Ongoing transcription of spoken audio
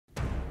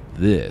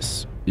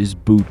This is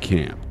boot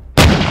camp,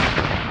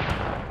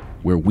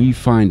 where we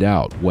find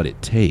out what it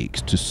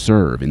takes to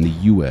serve in the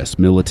U.S.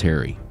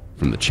 military,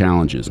 from the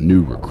challenges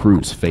new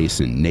recruits face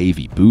in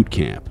Navy boot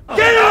camp.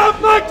 Get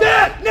off my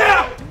deck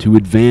now! To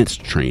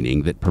advanced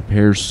training that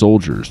prepares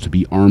soldiers to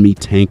be Army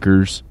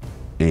tankers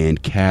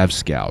and Cav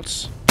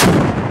Scouts.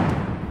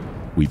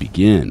 We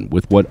begin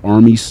with what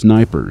Army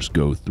snipers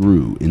go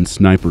through in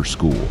sniper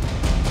school.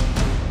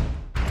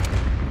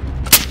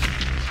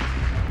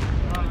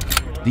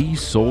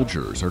 These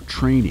soldiers are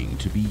training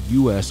to be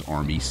U.S.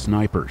 Army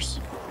snipers.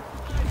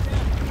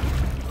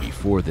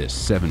 Before this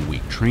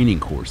 7-week training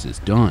course is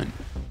done,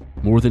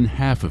 more than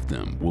half of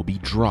them will be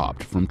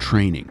dropped from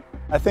training.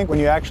 I think when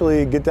you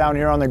actually get down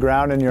here on the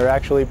ground and you're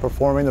actually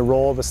performing the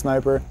role of a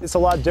sniper, it's a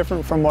lot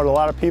different from what a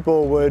lot of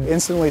people would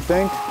instantly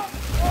think.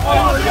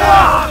 Oh,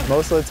 God!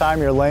 Most of the time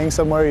you're laying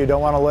somewhere you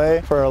don't want to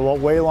lay for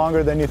way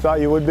longer than you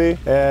thought you would be,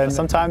 and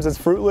sometimes it's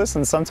fruitless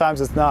and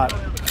sometimes it's not.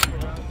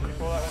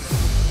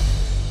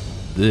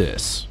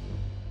 This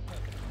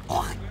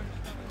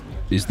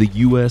is the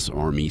U.S.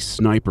 Army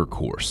Sniper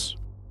Course.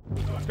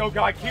 Let's go,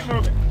 guy. Keep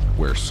moving.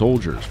 Where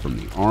soldiers from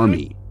the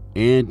Army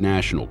and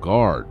National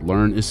Guard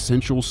learn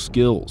essential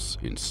skills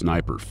in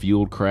sniper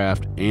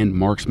fieldcraft and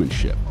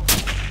marksmanship.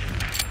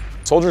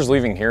 Soldiers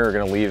leaving here are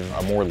going to leave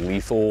a more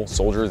lethal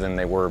soldier than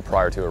they were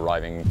prior to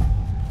arriving.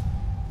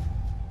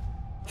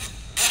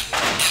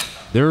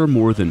 There are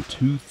more than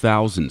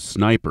 2,000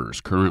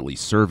 snipers currently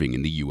serving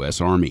in the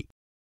U.S. Army.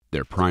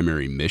 Their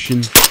primary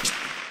mission?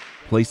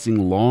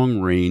 Placing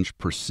long-range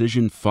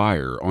precision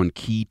fire on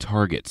key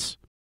targets.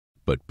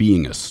 But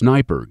being a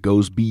sniper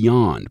goes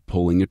beyond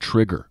pulling a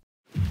trigger.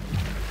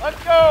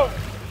 Let's go!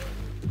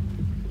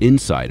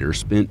 Insider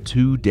spent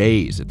 2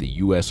 days at the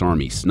U.S.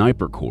 Army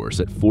Sniper Course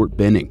at Fort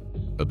Benning,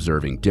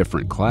 observing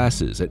different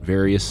classes at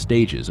various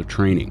stages of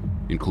training,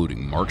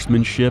 including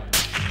marksmanship,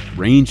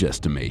 range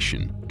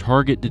estimation,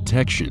 target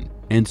detection,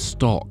 and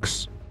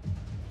stalks.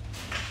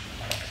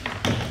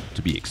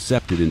 To be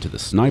accepted into the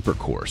sniper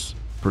course,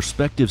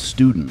 prospective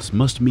students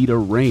must meet a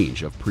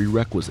range of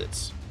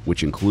prerequisites,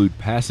 which include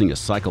passing a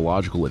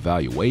psychological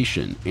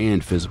evaluation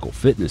and physical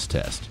fitness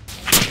test,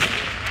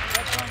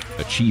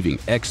 achieving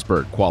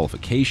expert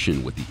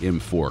qualification with the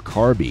M4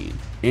 carbine,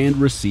 and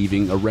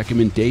receiving a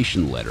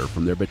recommendation letter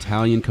from their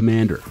battalion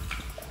commander.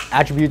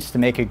 Attributes to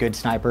make a good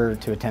sniper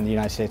to attend the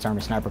United States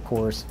Army Sniper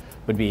Course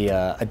would be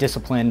a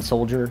disciplined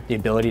soldier, the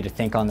ability to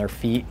think on their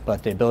feet,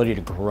 but the ability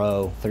to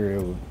grow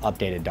through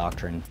updated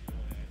doctrine.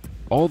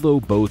 Although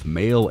both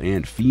male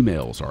and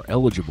females are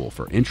eligible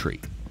for entry,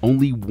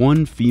 only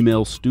one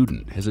female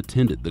student has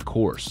attended the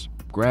course,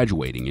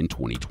 graduating in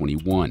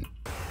 2021.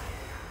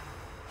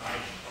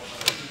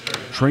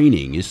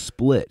 Training is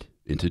split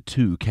into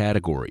 2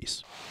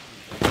 categories: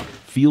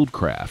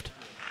 fieldcraft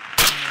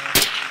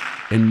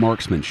and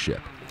marksmanship.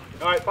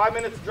 All right, 5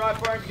 minutes of dry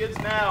fire begins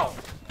now.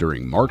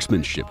 During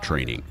marksmanship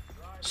training,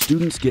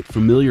 students get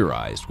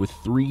familiarized with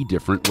 3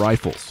 different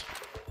rifles: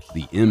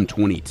 the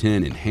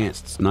M2010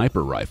 Enhanced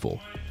Sniper Rifle,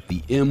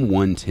 the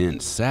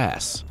M110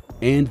 SAS,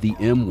 and the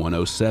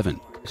M107.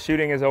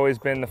 Shooting has always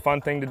been the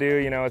fun thing to do.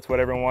 You know, it's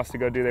what everyone wants to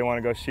go do. They want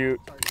to go shoot.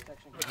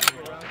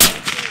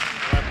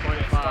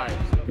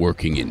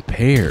 Working in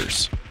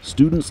pairs,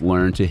 students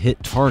learn to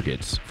hit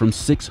targets from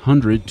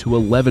 600 to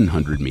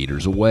 1,100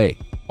 meters away,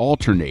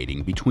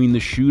 alternating between the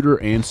shooter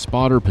and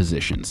spotter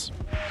positions.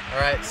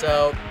 All right,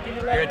 so you're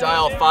gonna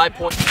dial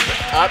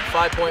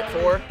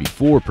 5.4.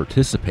 Before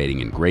participating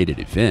in graded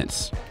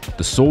events,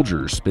 the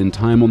soldiers spend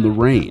time on the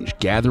range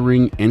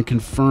gathering and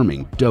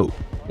confirming dope,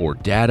 or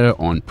data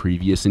on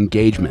previous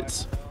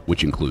engagements,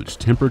 which includes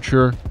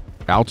temperature,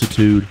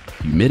 altitude,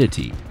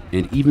 humidity,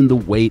 and even the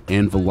weight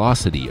and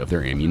velocity of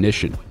their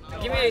ammunition.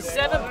 Give me a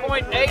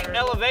 7.8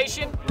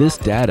 elevation. This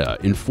data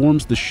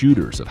informs the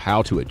shooters of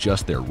how to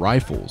adjust their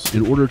rifles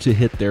in order to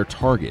hit their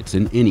targets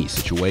in any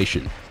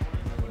situation.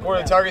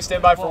 Order the target,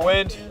 stand by for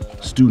wind.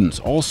 Students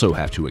also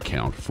have to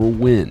account for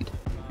wind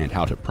and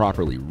how to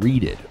properly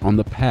read it on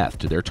the path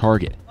to their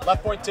target.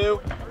 Left point 2.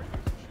 All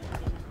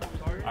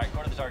right,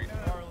 go to the target.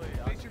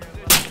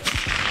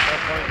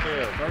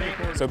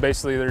 So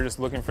basically they're just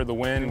looking for the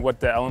wind, what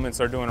the elements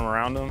are doing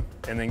around them,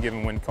 and then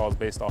giving wind calls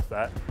based off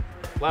that.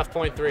 Left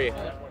point 3.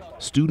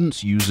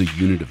 Students use a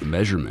unit of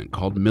measurement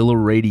called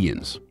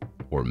milliradians,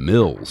 or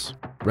mils,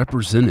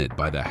 represented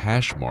by the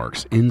hash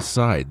marks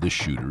inside the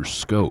shooter's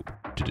scope,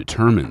 to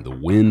determine the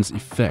wind's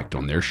effect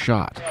on their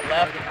shot.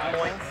 Left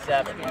point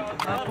 7.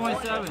 Left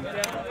point 7.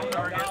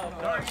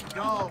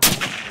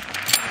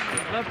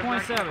 Left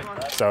point 7.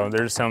 So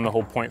they're just telling the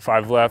whole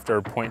 0.5 left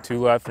or 0.2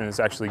 left, and it's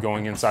actually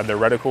going inside their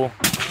reticle.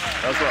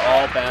 Those were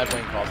all bad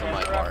wind calls on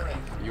my part.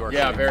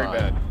 Yeah, very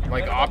bad.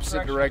 Like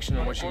opposite direction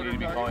on what you need to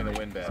be calling the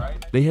wind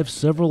bad. They have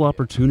several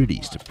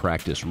opportunities to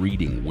practice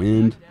reading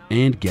wind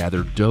and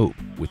gather dope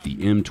with the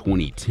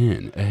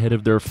M2010 ahead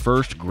of their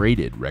first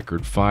graded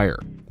record fire,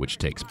 which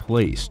takes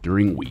place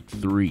during week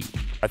 3.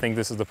 I think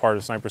this is the part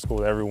of sniper school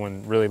that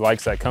everyone really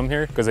likes that come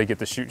here, because they get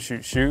to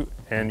shoot,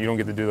 and you don't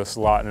get to do this a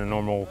lot in a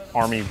normal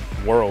Army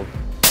world.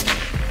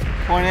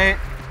 0.8.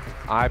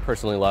 I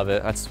personally love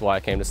it. That's why I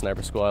came to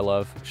sniper school. I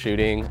love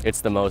shooting. It's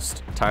the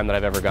most time that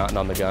I've ever gotten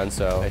on the gun,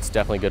 so it's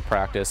definitely good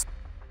practice.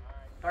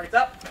 Target's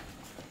up.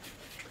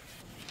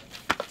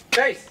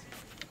 Chase.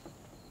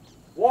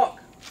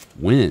 Walk.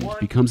 Wind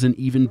becomes an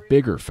even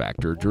bigger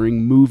factor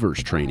during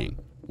movers training,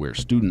 where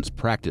students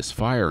practice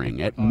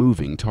firing at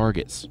moving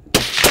targets.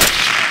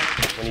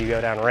 When you go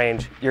down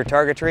range, your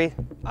targetry,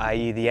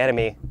 i.e. the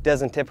enemy,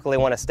 doesn't typically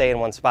want to stay in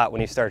one spot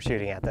when you start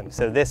shooting at them.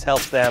 So this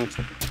helps them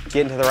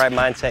get into the right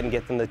mindset and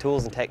get them the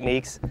tools and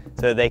techniques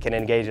so that they can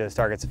engage those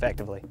targets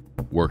effectively.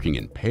 Working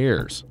in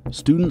pairs,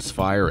 students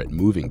fire at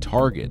moving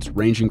targets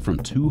ranging from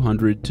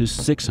 200 to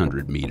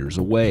 600 meters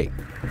away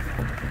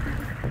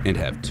and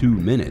have 2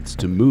 minutes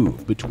to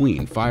move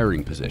between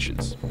firing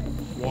positions.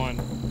 One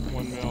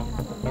mil.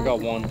 I got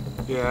one.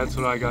 Yeah, that's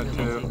what I got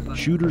too.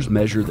 Shooters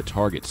measure the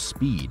target's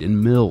speed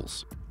in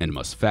mils and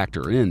must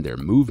factor in their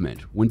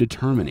movement when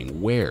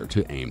determining where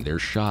to aim their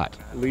shot.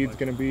 Lead's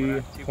gonna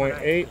be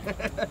 0.8.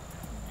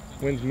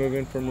 Wind's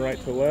moving from right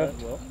to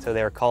left. So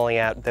they're calling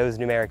out those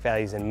numeric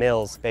values in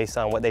mils based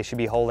on what they should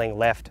be holding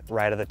left,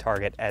 right of the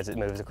target as it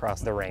moves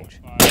across the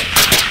range.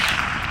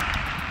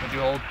 What'd you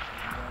hold?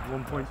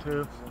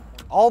 1.2.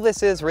 All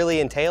this really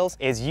entails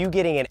is you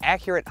getting an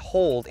accurate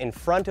hold in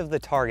front of the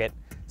target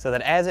so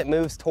that as it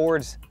moves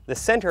towards the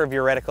center of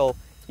your reticle,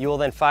 you will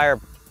then fire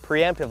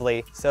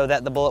preemptively so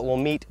that the bullet will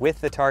meet with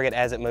the target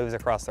as it moves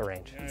across the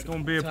range. It's going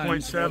to be a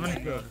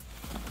 0.7,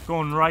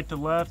 going right to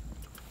left,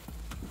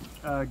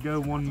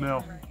 go 1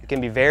 mil. It can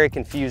be very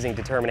confusing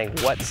determining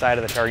what side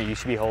of the target you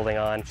should be holding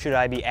on. Should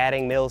I be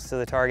adding mils to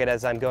the target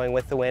as I'm going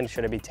with the wind?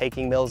 Should I be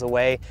taking mils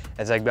away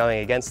as I'm going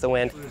against the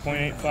wind?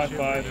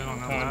 0.855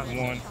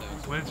 times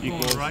 1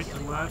 equals right to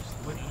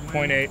left.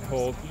 0.8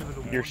 hold.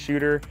 Your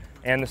shooter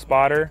and the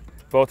spotter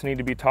both need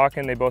to be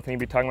talking. They both need to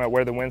be talking about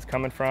where the wind's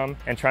coming from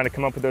and trying to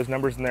come up with those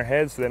numbers in their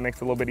heads, so that makes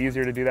it a little bit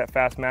easier to do that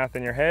fast math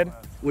in your head.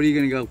 What are you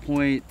going to go,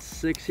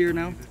 0.6 here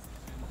now?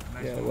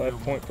 Yeah, left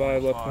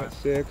 0.5,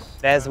 left 0.6.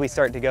 As we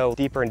start to go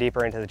deeper and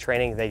deeper into the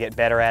training, they get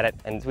better at it,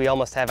 and we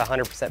almost have a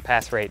 100%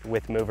 pass rate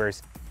with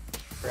movers.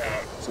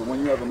 So when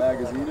you have a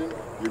magazine in,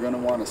 you're going to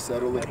want to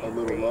settle it a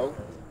little low.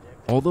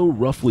 Although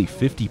roughly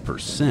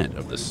 50%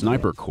 of the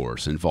sniper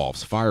course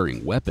involves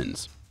firing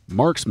weapons,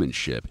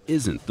 marksmanship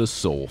isn't the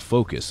sole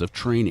focus of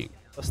training.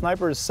 A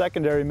sniper's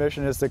secondary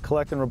mission is to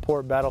collect and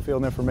report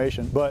battlefield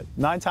information, but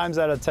 9 times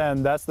out of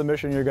 10, that's the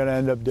mission you're going to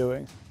end up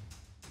doing.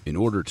 In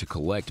order to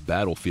collect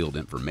battlefield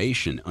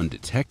information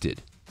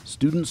undetected,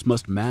 students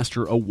must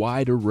master a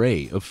wide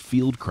array of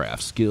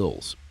fieldcraft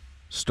skills,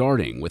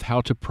 starting with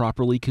how to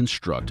properly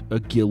construct a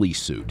ghillie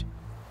suit.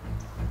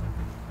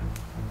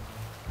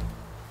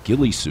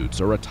 Ghillie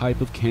suits are a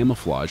type of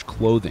camouflage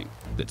clothing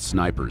that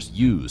snipers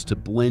use to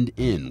blend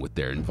in with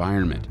their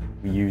environment.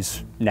 We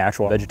use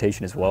natural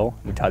vegetation as well.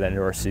 We tie that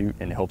into our suit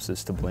and it helps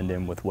us to blend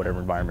in with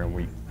whatever environment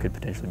we could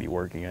potentially be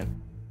working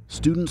in.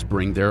 Students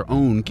bring their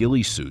own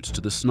ghillie suits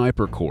to the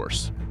sniper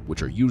course,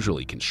 which are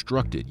usually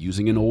constructed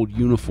using an old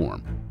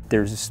uniform.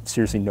 There's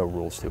seriously no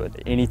rules to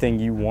it. Anything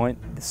you want,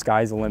 the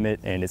sky's the limit,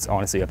 and it's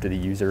honestly up to the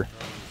user.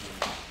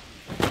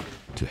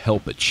 To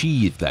help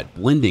achieve that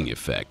blending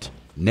effect,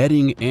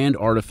 netting and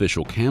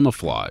artificial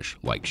camouflage,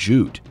 like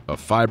jute, a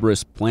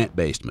fibrous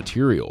plant-based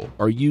material,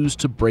 are used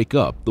to break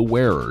up the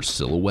wearer's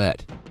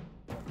silhouette.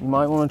 You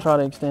might want to try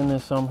to extend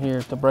this some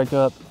here to break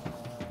up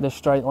this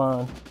straight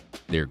line.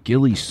 Their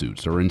ghillie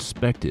suits are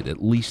inspected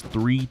at least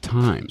 3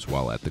 times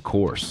while at the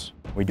course.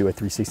 We do a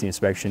 360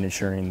 inspection,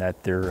 ensuring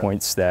that there are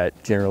points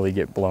that generally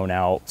get blown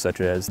out, such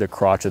as the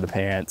crotch of the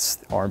pants,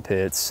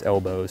 armpits,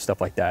 elbows,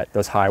 stuff like that.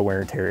 Those high wear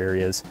and tear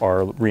areas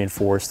are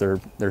reinforced,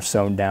 they're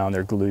sewn down,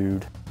 they're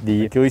glued.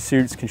 The ghillie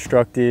suit's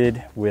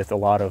constructed with a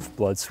lot of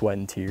blood, sweat,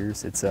 and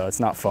tears. It's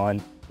not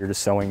fun. You're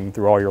just sewing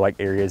through all your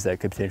areas that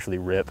could potentially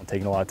rip,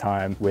 taking a lot of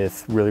time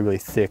with really, really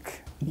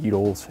thick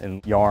needles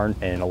and yarn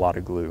and a lot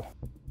of glue.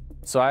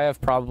 So I have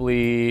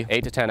probably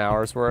 8 to 10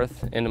 hours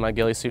worth into my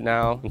ghillie suit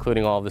now,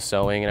 including all of the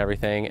sewing and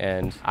everything,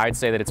 and I'd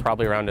say that it's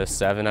probably around a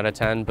 7 out of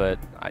 10, but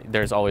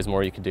there's always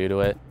more you can do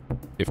to it.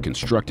 If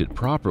constructed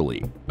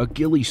properly, a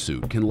ghillie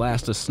suit can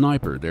last a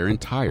sniper their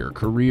entire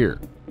career,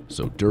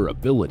 so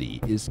durability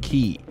is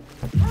key.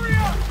 Hurry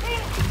up!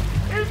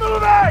 He's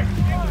moving!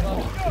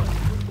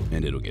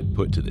 And it'll get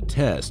put to the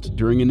test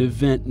during an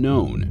event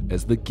known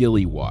as the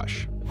Ghillie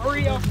Wash.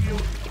 Hurry up!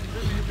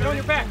 Get on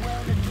your back!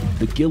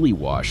 The Ghillie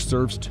Wash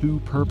serves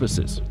 2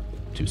 purposes: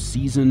 to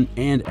season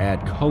and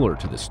add color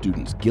to the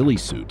students' ghillie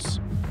suits,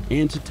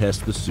 and to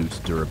test the suit's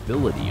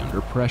durability under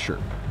pressure.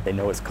 They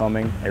know it's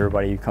coming.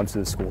 Everybody who comes to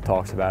the school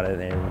talks about it,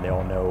 and they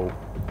all know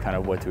kind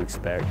of what to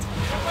expect.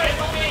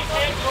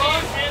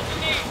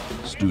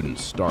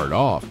 Students start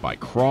off by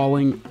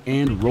crawling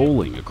and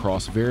rolling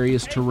across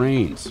various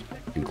terrains,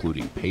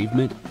 including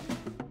pavement,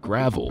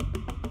 gravel,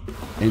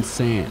 and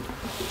sand,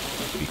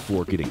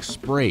 before getting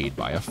sprayed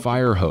by a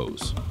fire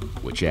hose,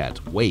 which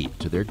adds weight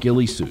to their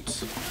ghillie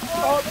suits.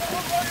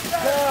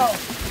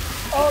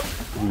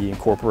 We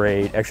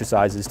incorporate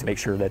exercises to make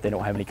sure that they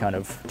don't have any kind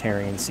of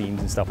tearing in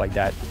seams and stuff like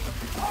that.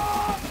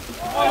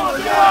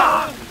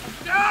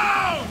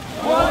 Down!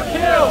 One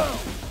kill!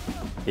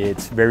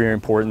 It's very, very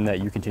important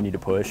that you continue to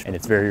push, and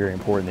it's very, very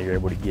important that you're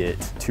able to get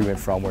to and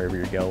from wherever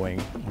you're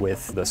going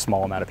with the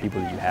small amount of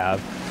people that you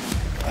have.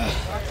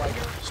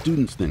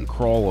 Students then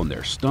crawl on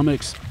their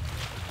stomachs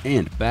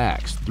and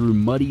backs through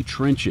muddy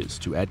trenches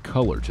to add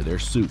color to their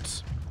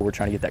suits. We're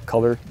trying to get that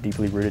color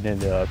deeply rooted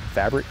into the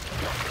fabric.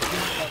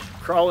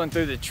 Crawling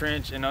through the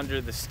trench and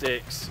under the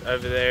sticks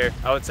over there,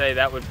 I would say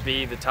that would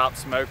be the top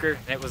smoker.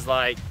 It was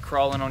like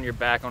crawling on your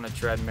back on a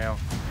treadmill.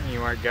 You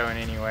weren't going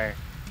anywhere.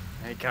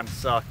 It kind of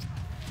sucked.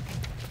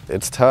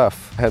 It's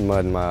tough. I had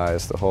mud in my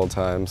eyes the whole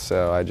time,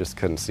 so I just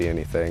couldn't see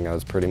anything. I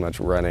was pretty much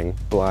running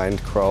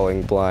blind,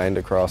 crawling blind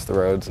across the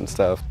roads and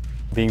stuff.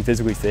 Being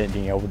physically fit and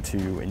being able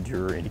to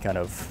endure any kind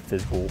of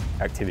physical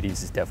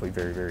activities is definitely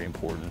very, very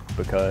important,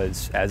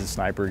 because as a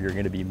sniper, you're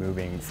going to be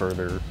moving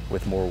further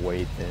with more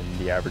weight than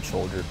the average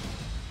soldier.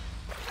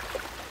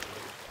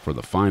 For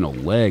the final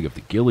leg of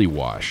the ghillie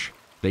wash,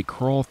 they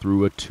crawl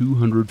through a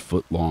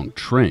 200-foot-long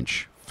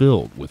trench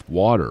filled with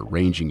water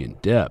ranging in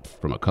depth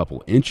from a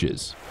couple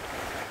inches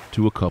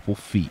to a couple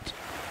feet.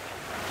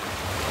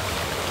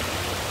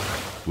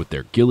 With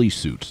their ghillie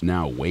suits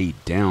now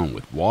weighed down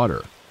with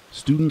water,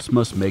 students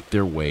must make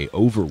their way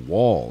over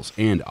walls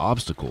and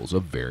obstacles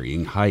of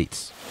varying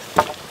heights,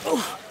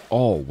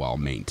 all while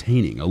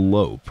maintaining a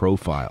low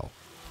profile.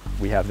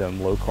 We have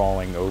them low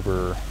crawling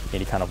over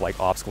any kind of like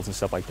obstacles and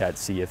stuff like that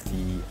to see if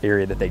the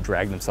area that they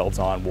drag themselves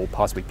on will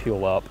possibly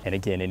peel up, and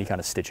again, any kind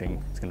of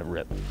stitching is going to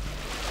rip.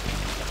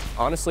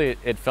 Honestly,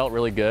 it felt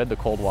really good, the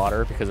cold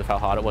water, because of how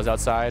hot it was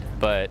outside,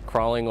 but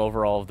crawling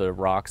over all of the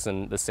rocks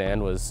and the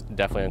sand was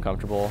definitely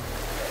uncomfortable.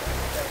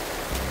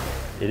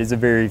 It is a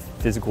very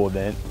physical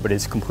event, but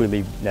it's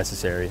completely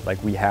necessary.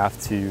 Like, we have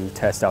to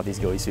test out these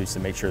ghillie suits to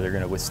make sure they're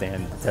going to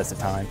withstand the test of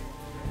time.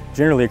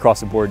 Generally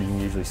across the board, you can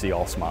usually see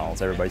all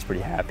smiles. Everybody's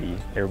pretty happy.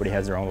 Everybody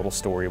has their own little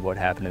story of what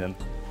happened to them.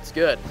 It's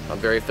good. I'm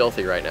very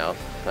filthy right now.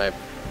 I have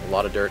a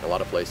lot of dirt in a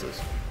lot of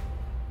places.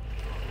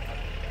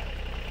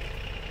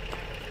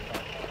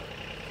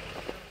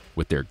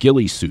 With their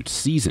ghillie suits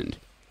seasoned,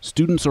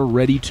 students are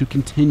ready to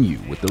continue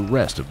with the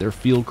rest of their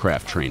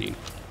fieldcraft training.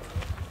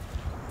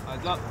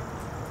 Eyes up.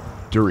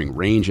 During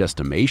range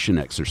estimation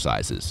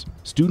exercises,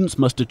 students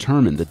must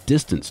determine the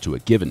distance to a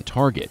given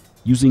target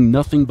using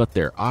nothing but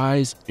their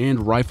eyes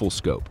and rifle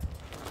scope.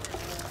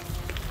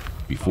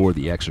 Before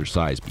the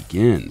exercise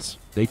begins,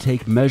 they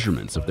take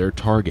measurements of their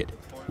target,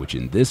 which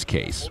in this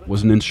case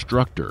was an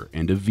instructor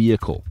and a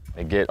vehicle.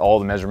 They get all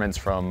the measurements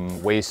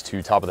from waist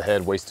to top of the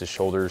head, waist to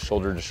shoulder,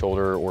 shoulder to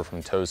shoulder, or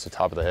from toes to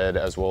top of the head,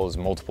 as well as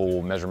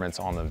multiple measurements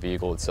on the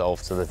vehicle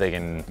itself so that they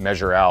can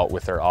measure out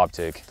with their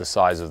optic the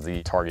size of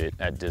the target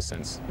at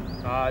distance.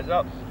 Eyes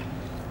up.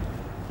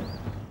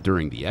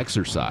 During the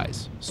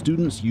exercise,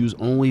 students use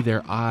only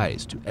their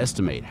eyes to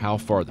estimate how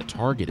far the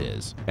target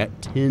is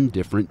at 10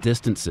 different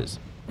distances,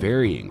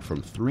 varying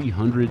from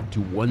 300 to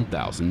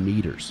 1,000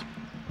 meters.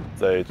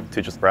 They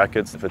teach us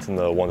brackets. If it's in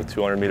the 1 to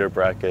 200 meter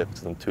bracket,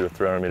 it's in the 2 to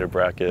 300 meter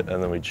bracket,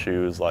 and then we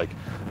choose like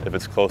if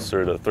it's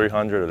closer to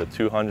 300 or to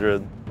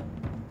 200.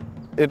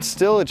 It's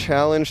still a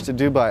challenge to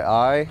do by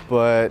eye,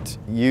 but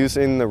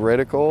using the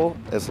reticle,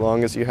 as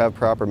long as you have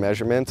proper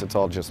measurements, it's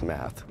all just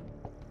math.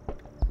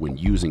 When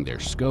using their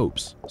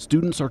scopes,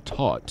 students are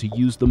taught to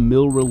use the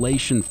mill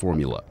relation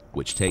formula,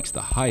 which takes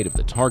the height of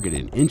the target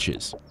in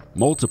inches,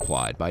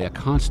 multiplied by a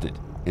constant,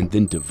 and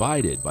then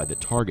divided by the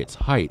target's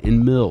height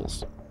in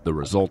mils. The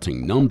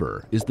resulting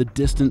number is the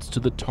distance to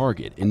the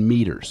target in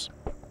meters.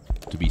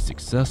 To be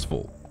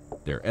successful,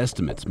 their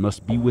estimates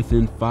must be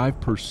within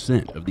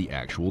 5% of the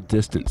actual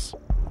distance,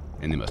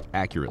 and they must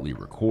accurately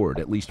record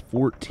at least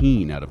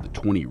 14 out of the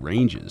 20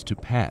 ranges to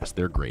pass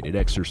their graded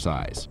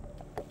exercise.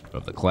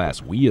 Of the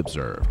class we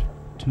observed,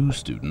 2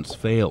 students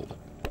failed.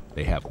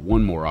 They have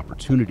one more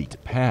opportunity to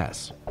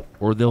pass,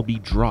 or they'll be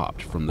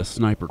dropped from the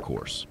sniper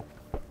course.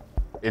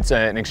 It's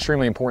an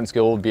extremely important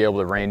skill to be able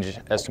to range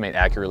estimate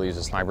accurately as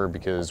a sniper,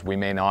 because we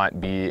may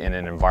not be in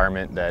an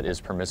environment that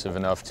is permissive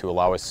enough to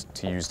allow us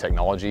to use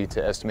technology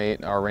to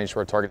estimate our range to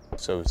our target.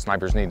 So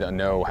snipers need to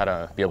know how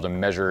to be able to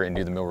measure and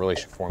do the mill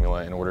relation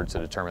formula in order to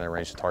determine their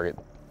range to target.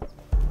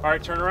 All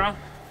right, turn around,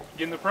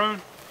 get in the prone,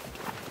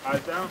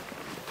 eyes down.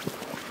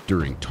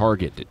 During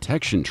target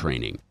detection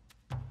training,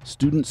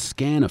 students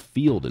scan a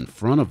field in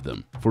front of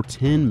them for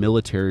 10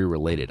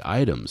 military-related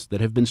items that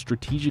have been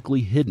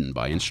strategically hidden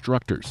by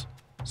instructors,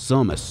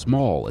 some as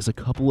small as a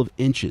couple of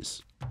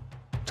inches.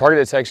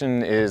 Target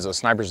detection is a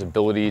sniper's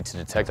ability to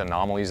detect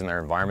anomalies in their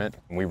environment.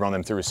 We run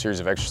them through a series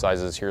of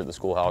exercises here at the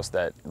schoolhouse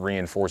that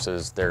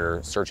reinforces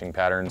their searching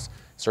patterns,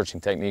 searching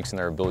techniques, and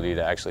their ability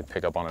to actually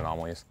pick up on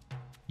anomalies.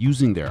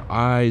 Using their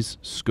eyes,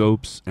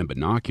 scopes, and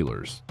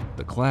binoculars,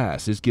 the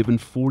class is given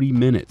 40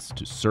 minutes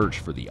to search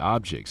for the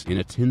objects in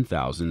a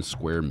 10,000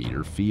 square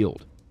meter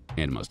field,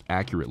 and must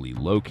accurately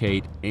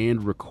locate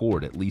and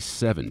record at least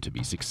 7 to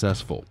be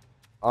successful.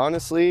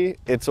 Honestly,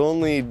 it's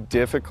only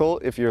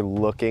difficult if you're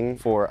looking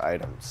for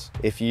items.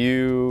 If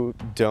you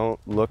don't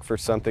look for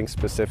something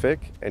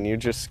specific and you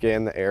just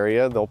scan the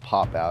area, they'll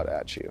pop out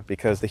at you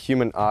because the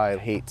human eye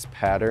hates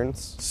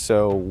patterns.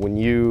 So when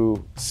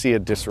you see a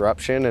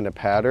disruption in a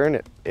pattern,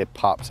 it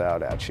pops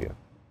out at you.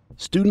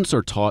 Students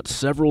are taught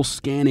several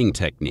scanning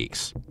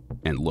techniques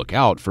and look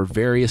out for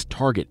various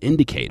target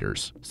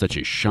indicators such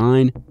as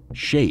shine,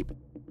 shape,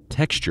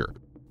 texture,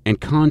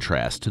 and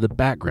contrast to the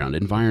background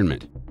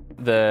environment.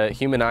 The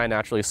human eye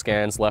naturally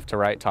scans left to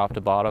right, top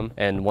to bottom,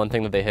 and one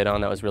thing that they hit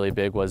on that was really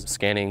big was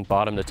scanning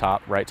bottom to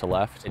top, right to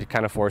left. It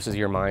kind of forces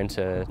your mind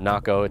to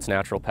not go its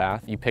natural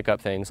path. You pick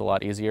up things a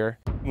lot easier.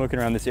 Looking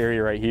around this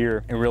area right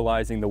here and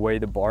realizing the way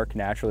the bark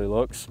naturally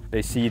looks,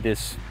 they see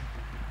this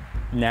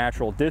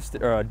natural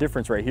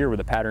difference right here where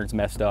the pattern's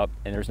messed up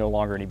and there's no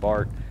longer any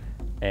bark.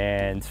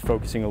 And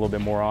focusing a little bit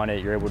more on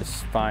it, you're able to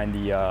find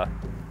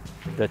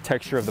the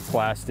texture of the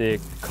plastic,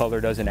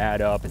 color doesn't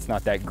add up, it's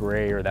not that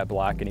gray or that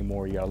black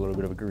anymore, you got a little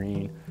bit of a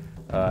green.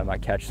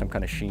 Might catch some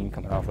kind of sheen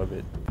coming off of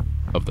it.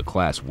 Of the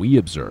class we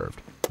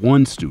observed,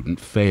 one student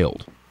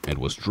failed and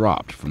was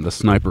dropped from the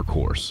sniper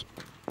course.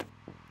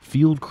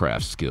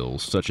 Fieldcraft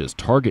skills such as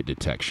target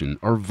detection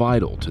are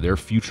vital to their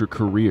future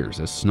careers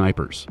as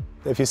snipers.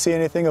 If you see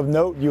anything of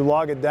note, you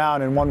log it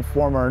down in one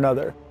form or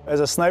another.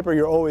 As a sniper,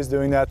 you're always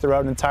doing that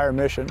throughout an entire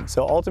mission.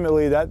 So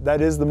ultimately,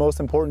 that is the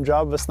most important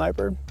job of a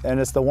sniper, and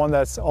it's the one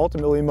that's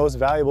ultimately most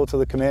valuable to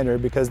the commander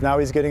because now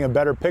he's getting a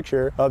better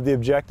picture of the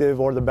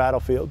objective or the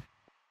battlefield.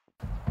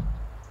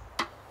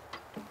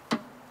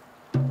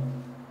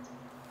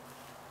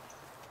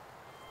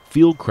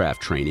 Fieldcraft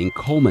training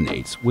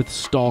culminates with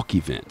Stalk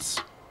events,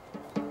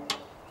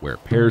 where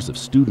pairs of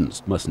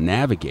students must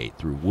navigate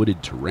through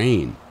wooded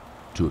terrain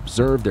to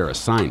observe their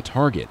assigned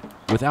target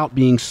without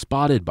being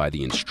spotted by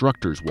the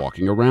instructors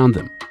walking around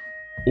them,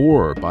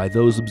 or by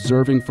those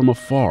observing from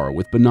afar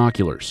with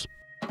binoculars.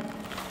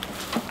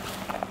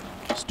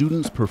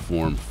 Students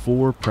perform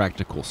 4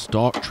 practical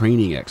Stalk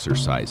training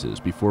exercises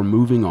before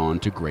moving on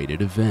to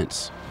graded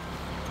events.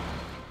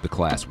 The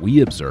class we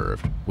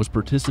observed was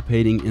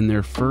participating in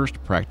their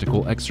first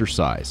practical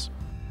exercise.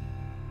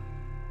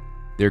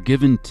 They're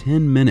given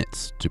 10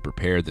 minutes to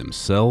prepare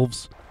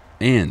themselves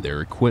and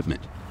their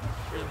equipment.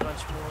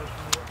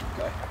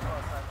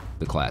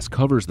 The class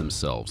covers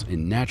themselves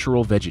in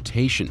natural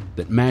vegetation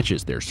that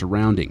matches their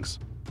surroundings,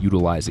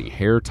 utilizing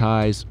hair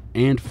ties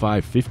and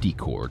 550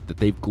 cord that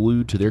they've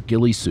glued to their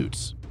ghillie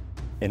suits.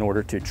 In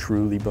order to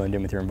truly blend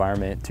in with your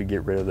environment, to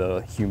get rid of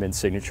the human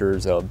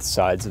signatures of the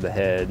sides of the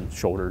head,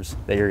 shoulders,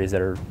 the areas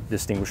that are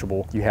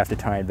distinguishable, you have to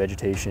tie in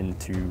vegetation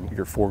to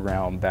your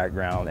foreground,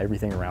 background,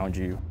 everything around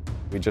you.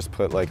 We just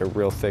put like a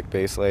real thick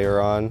base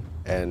layer on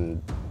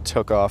and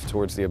took off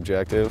towards the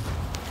objective.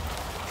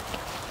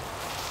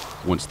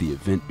 Once the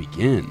event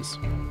begins,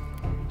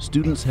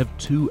 students have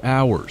 2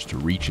 hours to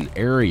reach an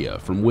area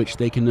from which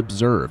they can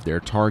observe their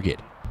target,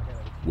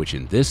 which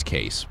in this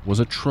case was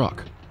a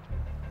truck,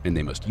 and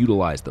they must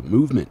utilize the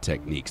movement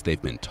techniques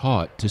they've been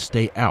taught to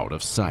stay out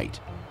of sight.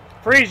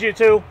 Freeze, you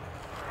two!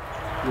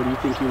 What do you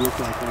think you look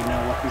like right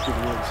now walking through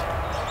the woods?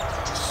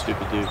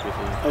 Stupid dude with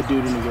a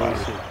dude in a ghillie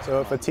suit.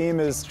 So if a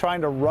team is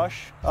trying to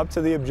rush up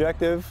to the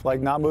objective,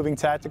 like not moving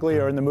tactically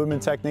or in the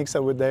movement techniques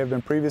that they have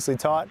been previously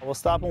taught, we'll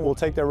stop them, we'll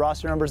take their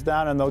roster numbers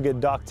down, and they'll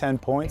get docked 10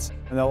 points.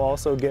 And they'll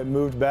also get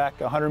moved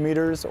back 100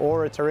 meters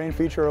or a terrain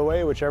feature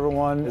away, whichever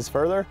one is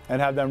further,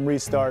 and have them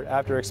restart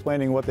after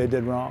explaining what they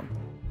did wrong.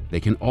 They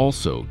can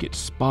also get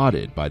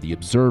spotted by the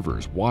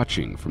observers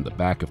watching from the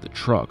back of the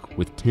truck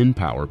with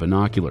 10-power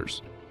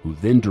binoculars, who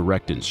then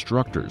direct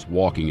instructors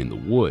walking in the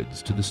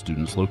woods to the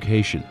student's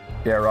location.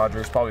 Yeah,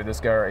 Roger, it's probably this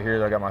guy right here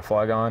that I got my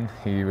flag on.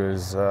 He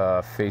was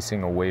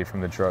facing away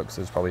from the truck,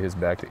 so it's probably his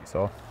back that you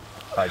saw. All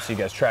right, so you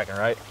guys tracking,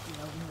 right?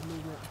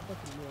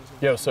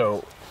 Yo,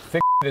 so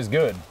thick is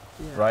good,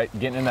 right?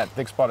 Getting in that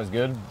thick spot is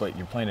good, but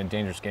you're playing a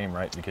dangerous game,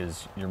 right?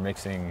 Because you're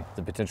mixing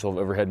the potential of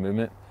overhead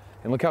movement.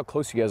 And look how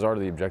close you guys are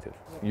to the objective.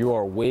 You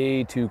are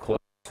way too close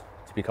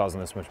to be causing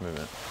this much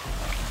movement.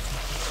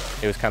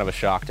 It was kind of a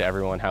shock to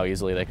everyone how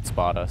easily they could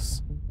spot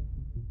us.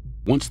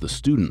 Once the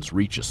students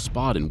reach a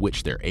spot in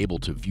which they're able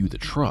to view the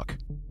truck,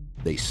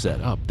 they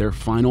set up their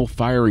final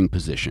firing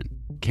position,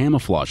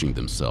 camouflaging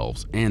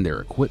themselves and their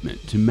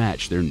equipment to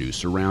match their new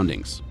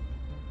surroundings.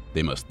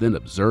 They must then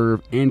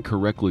observe and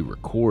correctly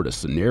record a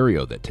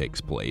scenario that takes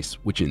place,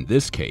 which in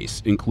this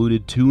case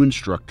included 2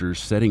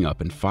 instructors setting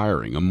up and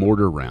firing a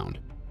mortar round.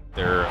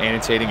 They're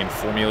annotating and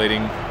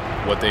formulating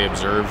what they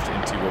observed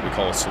into what we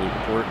call a salute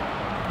report,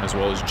 as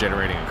well as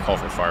generating a call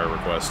for fire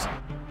request.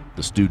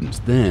 The students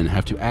then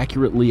have to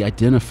accurately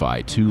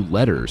identify 2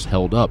 letters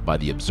held up by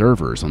the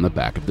observers on the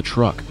back of the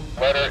truck.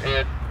 Letter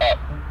is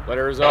up.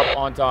 Letter is up,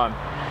 on time.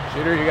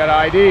 Shooter, you got an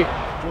ID?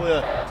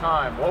 Julia.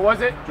 Time. What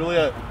was it?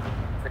 Julia.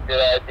 Good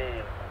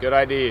ID. Good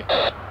ID.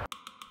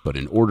 But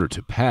in order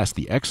to pass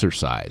the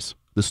exercise,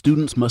 the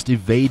students must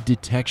evade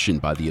detection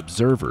by the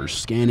observers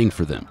scanning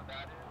for them,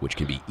 which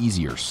can be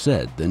easier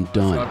said than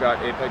done. So I've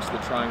got apex of the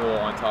triangle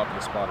on top of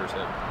the spotter's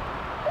head.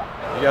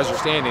 You guys are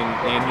standing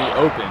in the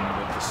open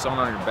with the sun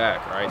on your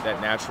back, right?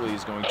 That naturally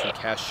is going to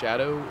cast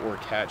shadow or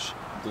catch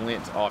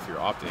glint off your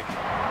optic.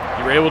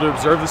 You were able to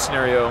observe the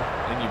scenario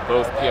and you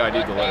both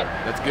PID'd the letter.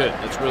 That's good.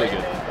 That's really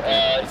good.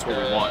 And that's what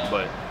we want.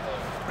 But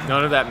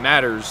none of that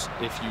matters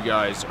if you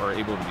guys are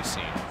able to be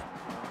seen.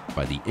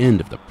 By the end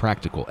of the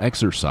practical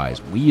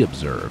exercise we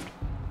observed,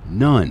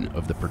 none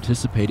of the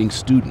participating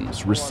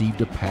students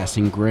received a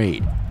passing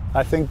grade.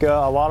 I think a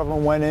lot of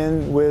them went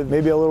in with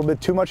maybe a little bit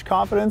too much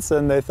confidence,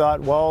 and they thought,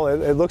 well,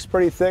 it looks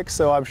pretty thick,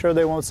 so I'm sure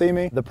they won't see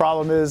me. The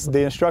problem is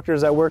the instructors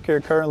that work here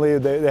currently,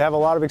 they have a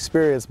lot of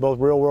experience, both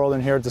real world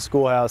and here at the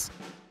schoolhouse.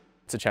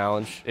 It's a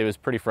challenge. It was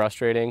pretty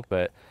frustrating,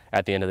 but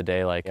at the end of the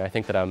day, I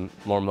think that I'm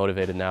more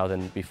motivated now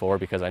than before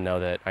because I know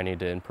that I need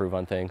to improve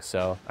on things.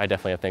 So I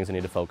definitely have things I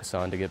need to focus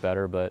on to get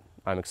better, but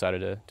I'm excited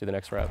to do the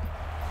next rep.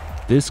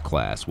 This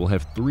class will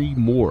have 3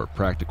 more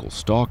practical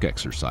stalk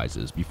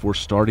exercises before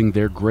starting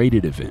their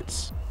graded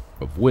events,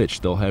 of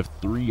which they'll have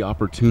 3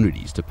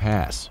 opportunities to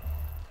pass.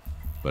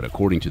 But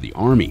according to the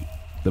Army,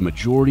 the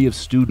majority of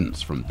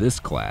students from this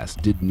class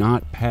did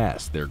not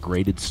pass their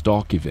graded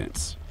stalk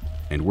events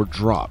and were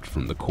dropped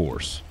from the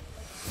course.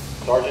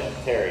 Sergeant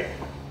Terry.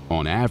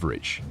 On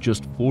average,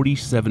 just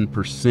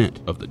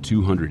 47% of the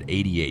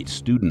 288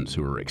 students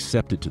who are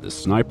accepted to the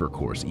sniper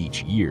course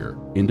each year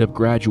end up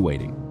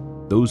graduating.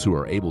 Those who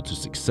are able to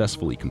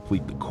successfully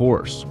complete the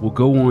course will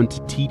go on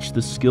to teach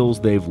the skills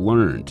they've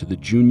learned to the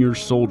junior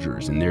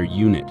soldiers in their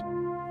unit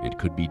and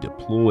could be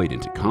deployed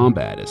into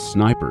combat as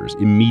snipers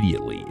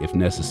immediately if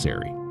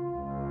necessary.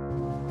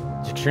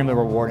 It's extremely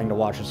rewarding to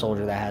watch a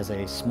soldier that has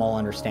a small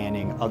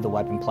understanding of the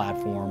weapon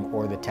platform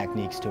or the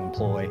techniques to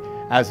employ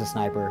as a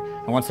sniper.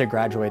 And once they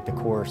graduate the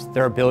course,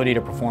 their ability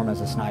to perform as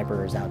a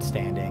sniper is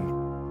outstanding.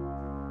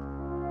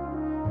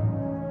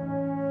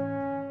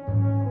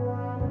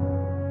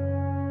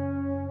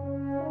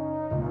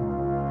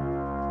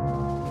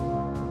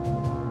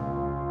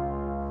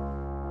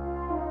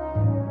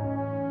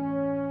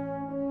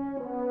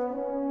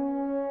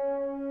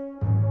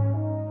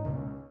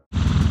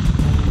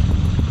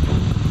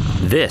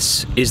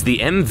 This is the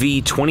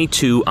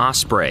MV-22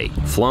 Osprey,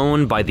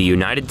 flown by the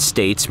United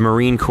States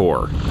Marine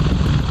Corps.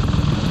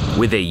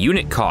 With a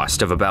unit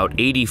cost of about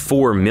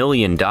 $84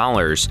 million,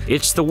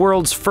 it's the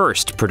world's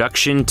first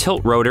production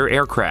tilt-rotor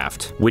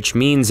aircraft, which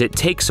means it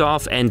takes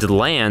off and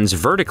lands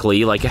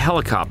vertically like a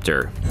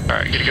helicopter. All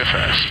right, gotta go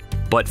fast.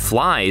 But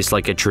flies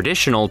like a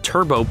traditional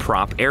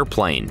turboprop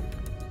airplane.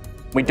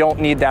 We don't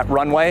need that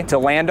runway to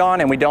land on,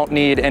 and we don't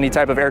need any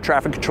type of air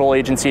traffic control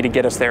agency to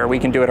get us there. We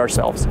can do it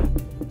ourselves.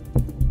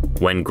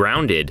 When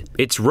grounded,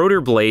 its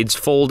rotor blades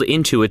fold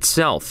into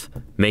itself,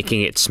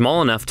 making it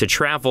small enough to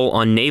travel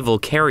on naval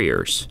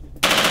carriers.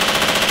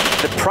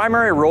 The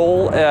primary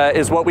role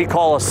is what we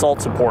call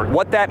assault support.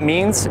 What that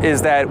means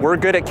is that we're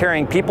good at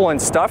carrying people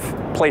and stuff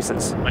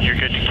places. When you're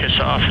good to kiss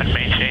off and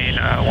maintain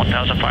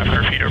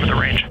 1,500 feet over the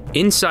range.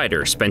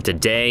 Insider spent a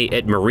day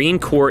at Marine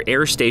Corps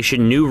Air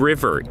Station New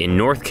River in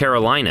North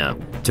Carolina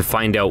to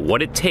find out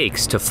what it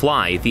takes to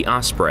fly the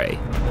Osprey.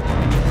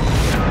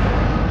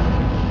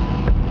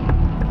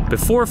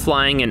 Before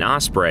flying an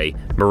Osprey,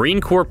 Marine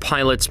Corps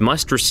pilots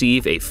must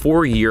receive a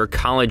 4-year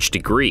college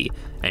degree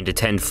and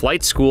attend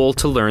flight school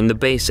to learn the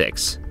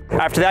basics.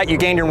 After that, you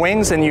gain your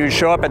wings and you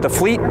show up at the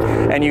fleet,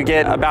 and you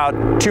get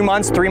about 2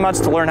 months, 3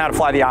 months to learn how to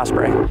fly the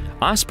Osprey.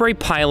 Osprey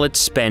pilots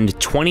spend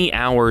 20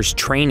 hours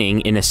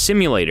training in a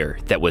simulator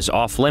that was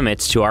off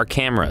limits to our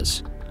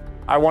cameras.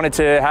 I wanted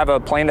to have a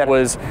plane that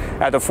was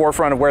at the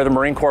forefront of where the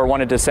Marine Corps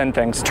wanted to send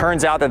things.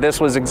 Turns out that this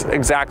was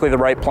exactly the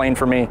right plane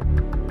for me.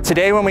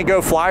 Today when we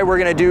go fly, we're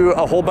gonna do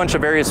a whole bunch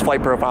of various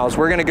flight profiles.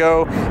 We're gonna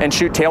go and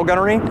shoot tail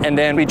gunnery, and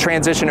then we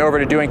transition over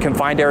to doing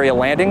confined area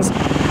landings.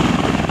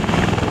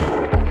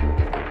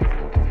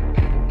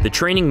 The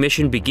training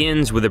mission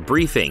begins with a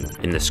briefing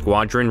in the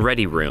squadron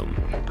ready room.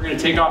 We're gonna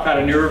take off out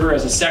of New River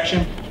as a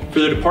section. For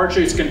the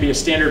departure, it's gonna be a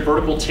standard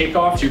vertical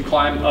takeoff to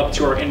climb up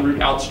to our en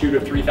route altitude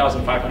of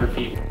 3,500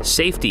 feet.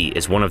 Safety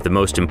is one of the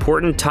most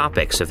important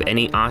topics of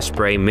any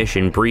Osprey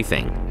mission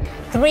briefing.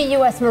 3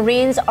 U.S.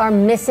 Marines are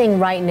missing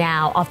right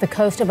now off the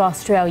coast of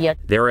Australia.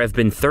 There have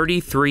been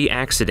 33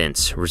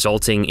 accidents,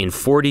 resulting in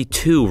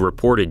 42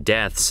 reported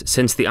deaths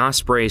since the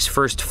Osprey's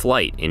first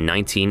flight in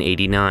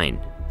 1989.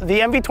 The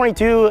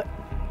MV-22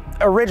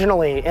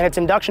 originally, in its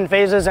induction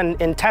phases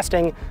and in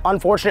testing,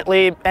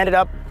 unfortunately ended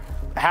up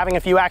having a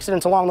few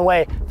accidents along the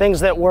way,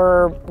 things that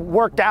were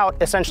worked out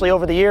essentially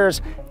over the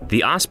years.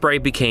 The Osprey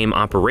became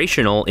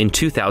operational in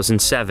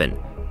 2007,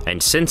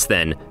 and since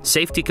then,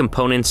 safety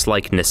components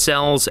like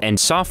nacelles and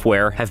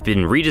software have been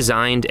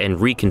redesigned and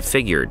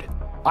reconfigured.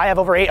 I have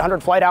over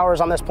 800 flight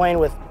hours on this plane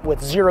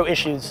with 0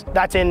 issues.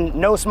 That's in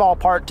no small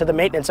part to the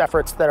maintenance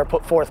efforts that are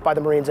put forth by the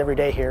Marines every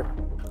day here.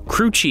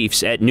 Crew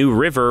chiefs at New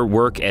River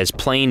work as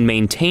plane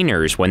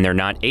maintainers when they're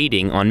not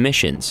aiding on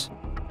missions.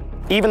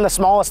 Even the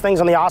smallest things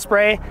on the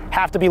Osprey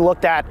have to be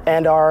looked at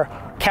and are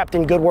kept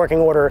in good working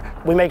order.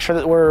 We make sure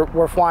that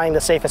we're flying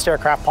the safest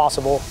aircraft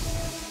possible.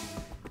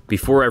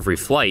 Before every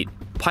flight,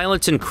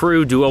 pilots and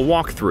crew do a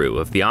walkthrough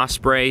of the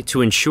Osprey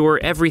to ensure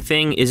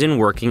everything is in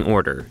working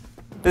order.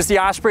 This is the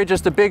Osprey,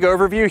 just a big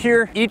overview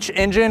here. Each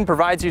engine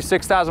provides you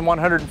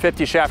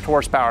 6,150 shaft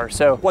horsepower.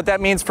 So what that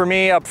means for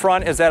me up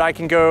front is that I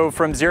can go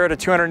from 0 to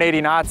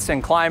 280 knots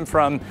and climb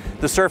from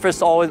the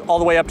surface all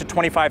the way up to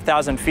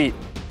 25,000 feet.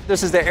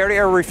 This is the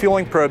air-to-air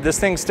refueling probe. This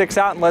thing sticks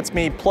out and lets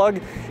me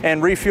plug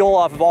and refuel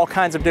off of all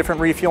kinds of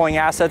different refueling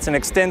assets and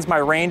extends my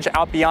range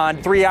out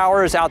beyond 3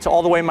 hours, out to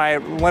all the way my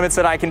limits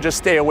that I can just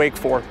stay awake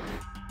for.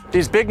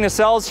 These big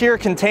nacelles here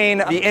contain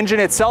the engine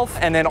itself,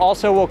 and then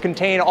also will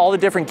contain all the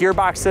different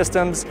gearbox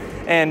systems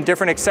and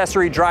different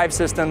accessory drive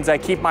systems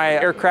that keep my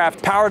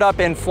aircraft powered up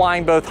and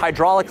flying both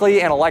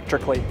hydraulically and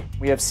electrically.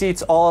 We have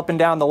seats all up and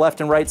down the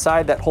left and right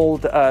side that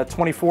hold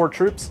 24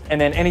 troops,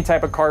 and then any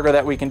type of cargo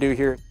that we can do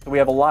here. We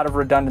have a lot of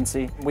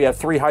redundancy. We have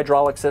 3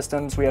 hydraulic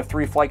systems, we have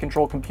 3 flight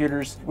control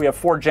computers, we have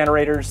 4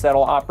 generators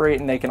that'll operate,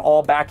 and they can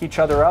all back each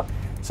other up.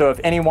 So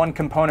if any one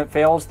component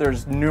fails,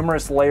 there's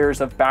numerous layers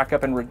of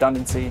backup and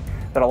redundancy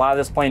that allow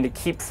this plane to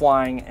keep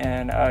flying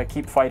and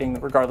keep fighting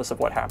regardless of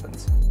what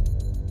happens.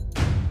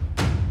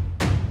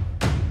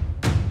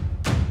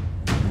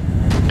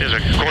 It is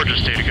a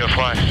gorgeous day to go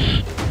fly.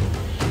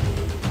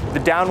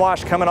 The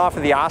downwash coming off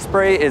of the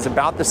Osprey is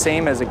about the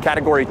same as a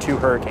Category 2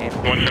 hurricane.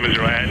 170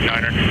 at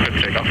 9er,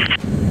 good takeoff.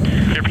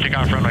 Clear for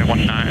takeoff, runway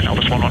 19,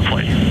 Elvis 11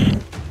 flight.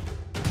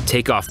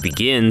 Takeoff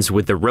begins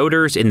with the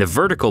rotors in the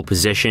vertical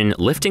position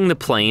lifting the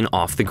plane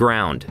off the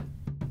ground.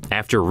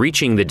 After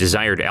reaching the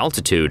desired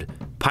altitude,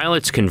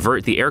 pilots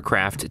convert the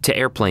aircraft to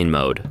airplane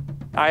mode.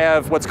 I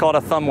have what's called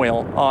a thumb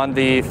wheel. On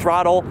the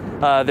throttle,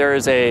 there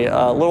is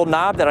a little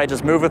knob that I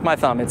just move with my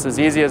thumb. It's as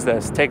easy as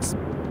this. It takes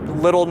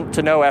little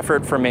to no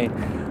effort for me.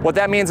 What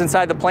that means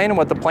inside the plane and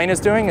what the plane is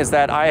doing is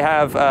that I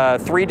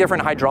have 3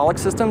 different hydraulic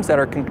systems that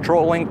are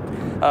controlling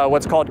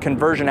what's called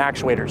conversion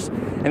actuators.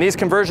 And these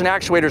conversion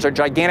actuators are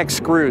gigantic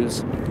screws.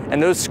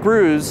 And those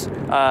screws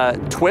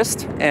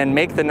twist and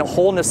make the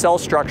whole nacelle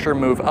structure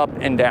move up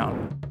and down.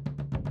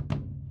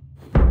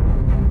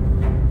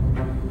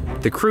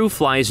 The crew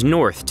flies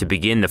north to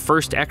begin the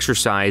first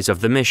exercise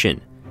of the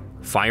mission,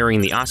 firing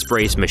the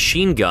Osprey's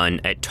machine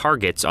gun at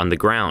targets on the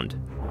ground.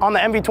 On the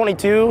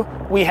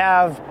MV-22, we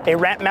have a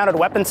ramp-mounted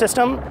weapon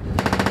system.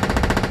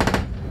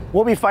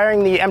 We'll be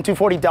firing the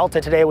M240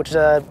 Delta today, which is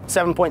a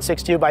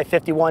 7.62 by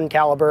 51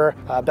 caliber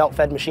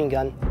belt-fed machine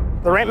gun.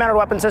 The ramp-mounted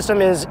weapon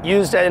system is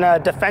used in a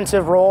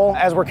defensive role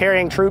as we're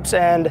carrying troops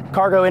and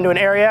cargo into an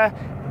area.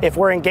 If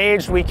we're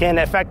engaged, we can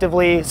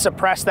effectively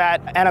suppress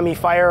that enemy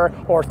fire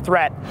or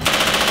threat.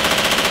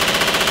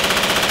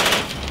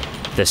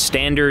 The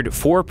standard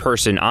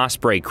 4-person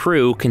Osprey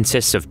crew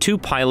consists of 2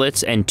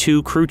 pilots and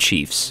 2 crew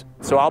chiefs.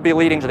 So I'll be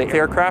leading to the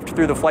aircraft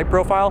through the flight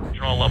profile.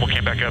 Control level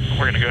came back up.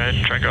 We're gonna go ahead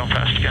and try going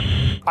fast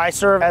again. I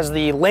serve as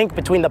the link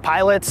between the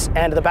pilots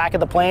and the back of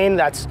the plane.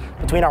 That's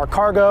between our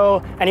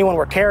cargo, anyone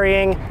we're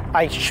carrying.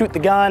 I shoot the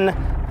gun,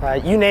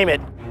 you name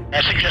it.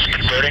 I suggest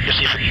converting to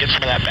see if we can get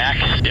some of that back.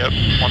 Yep,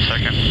 1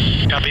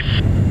 second. Copy.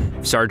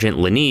 Sergeant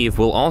Leneve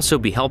will also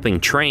be helping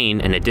train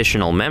an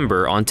additional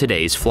member on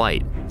today's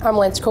flight. I'm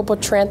Lance Corporal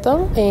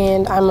Trantham,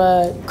 and I'm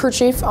a crew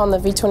chief on the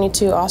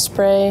V-22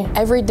 Osprey.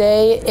 Every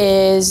day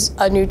is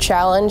a new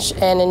challenge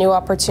and a new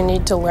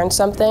opportunity to learn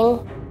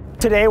something.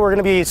 Today we're going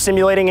to be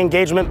simulating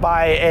engagement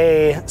by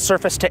a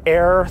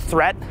surface-to-air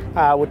threat,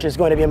 which is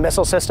going to be a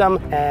missile system,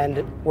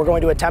 and we're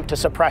going to attempt to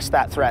suppress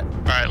that threat. All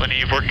right,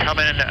 Leneve, we're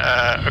coming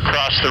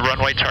across the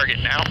runway target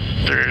now.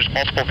 There's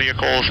multiple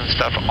vehicles and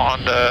stuff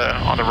on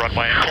the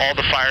runway. All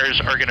the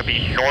fires are going to be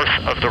north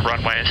of the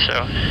runway,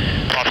 so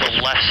off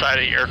the left side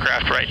of the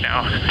aircraft right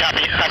now.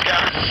 Copy. I've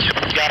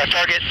got a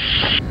target.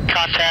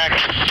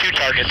 Contact. 2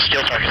 targets.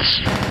 Steel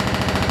targets.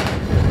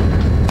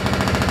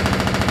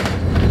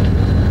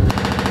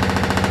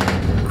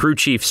 Crew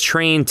chiefs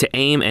trained to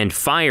aim and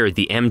fire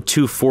the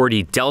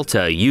M240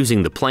 Delta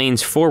using the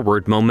plane's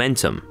forward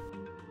momentum.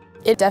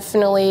 It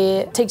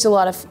definitely takes a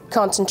lot of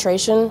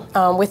concentration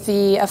with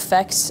the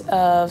effects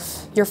of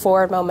your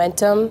forward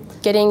momentum.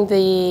 Getting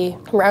the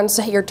rounds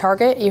to hit your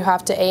target, you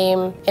have to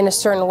aim in a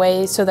certain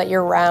way so that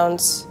your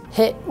rounds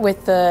hit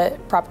with the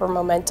proper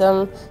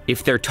momentum.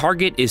 If their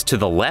target is to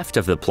the left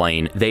of the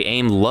plane, they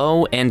aim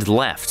low and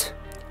left.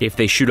 If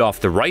they shoot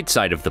off the right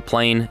side of the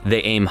plane,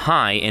 they aim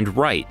high and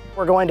right.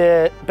 We're going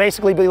to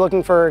basically be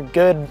looking for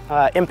good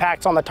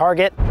impacts on the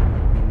target.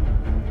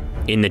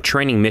 In the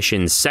training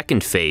mission's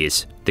second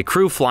phase, the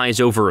crew flies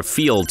over a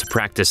field to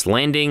practice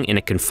landing in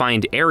a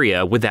confined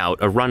area without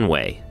a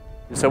runway.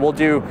 So we'll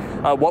do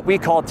what we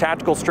call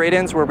tactical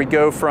straight-ins, where we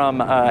go from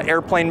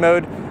airplane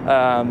mode,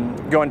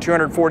 going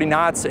 240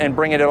 knots and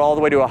bring it all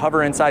the way to a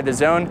hover inside the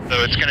zone.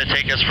 So it's going to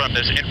take us from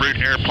this en route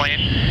airplane,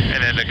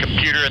 and then the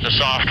computer and the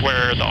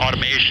software, the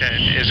automation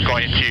is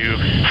going to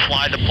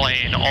fly the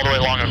plane all the way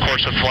along a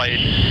course of flight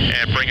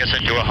and bring us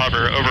into a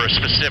hover over a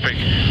specific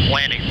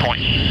landing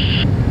point.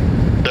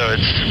 So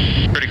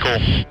it's pretty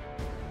cool.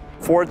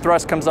 Forward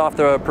thrust comes off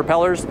the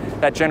propellers.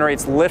 That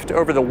generates lift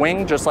over the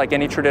wing, just like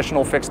any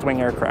traditional fixed-wing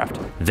aircraft.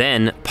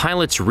 Then,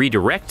 pilots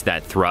redirect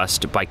that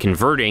thrust by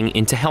converting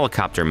into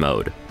helicopter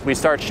mode. We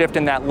start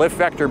shifting that lift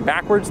vector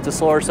backwards to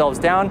slow ourselves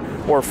down,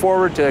 or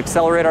forward to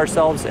accelerate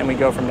ourselves, and we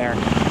go from there.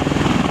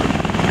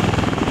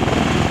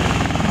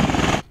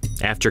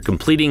 After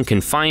completing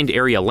confined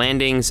area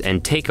landings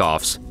and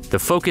takeoffs, the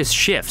focus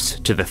shifts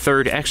to the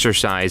third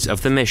exercise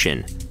of the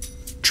mission,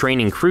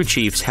 training crew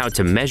chiefs how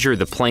to measure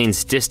the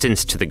plane's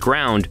distance to the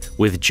ground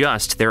with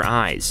just their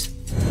eyes.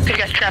 Good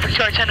guys, traffic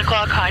start 10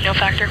 o'clock, high, no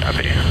factor.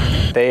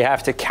 They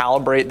have to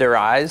calibrate their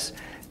eyes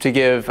to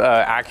give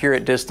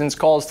accurate distance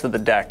calls to the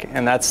deck,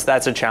 and that's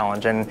a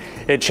challenge, and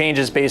it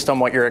changes based on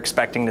what you're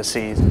expecting to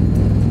see.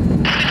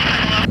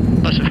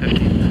 Less than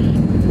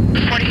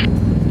 50. 40.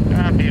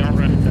 Be all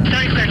right.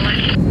 30 clear to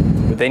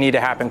land. They need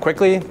to happen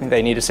quickly.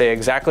 They need to say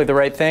exactly the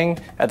right thing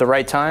at the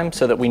right time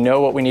so that we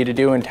know what we need to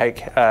do and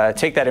take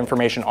that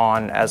information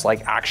on as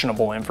like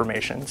actionable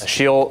information.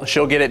 She'll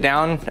get it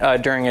down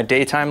during a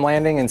daytime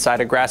landing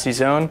inside a grassy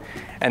zone,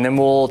 and then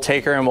we'll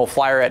take her and we'll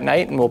fly her at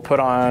night, and we'll put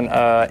on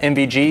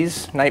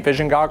NVGs, night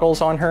vision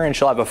goggles on her, and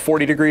she'll have a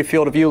 40-degree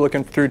field of view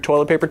looking through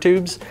toilet paper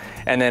tubes,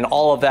 and then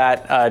all of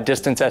that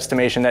distance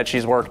estimation that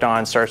she's worked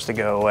on starts to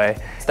go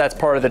away. That's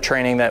part of the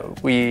training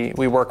that we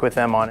work with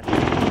them on.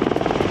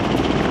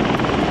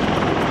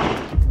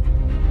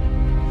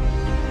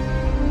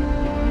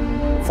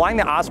 Flying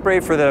the Osprey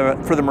for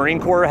the Marine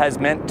Corps has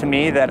meant to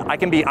me that I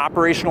can be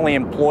operationally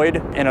employed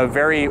in a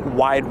very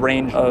wide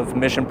range of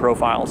mission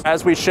profiles.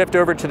 As we shift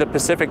over to the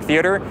Pacific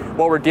Theater,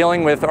 what we're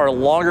dealing with are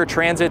longer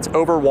transits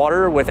over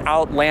water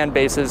without land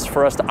bases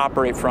for us to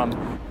operate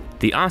from.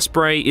 The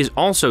Osprey is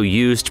also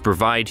used to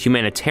provide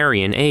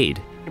humanitarian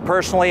aid.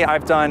 Personally,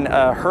 I've done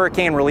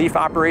hurricane relief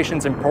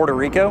operations in Puerto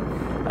Rico,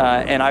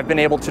 and I've been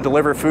able to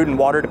deliver food and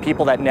water to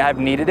people that have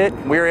needed it.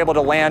 We were able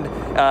to land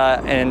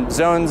in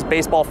zones,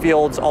 baseball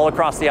fields all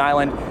across the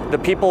island. The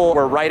people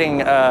were writing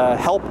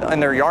help in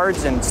their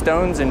yards and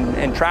stones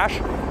and trash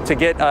to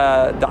get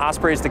the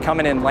Ospreys to come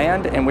in and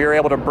land, and we were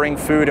able to bring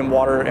food and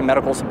water and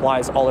medical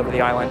supplies all over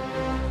the island.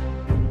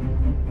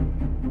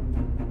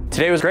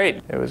 Today was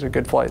great. It was a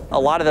good flight. A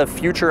lot of the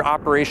future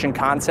operation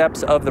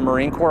concepts of the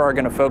Marine Corps are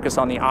going to focus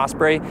on the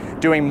Osprey,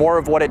 doing more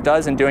of what it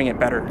does and doing it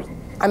better.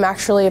 I'm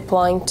actually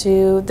applying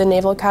to the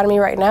Naval Academy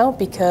right now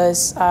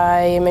because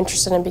I am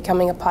interested in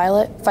becoming a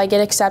pilot. If I get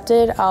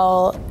accepted,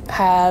 I'll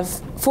have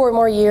 4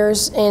 more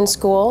years in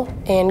school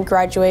and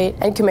graduate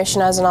and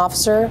commission as an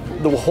officer.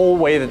 The whole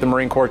way that the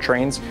Marine Corps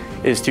trains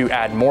is to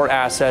add more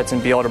assets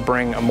and be able to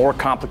bring a more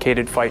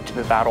complicated fight to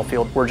the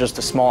battlefield. We're just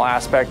a small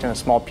aspect and a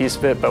small piece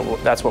of it,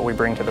 but that's what we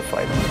bring to the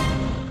fight.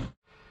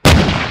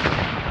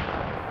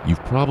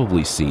 You've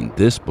probably seen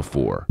this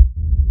before,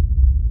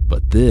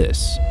 but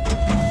this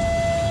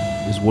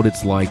is what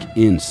it's like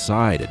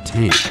inside a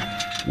tank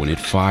when it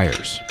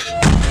fires.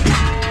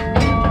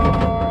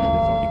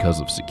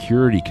 Because of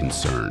security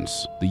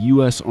concerns, the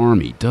U.S.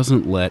 Army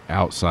doesn't let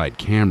outside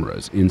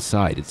cameras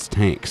inside its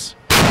tanks.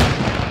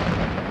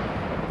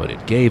 But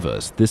it gave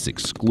us this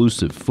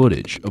exclusive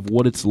footage of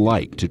what it's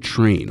like to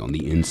train on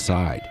the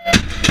inside.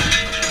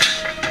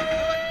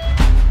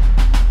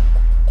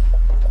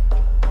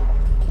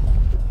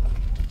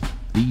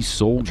 These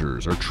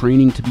soldiers are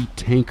training to be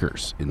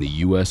tankers in the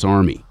U.S.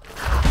 Army.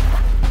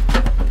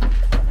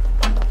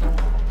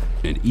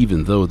 And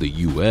even though the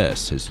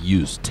U.S. has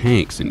used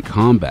tanks in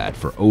combat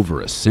for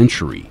over a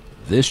century,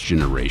 this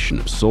generation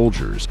of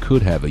soldiers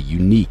could have a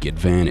unique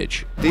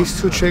advantage. These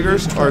 2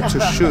 triggers are to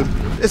shoot.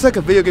 It's like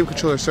a video game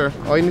controller, sir.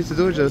 All you need to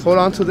do is just hold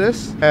on to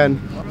this and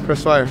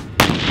press fire.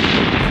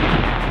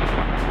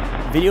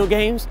 Video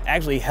games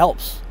actually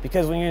helps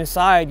because when you're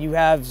inside, you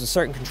have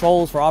certain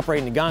controls for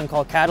operating the gun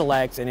called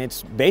Cadillacs, and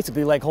it's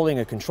basically like holding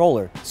a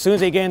controller. As soon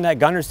as they get in that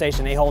gunner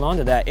station, they hold on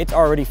to that, it's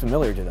already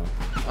familiar to them.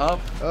 Up.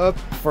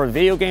 For a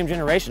video game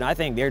generation, I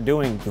think they're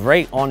doing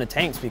great on the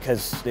tanks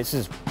because this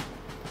is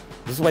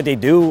what they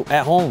do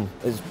at home,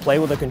 is play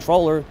with a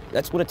controller.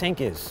 That's what a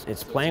tank is.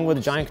 It's playing with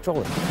a giant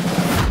controller.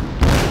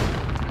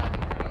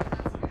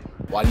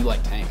 Why do you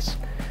like tanks?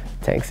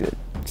 Tanks,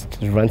 just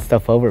run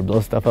stuff over,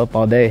 blow stuff up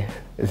all day.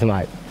 It's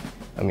like,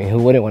 I mean, who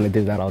wouldn't want to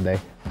do that all day?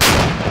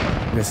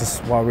 This is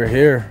why we're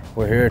here.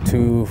 We're here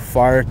to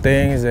fire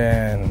things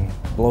and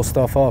blow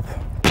stuff up.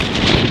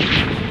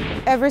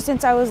 Ever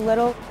since I was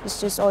little, it's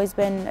just always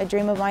been a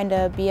dream of mine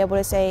to be able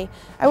to say,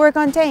 I work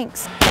on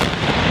tanks.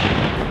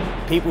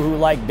 People who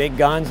like big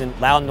guns and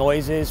loud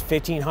noises,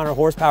 1,500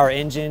 horsepower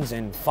engines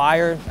and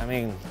fire, I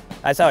mean,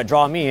 that's how it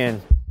draw me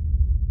in.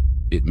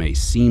 It may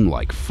seem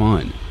like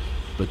fun,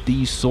 but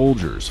these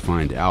soldiers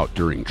find out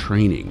during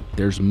training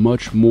there's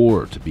much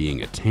more to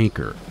being a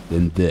tanker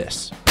than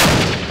this.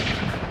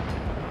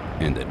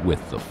 And that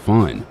with the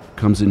fun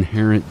comes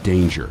inherent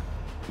danger.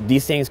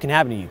 These things can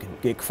happen to you. You can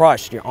get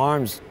crushed, your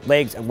arms,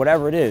 legs, and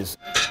whatever it is.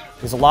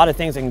 There's a lot of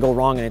things that can go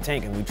wrong in a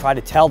tank, and we try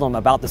to tell them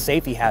about the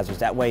safety hazards.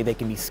 That way they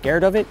can be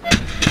scared of it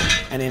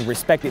and then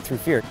respect it through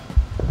fear.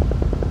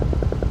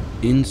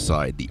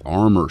 Inside the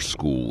armor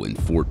school in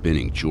Fort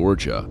Benning,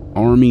 Georgia,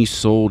 Army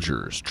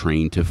soldiers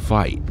train to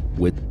fight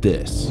with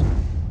this,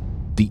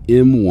 the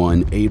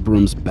M1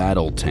 Abrams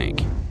battle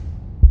tank.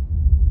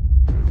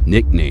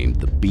 Nicknamed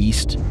the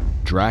Beast,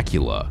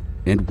 Dracula,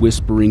 and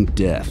Whispering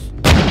Death.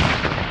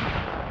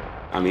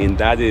 I mean,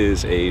 that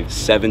is a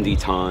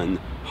 70-ton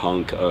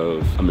hunk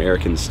of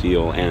American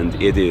steel,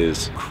 and it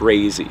is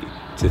crazy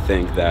to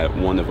think that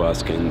one of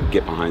us can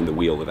get behind the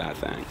wheel of that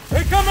thing.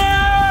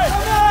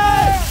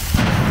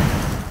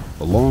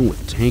 Along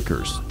with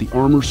tankers, the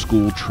Armor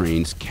School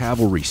trains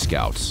Cavalry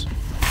Scouts.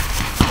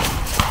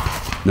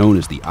 Known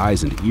as the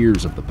eyes and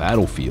ears of the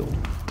battlefield,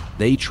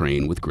 they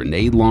train with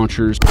grenade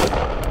launchers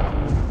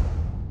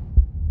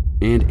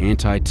and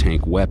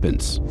anti-tank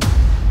weapons.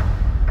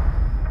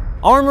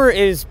 Armor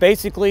is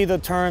basically the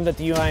term that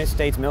the United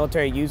States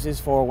military uses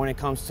for when it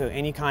comes to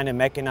any kind of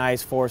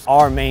mechanized force.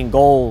 Our main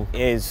goal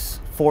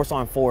is force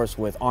on force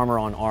with armor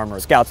on armor.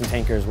 Scouts and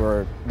tankers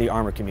were the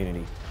armor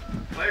community.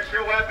 Place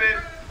your weapon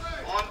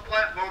on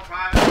platform,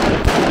 Private.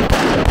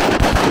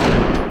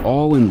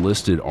 All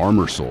enlisted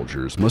armor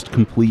soldiers must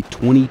complete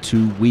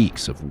 22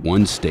 weeks of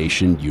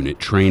one-station unit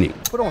training.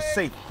 Put on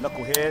safe,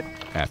 knucklehead.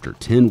 After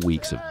 10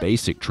 weeks of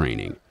basic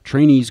training,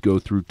 trainees go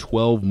through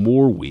 12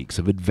 more weeks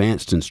of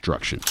advanced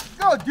instruction.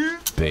 Go, dude.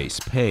 Base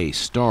pay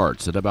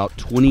starts at about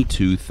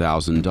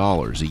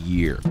 $22,000 a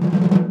year.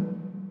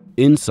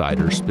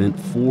 Insiders spent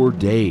 4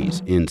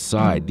 days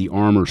inside the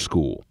Armor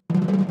School,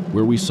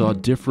 where we saw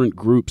different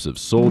groups of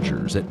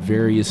soldiers at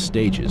various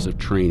stages of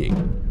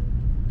training.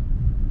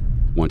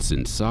 Once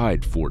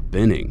inside Fort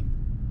Benning,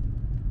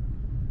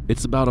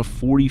 it's about a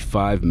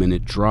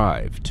 45-minute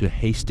drive to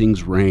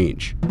Hastings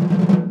Range,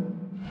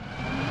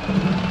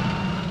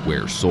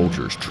 where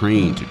soldiers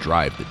train to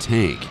drive the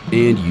tank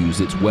and use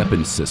its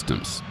weapon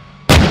systems,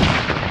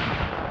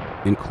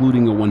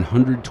 including a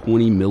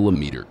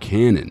 120mm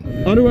cannon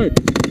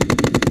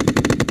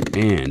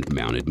and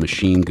mounted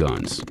machine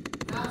guns.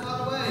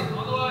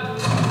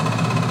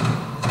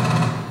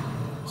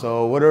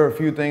 So what are a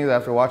few things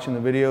after watching the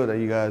video that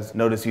you guys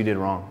noticed you did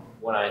wrong?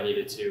 When I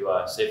needed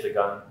to save the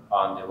gun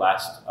on the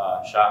last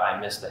shot, I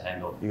missed the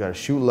handle. You gotta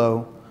shoot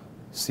low,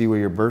 see where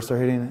your bursts are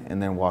hitting,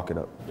 and then walk it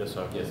up. Yes,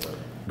 sir. Yes, sir.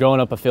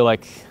 Growing up, I feel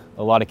like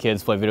a lot of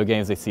kids play video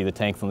games, they see the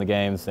tanks in the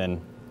games, and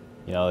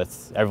you know,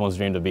 it's everyone's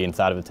dream to be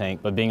inside of a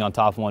tank. But being on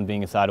top of one,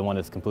 being inside of one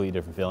is a completely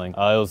different feeling. It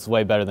was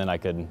way better than I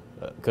could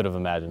have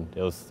imagined.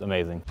 It was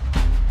amazing.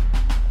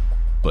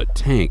 But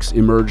tanks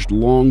emerged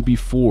long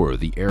before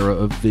the era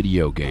of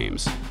video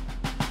games.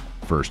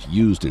 First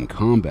used in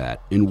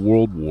combat in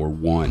World War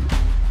I.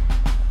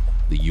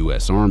 The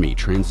U.S. Army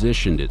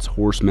transitioned its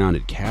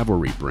horse-mounted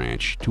cavalry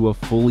branch to a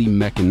fully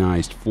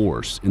mechanized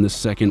force in the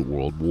Second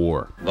World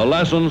War. The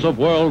lessons of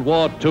World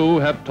War II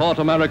have taught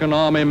American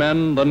Army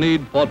men the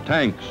need for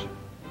tanks,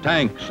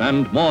 tanks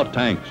and more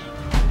tanks.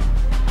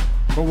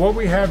 But what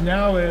we have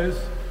now is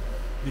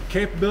the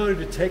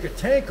capability to take a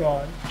tank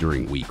on.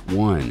 During Week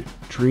 1,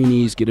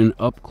 trainees get an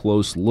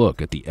up-close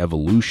look at the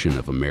evolution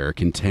of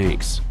American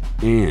tanks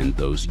and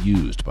those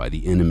used by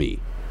the enemy.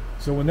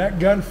 So when that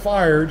gun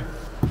fired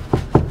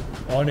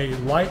on a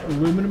light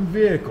aluminum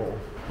vehicle,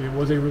 it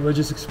was a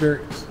religious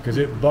experience because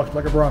it bucked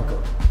like a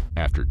bronco.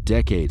 After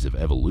decades of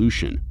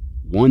evolution,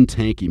 one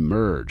tank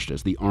emerged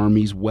as the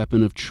Army's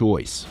weapon of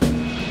choice: the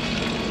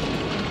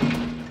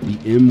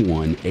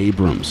M1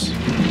 Abrams.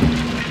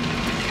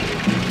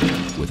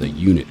 With a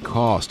unit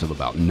cost of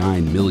about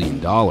 $9 million,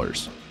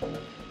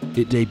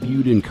 it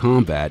debuted in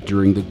combat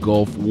during the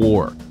Gulf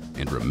War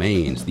and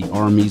remains the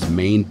Army's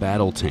main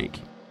battle tank.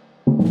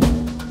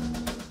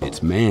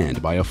 It's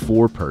manned by a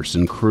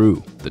 4-person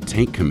crew: the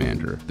tank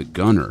commander, the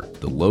gunner,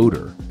 the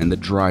loader, and the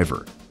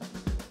driver.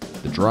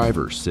 The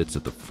driver sits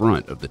at the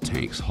front of the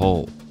tank's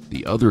hull.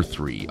 The other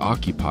 3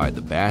 occupy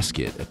the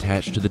basket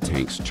attached to the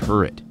tank's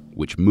turret,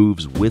 which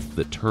moves with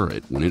the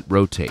turret when it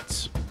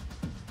rotates.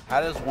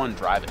 How does one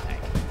drive a tank?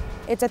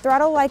 It's a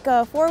throttle like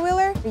a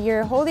four-wheeler.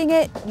 You're holding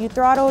it, you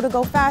throttle to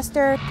go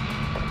faster.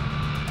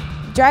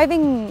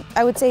 Driving,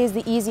 I would say, is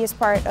the easiest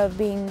part of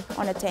being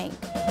on a tank.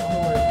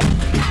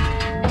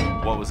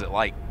 What was it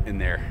like in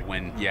there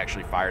when you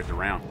actually fired the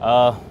round?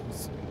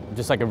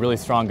 Just like a really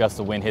strong gust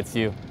of wind hits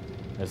you.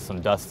 There's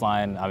some dust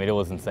flying. I mean, it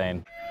was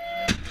insane.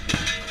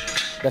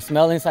 The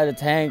smell inside the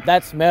tank,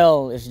 that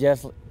smell is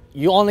just,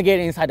 you only get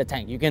it inside the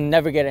tank. You can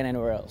never get it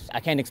anywhere else. I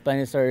can't explain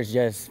it, sir. It's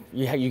just,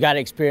 you got to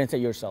experience it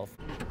yourself.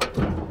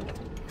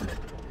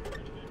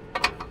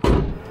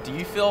 Do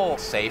you feel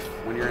safe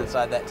when you're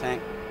inside that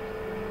tank?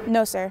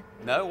 No, sir.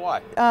 No?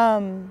 Why?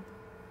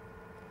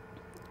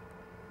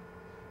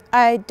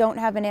 I don't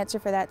have an answer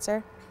for that,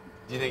 sir.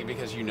 Do you think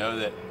because you know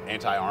that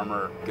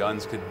anti-armor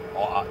guns could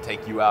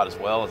take you out as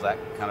well? Is that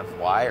kind of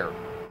why? Or?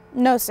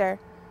 No, sir.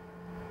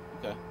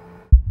 Okay.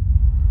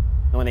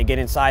 When they get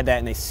inside that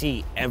and they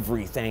see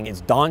everything,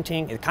 it's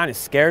daunting. It kind of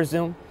scares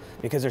them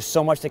because there's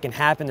so much that can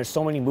happen. There's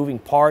so many moving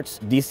parts.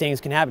 These things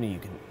can happen to you. You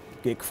can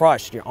get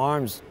crushed, your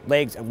arms,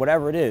 legs,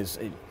 whatever it is.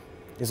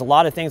 There's a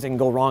lot of things that can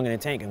go wrong in a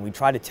tank, and we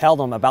try to tell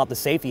them about the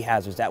safety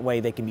hazards. That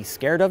way they can be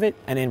scared of it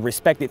and then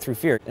respect it through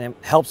fear. And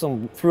it helps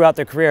them throughout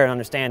their career and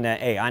understand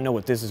that, hey, I know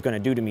what this is going to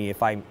do to me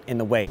if I'm in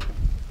the way.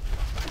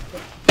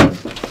 See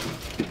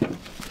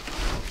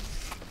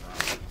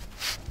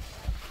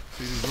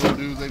these little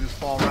dudes, they just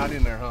fall right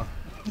in there, huh?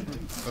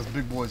 Those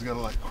big boys gotta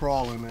like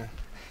crawl in there.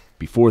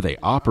 Before they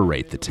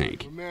operate the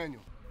tank,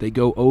 They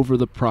go over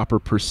the proper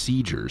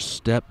procedures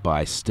step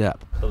by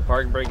step. So the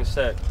parking brake is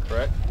set,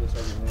 correct?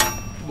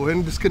 Go ahead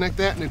and disconnect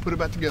that and then put it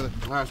back together.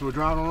 All right, so we're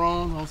driving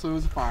around, also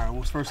there's a fire.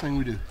 What's the first thing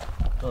we do?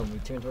 We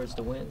turn towards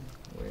the wind.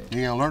 You ain't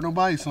gonna alert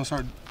nobody? You gonna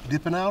start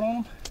dipping out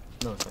on them?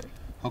 No, sir.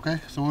 Okay,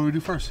 so what do we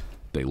do first?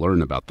 They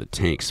learn about the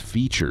tank's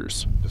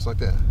features. Just like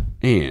that.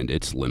 And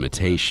its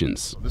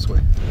limitations. This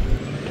way.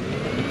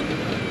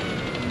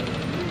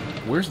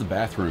 Where's the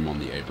bathroom on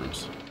the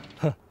Abrams?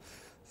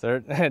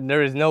 Sir,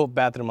 there is no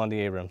bathroom on the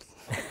Abrams.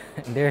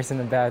 There isn't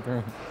a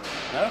bathroom.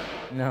 No?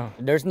 No.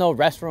 There's no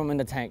restroom in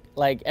the tank.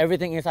 Like,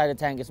 everything inside the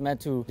tank is meant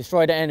to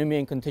destroy the enemy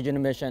and continue the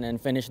mission and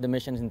finish the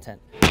mission's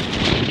intent.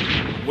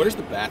 Where's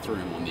the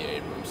bathroom on the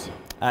Abrams?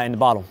 In the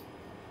bottom.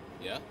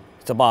 Yeah?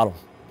 It's a bottle.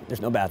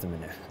 There's no bathroom in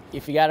there.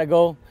 If you gotta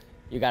go,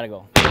 you gotta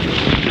go.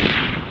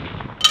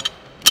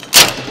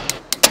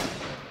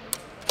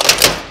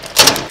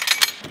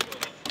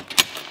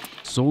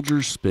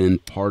 Soldiers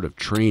spend part of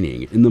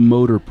training in the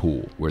motor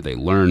pool, where they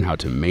learn how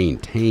to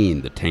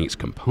maintain the tank's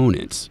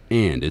components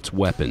and its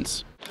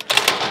weapons.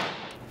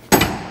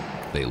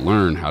 They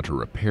learn how to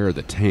repair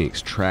the tank's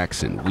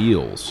tracks and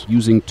wheels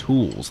using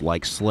tools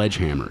like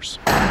sledgehammers.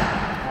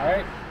 All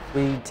right.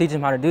 We teach them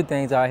how to do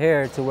things out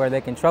here to where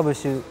they can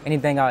troubleshoot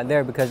anything out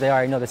there because they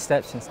already know the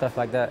steps and stuff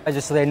like that.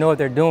 Just so they know what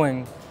they're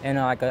doing in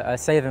like a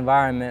safe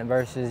environment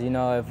versus, you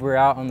know, if we're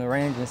out on the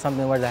range and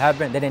something were to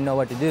happen, they didn't know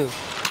what to do.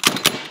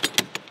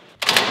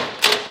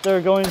 They're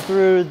going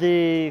through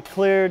the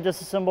clear,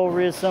 disassemble,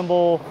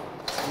 reassemble,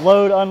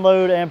 load,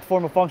 unload, and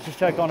perform a functions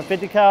check on a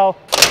 50 cal.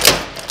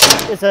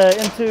 It's a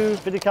M2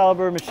 50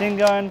 caliber machine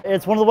gun.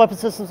 It's one of the weapon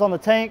systems on the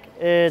tank.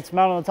 It's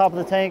mounted on the top of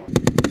the tank.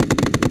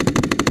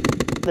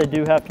 They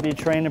do have to be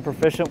trained and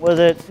proficient with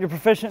it. You're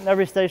proficient in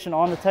every station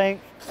on the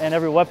tank and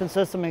every weapon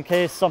system in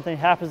case something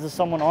happens to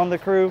someone on the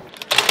crew.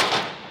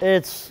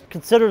 It's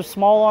considered a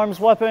small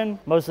arms weapon,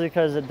 mostly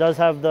because it does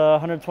have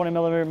the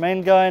 120mm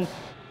main gun.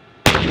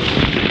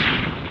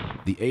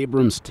 The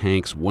Abrams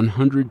tank's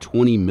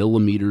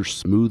 120mm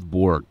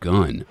smoothbore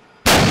gun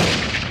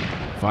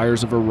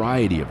fires a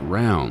variety of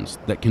rounds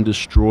that can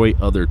destroy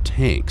other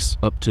tanks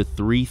up to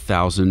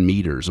 3,000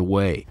 meters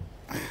away.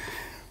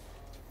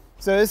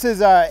 So this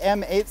is our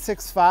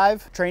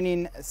M865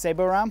 training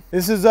Sabo round.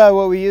 This is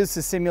what we use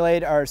to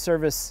simulate our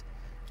service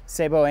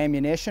Sabo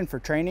ammunition for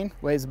training.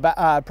 Weighs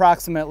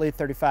approximately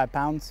 35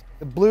 pounds.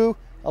 The blue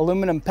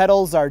aluminum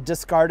petals are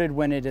discarded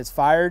when it is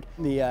fired.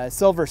 The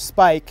silver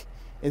spike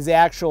is the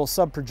actual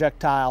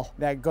sub-projectile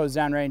that goes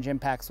downrange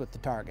impacts with the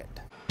target.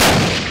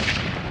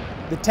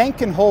 The tank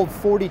can hold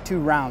 42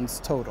 rounds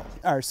total.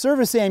 Our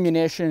service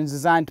ammunition is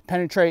designed to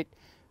penetrate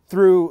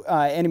through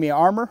enemy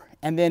armor,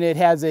 and then it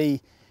has a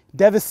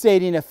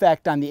devastating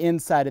effect on the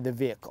inside of the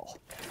vehicle.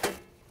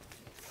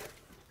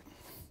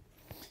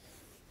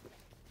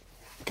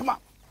 Come on,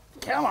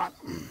 come on.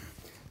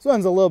 This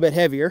one's a little bit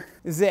heavier.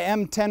 This is the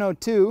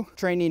M1002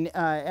 training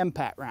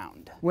MPAT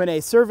round. When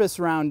a service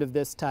round of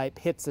this type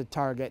hits a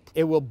target,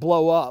 it will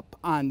blow up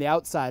on the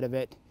outside of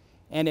it,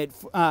 and it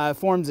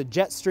forms a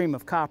jet stream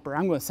of copper.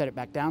 I'm going to set it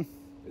back down.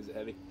 Is it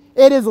heavy?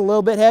 It is a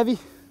little bit heavy.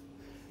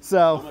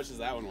 So how much does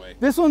that one weigh?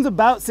 This one's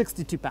about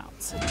 62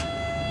 pounds.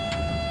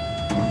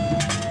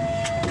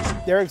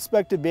 They're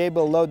expected to be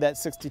able to load that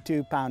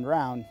 62-pound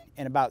round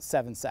in about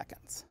 7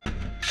 seconds.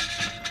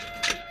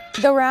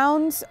 The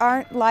rounds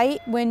aren't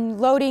light. When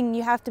loading,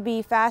 you have to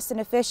be fast and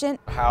efficient.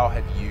 How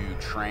have you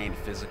trained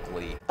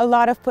physically? A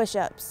lot of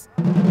push-ups.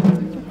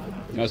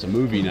 That's a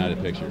movie, not a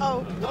picture.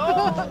 Oh.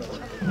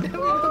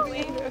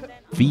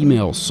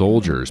 Female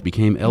soldiers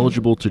became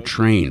eligible to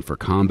train for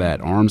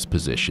combat arms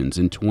positions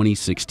in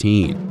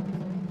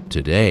 2016.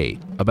 Today,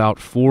 about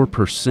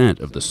 4%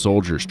 of the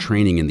soldiers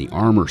training in the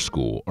armor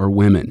school are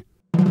women.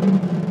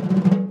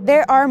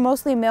 There are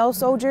mostly male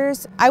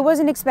soldiers. I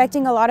wasn't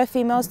expecting a lot of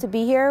females to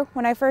be here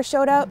when I first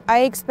showed up. I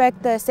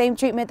expect the same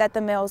treatment that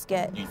the males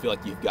get. Do you feel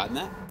like you've gotten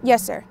that?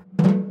 Yes, sir.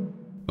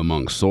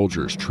 Among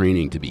soldiers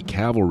training to be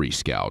Cavalry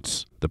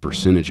Scouts, the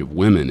percentage of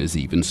women is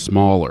even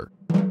smaller,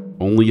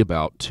 only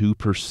about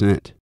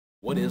 2%.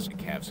 What is a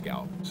Cav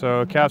Scout?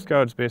 So a Cav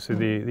Scout is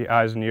basically the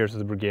eyes and ears of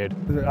the brigade.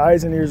 The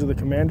eyes and ears of the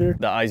commander.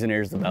 The eyes and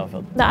ears of the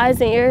battlefield. The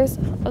eyes and ears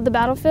of the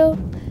battlefield.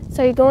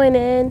 So you're going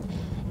in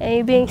and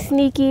you're being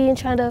sneaky and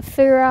trying to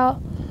figure out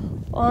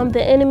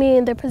the enemy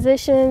and their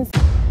positions.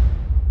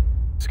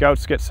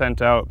 Scouts get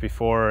sent out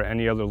before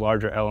any other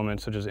larger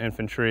elements such as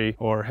infantry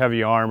or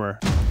heavy armor.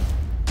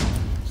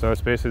 So it's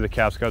basically the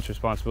Cav Scout's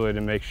responsibility to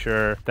make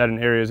sure that an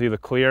area is either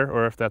clear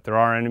or if that there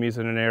are enemies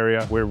in an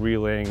area, we're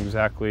relaying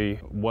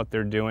exactly what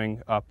they're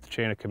doing up the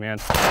chain of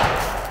command.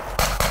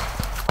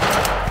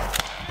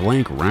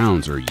 Blank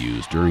rounds are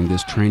used during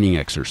this training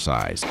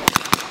exercise.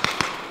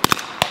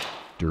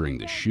 During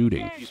the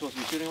shooting, You supposed to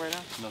be shooting right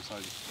now? No,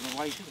 Sergeant. No,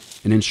 why are you shooting?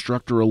 an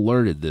instructor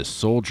alerted this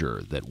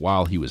soldier that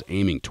while he was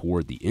aiming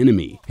toward the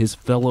enemy, his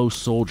fellow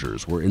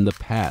soldiers were in the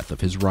path of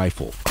his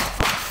rifle.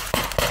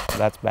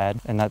 That's bad,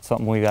 and that's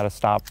something we got to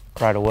stop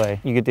right away.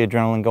 You get the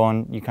adrenaline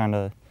going, you kind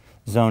of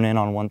zone in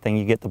on one thing,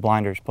 you get the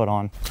blinders put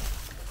on.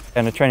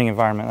 In a training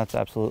environment, that's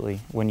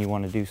absolutely when you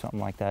want to do something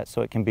like that,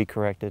 so it can be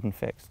corrected and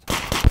fixed.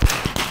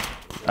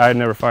 I had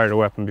never fired a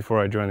weapon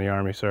before I joined the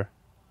Army, sir.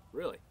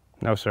 Really?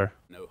 No, sir.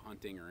 No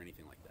hunting or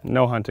anything like that?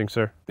 No hunting,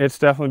 sir. It's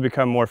definitely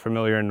become more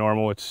familiar and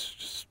normal. It's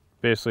just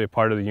basically a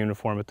part of the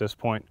uniform at this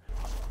point.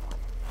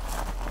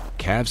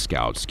 Cav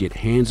Scouts get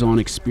hands-on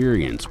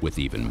experience with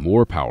even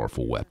more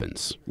powerful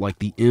weapons, like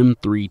the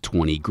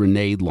M320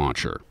 grenade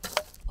launcher,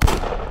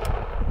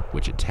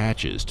 which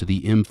attaches to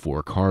the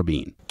M4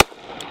 carbine,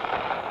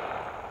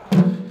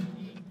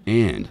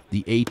 and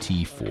the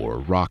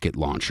AT4 rocket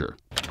launcher.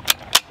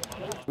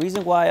 The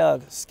reason why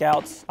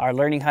Scouts are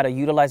learning how to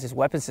utilize this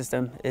weapon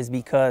system is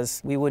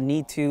because we would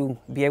need to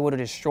be able to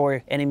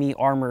destroy enemy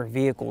armor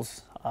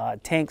vehicles.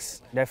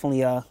 Tanks,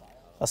 definitely a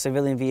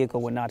civilian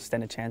vehicle would not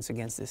stand a chance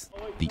against this.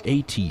 The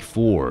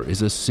AT4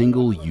 is a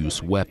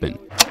single-use weapon.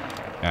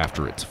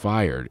 After it's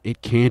fired,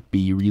 it can't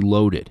be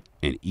reloaded,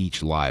 and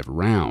each live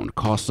round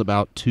costs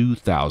about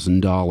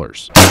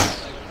 $2,000.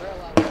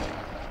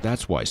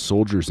 That's why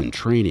soldiers in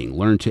training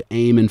learn to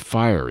aim and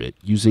fire it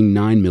using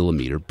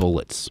 9mm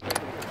bullets.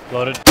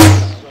 Loaded.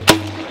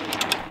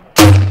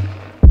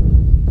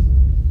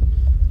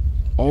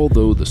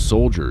 Although the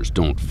soldiers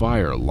don't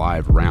fire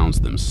live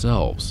rounds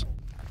themselves,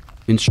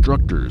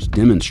 instructors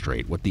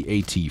demonstrate what the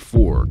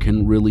AT4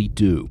 can really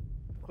do.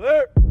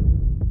 Clear.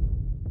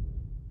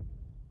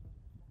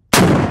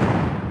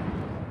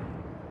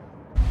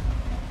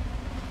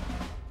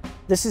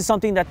 This is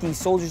something that the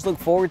soldiers look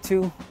forward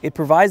to. It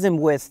provides them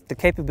with the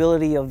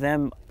capability of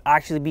them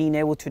actually being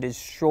able to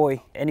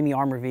destroy enemy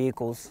armor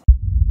vehicles.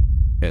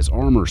 As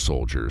armor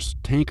soldiers,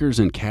 tankers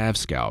and Cav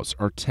Scouts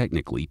are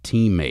technically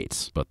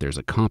teammates, but there's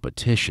a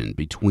competition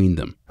between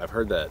them. I've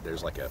heard that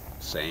there's like a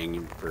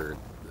saying for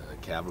the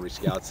Cavalry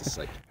Scouts. It's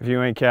like, if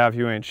you ain't Cav,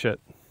 you ain't shit.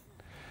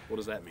 what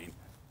does that mean?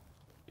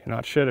 You're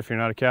not shit if you're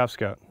not a Cav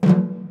Scout.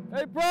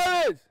 Hey,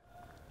 brothers!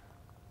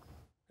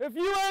 If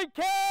you ain't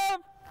Cav,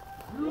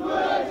 you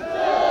ain't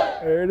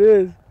shit! There it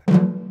is.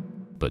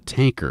 But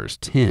tankers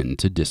tend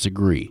to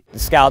disagree. The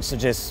Scouts are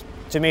just,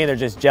 to me, they're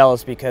just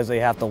jealous because they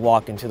have to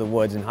walk into the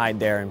woods and hide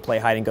there and play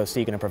hide and go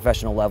seek on a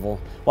professional level,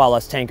 while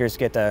us tankers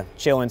get to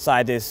chill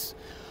inside this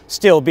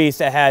steel beast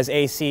that has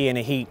AC and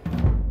a heat.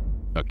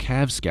 A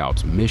Cav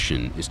Scout's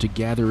mission is to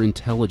gather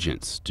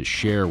intelligence to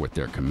share with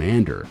their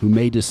commander, who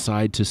may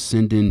decide to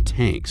send in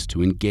tanks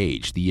to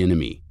engage the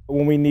enemy.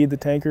 When we need the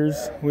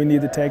tankers, we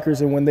need the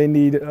tankers, and when they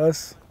need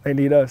us, they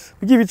need us.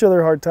 We give each other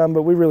a hard time,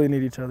 but we really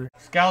need each other.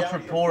 Scouts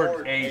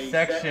report a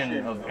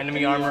section of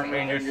enemy armor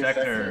in your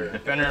sector.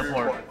 Defender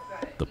report.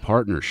 The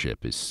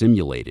partnership is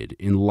simulated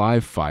in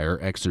live fire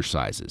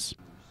exercises.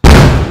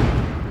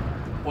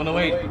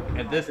 108,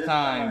 at this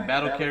time,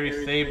 battle carry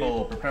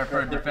Sable. Prepare for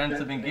a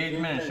defensive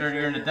engagement. Ensure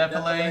you're in the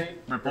defilade.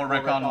 Report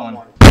recon 1.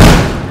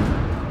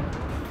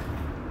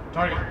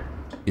 Target.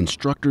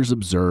 Instructors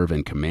observe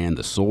and command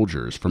the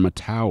soldiers from a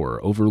tower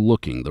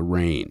overlooking the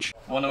range.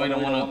 108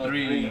 and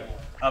 103,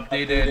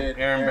 updated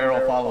air and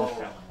barrel follows.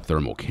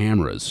 Thermal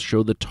cameras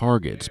show the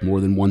targets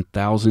more than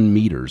 1,000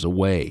 meters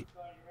away.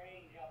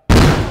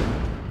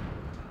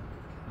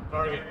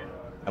 Target.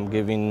 I'm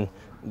giving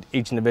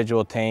each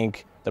individual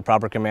tank the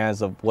proper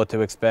commands of what to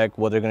expect,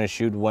 what they're going to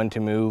shoot, when to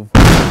move.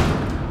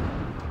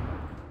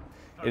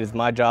 It is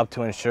my job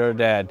to ensure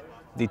that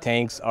the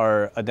tanks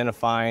are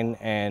identifying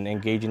and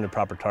engaging the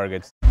proper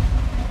targets.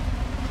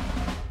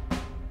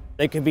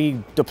 They could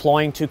be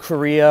deploying to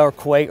Korea or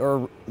Kuwait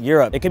or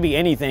Europe. It could be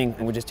anything,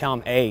 and we just tell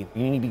them, hey,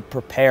 you need to be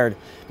prepared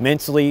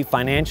mentally,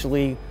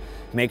 financially.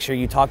 Make sure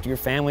you talk to your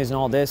families and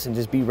all this, and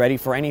just be ready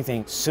for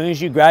anything. As soon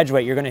as you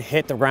graduate, you're gonna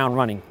hit the ground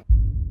running.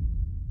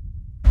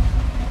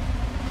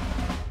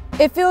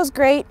 It feels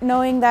great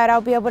knowing that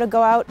I'll be able to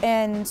go out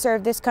and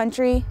serve this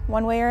country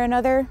one way or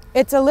another.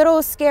 It's a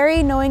little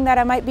scary knowing that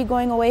I might be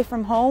going away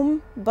from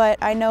home, but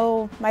I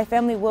know my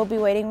family will be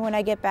waiting when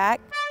I get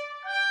back.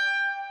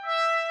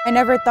 I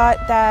never thought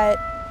that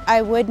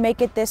I would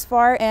make it this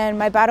far, and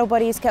my battle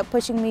buddies kept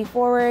pushing me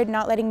forward,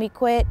 not letting me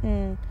quit,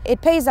 and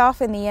it pays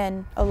off in the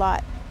end a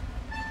lot.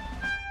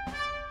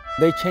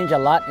 They change a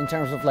lot in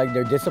terms of like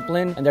their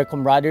discipline and their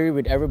camaraderie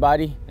with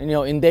everybody. And you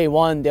know, in day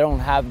one, they don't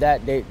have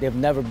that. They've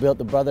never built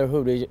a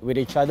brotherhood with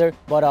each other.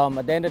 But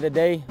at the end of the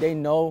day, they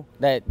know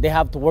that they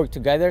have to work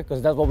together,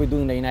 because that's what we do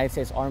in the United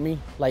States Army.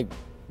 Like,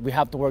 we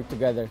have to work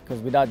together,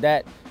 because without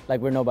that,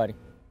 like, we're nobody.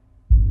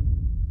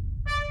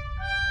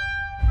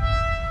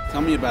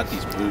 Tell me about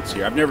these boots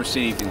here. I've never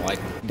seen anything like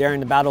them. During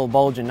the Battle of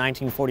Bulge in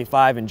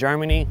 1945 in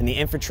Germany, and the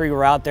infantry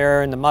were out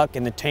there in the muck,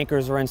 and the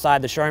tankers were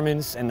inside the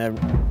Shermans, and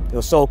it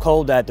was so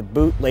cold that the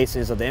boot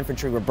laces of the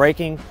infantry were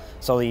breaking.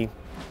 So the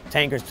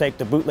tankers took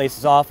the boot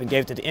laces off and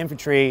gave it to the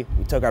infantry.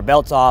 We took our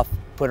belts off,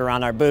 put it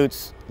around our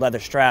boots, leather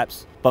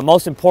straps. But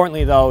most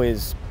importantly though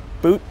is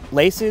boot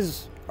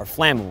laces are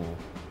flammable.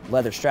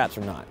 Leather straps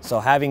are not.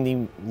 So having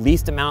the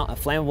least amount of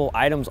flammable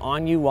items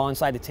on you while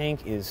inside the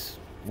tank is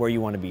where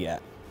you want to be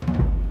at.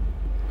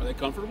 Are they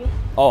comfortable?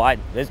 Oh,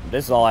 this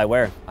is all I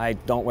wear. I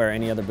don't wear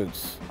any other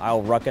boots.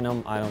 I'll ruck in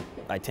them,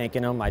 I tank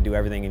in them, I do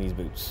everything in these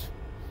boots.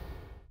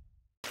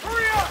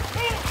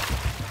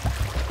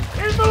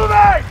 He's moving!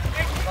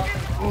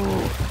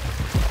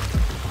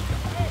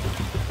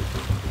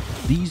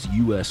 These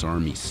U.S.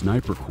 Army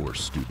Sniper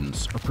Course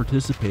students are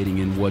participating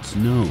in what's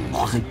known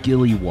as a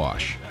Ghillie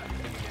Wash,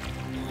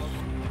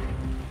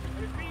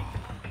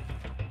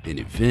 an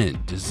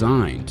event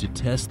designed to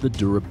test the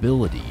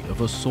durability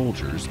of a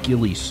soldier's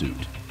ghillie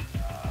suit.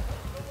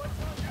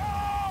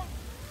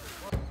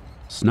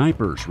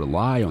 Snipers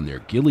rely on their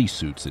ghillie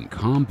suits in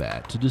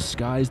combat to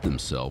disguise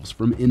themselves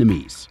from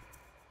enemies.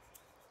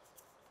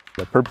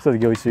 The purpose of the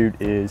ghillie suit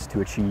is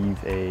to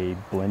achieve a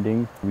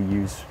blending. We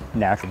use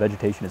natural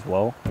vegetation as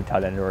well. We tie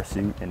that into our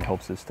suit and it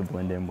helps us to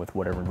blend in with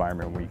whatever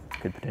environment we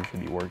could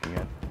potentially be working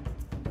in.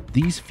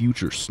 These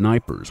future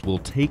snipers will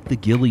take the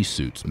ghillie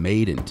suits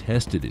made and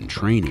tested in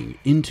training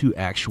into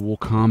actual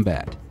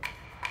combat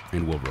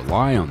and will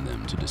rely on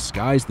them to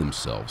disguise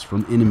themselves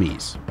from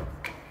enemies.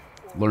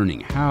 Learning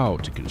how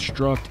to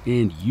construct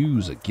and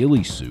use a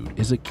ghillie suit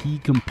is a key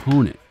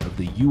component of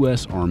the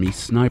U.S. Army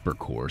Sniper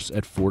Course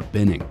at Fort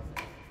Benning.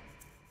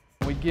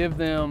 We give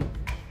them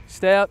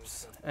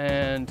steps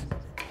and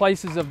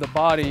places of the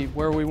body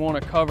where we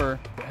want to cover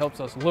that helps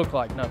us look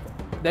like nothing.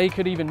 They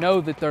could even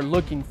know that they're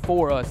looking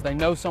for us. They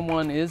know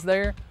someone is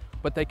there,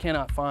 but they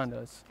cannot find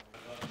us.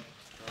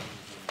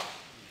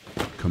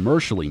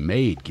 Commercially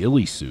made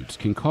ghillie suits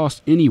can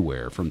cost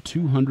anywhere from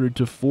 $200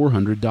 to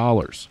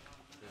 $400.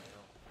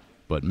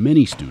 But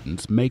many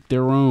students make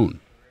their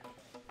own.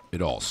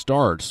 It all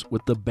starts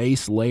with the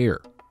base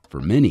layer. For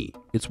many,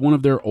 it's one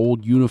of their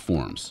old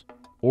uniforms,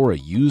 or a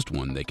used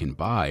one they can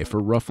buy for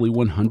roughly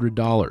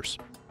 $100.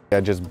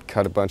 I just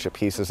cut a bunch of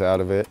pieces out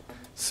of it,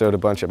 sewed a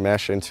bunch of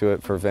mesh into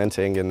it for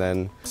venting, and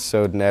then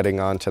sewed netting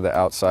onto the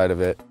outside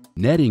of it.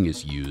 Netting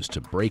is used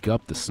to break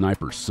up the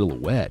sniper's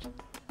silhouette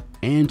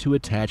and to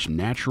attach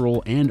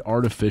natural and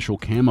artificial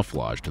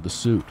camouflage to the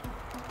suit.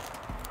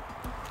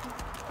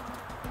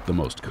 The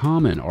most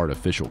common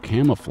artificial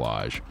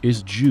camouflage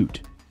is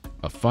jute,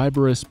 a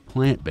fibrous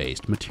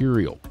plant-based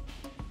material.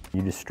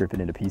 You just strip it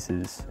into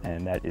pieces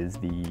and that is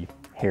the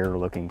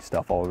hair-looking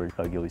stuff all over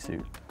a ghillie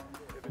suit.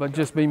 But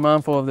just be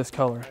mindful of this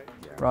color,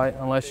 right?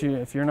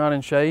 If you're not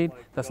in shade,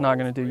 that's not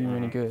going to do you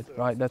any good,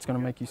 right? That's going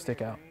to make you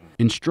stick out.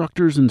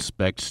 Instructors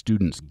inspect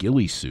students'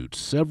 ghillie suits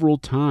several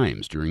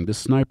times during the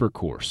sniper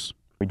course.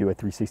 We do a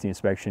 360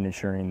 inspection,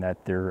 ensuring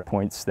that there are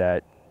points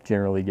that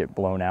generally get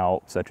blown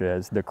out, such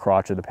as the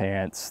crotch of the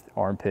pants,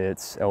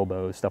 armpits,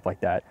 elbows, stuff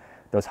like that.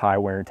 Those high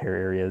wear and tear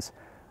areas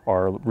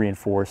are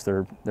reinforced,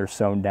 they're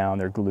sewn down,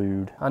 they're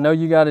glued. I know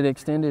you got it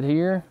extended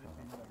here.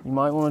 You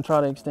might want to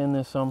try to extend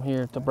this some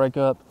here to break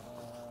up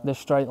this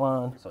straight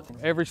line.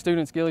 Every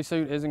student's ghillie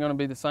suit isn't going to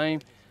be the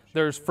same.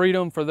 There's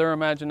freedom for their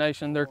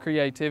imagination, their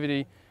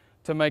creativity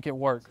to make it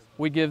work.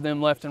 We give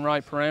them left and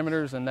right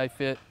parameters and they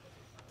fit,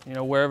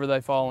 wherever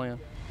they fall in.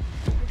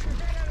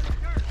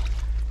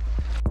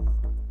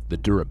 The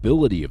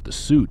durability of the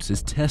suits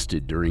is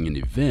tested during an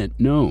event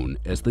known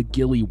as the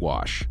Ghillie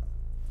Wash,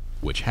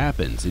 which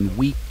happens in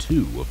week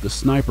 2 of the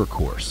sniper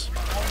course.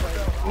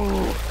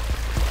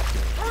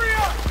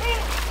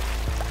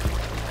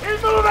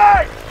 He's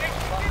moving!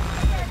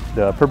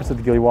 The purpose of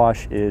the ghillie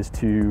wash is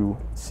to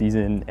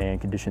season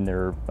and condition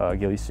their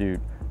ghillie suit,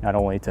 not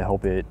only to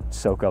help it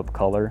soak up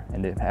color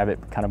and to have it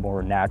kind of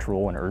more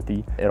natural and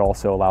earthy. It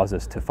also allows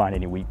us to find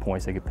any weak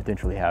points they could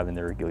potentially have in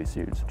their ghillie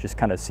suits. Just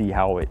kind of see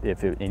how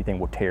anything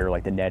will tear,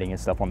 like the netting and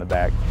stuff on the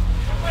back.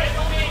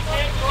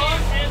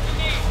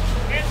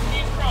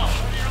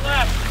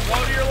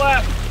 Go to your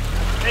left.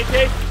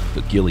 Hey,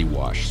 The Ghillie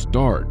Wash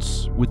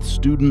starts with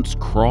students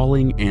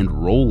crawling and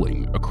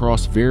rolling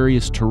across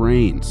various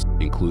terrains,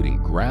 including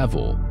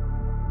gravel,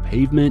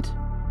 pavement,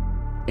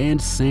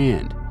 and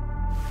sand.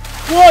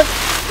 What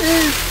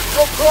is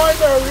the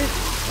primary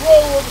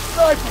role of a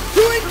sniper?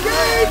 To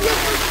engage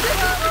with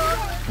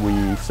the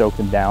We soak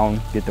them down,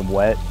 get them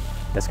wet.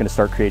 That's going to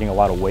start creating a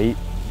lot of weight.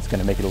 It's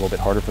going to make it a little bit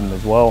harder for them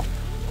as well.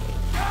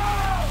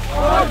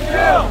 One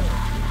kill!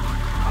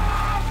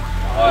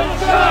 One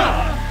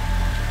shot!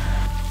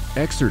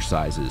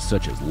 Exercises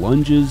such as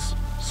lunges,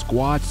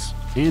 squats,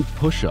 and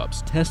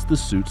push-ups test the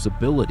suit's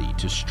ability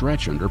to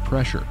stretch under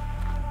pressure.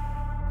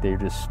 They're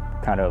just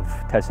kind of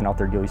testing out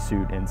their ghillie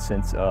suit in the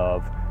sense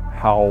of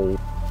how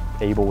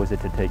able was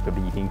it to take the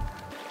beating.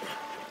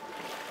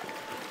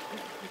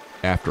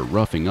 After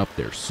roughing up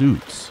their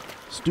suits,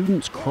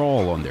 students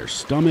crawl on their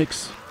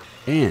stomachs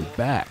and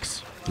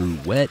backs through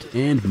wet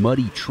and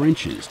muddy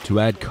trenches to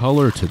add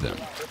color to them.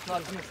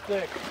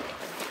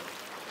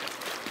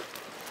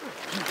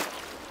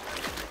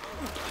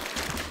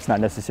 It's not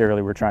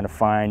necessarily we're trying to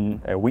find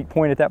a weak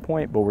point at that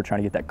point, but we're trying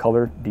to get that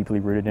color deeply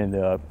rooted in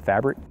the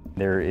fabric.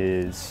 There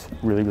is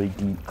really, really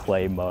deep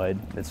clay mud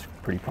that's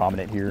pretty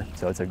prominent here,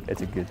 so it's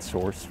a good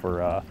source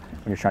for when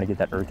you're trying to get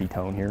that earthy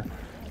tone here.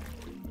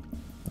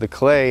 The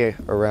clay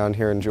around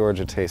here in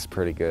Georgia tastes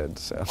pretty good,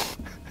 so.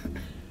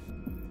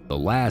 The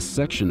last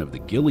section of the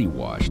Ghillie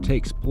Wash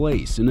takes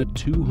place in a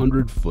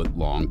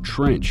 200-foot-long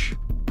trench,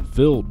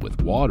 filled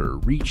with water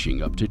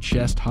reaching up to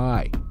chest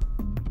high.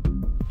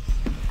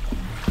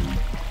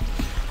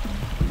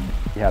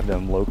 You have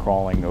them low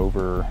crawling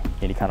over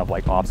any kind of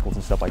like obstacles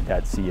and stuff like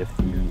that, see if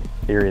the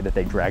area that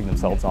they drag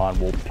themselves on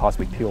will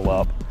possibly peel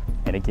up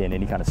And again,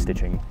 any kind of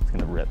stitching is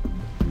going to rip.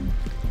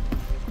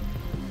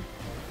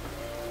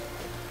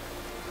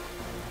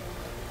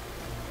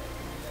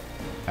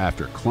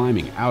 After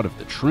climbing out of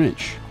the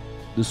trench,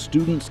 the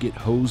students get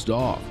hosed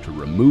off to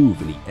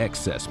remove any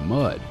excess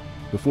mud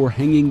before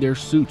hanging their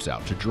suits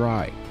out to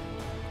dry.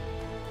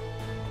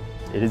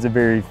 It is a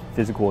very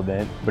physical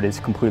event, but it's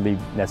completely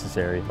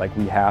necessary. Like,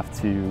 we have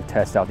to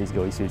test out these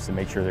ghillie suits to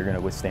make sure they're going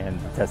to withstand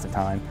the test of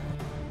time.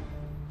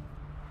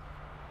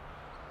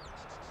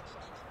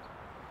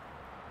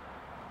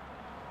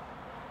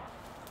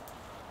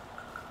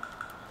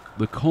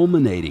 The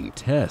culminating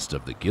test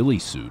of the ghillie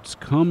suits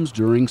comes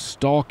during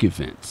stalk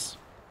events.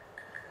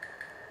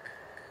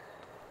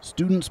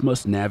 Students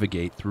must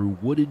navigate through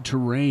wooded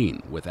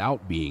terrain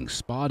without being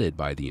spotted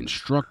by the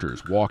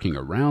instructors walking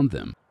around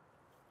them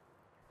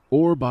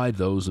or by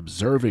those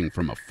observing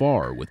from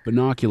afar with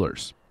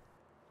binoculars.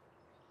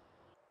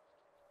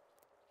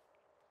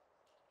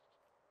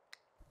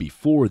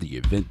 Before the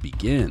event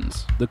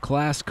begins, the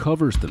class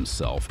covers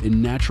themselves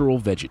in natural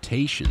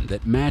vegetation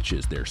that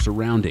matches their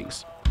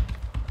surroundings.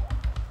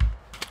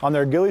 On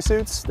their ghillie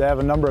suits, they have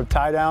a number of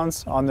tie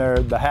downs on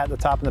the hat, the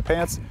top, and the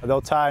pants. They'll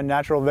tie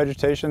natural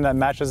vegetation that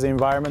matches the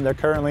environment they're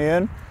currently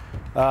in,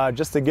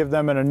 just to give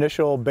them an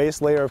initial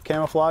base layer of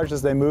camouflage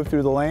as they move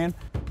through the lane.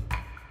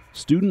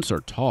 Students are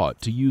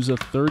taught to use a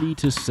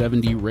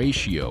 30-to-70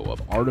 ratio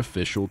of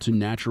artificial to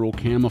natural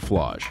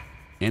camouflage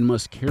and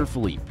must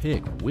carefully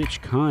pick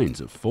which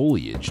kinds of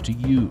foliage to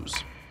use.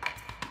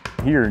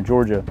 Here in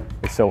Georgia,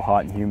 it's so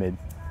hot and humid.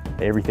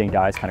 Everything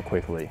dies kind of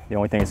quickly. The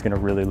only thing that's going to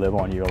really live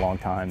on you a long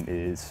time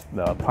is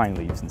the pine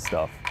leaves and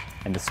stuff.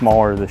 And the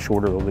smaller, the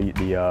shorter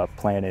the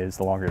plant is,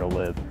 the longer it'll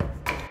live.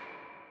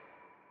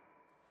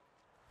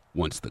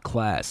 Once the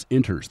class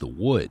enters the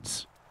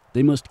woods,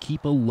 they must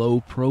keep a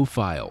low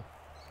profile,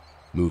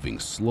 moving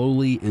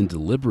slowly and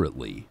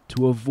deliberately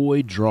to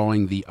avoid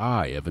drawing the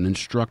eye of an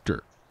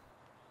instructor.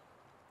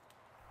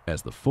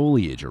 As the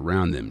foliage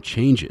around them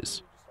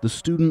changes, the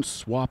students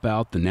swap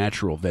out the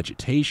natural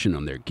vegetation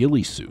on their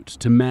ghillie suits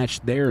to match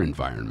their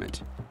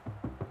environment.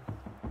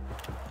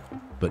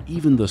 But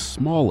even the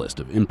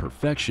smallest of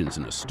imperfections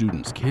in a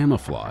student's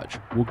camouflage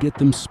will get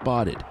them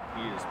spotted.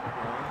 He is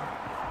prone,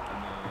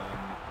 and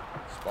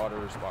then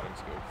spotter, spotting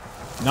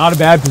scope. Not a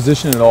bad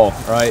position at all,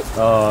 right?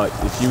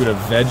 If you would have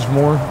vegged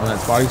more on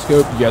that spotting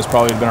scope, you guys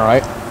probably would have been all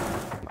right.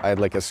 I had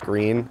like a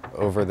screen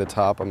over the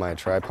top of my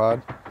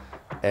tripod,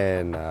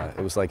 and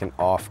it was like an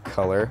off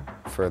color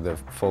for the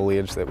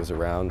foliage that was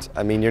around.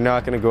 I mean, you're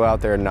not going to go out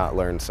there and not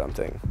learn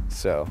something,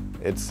 so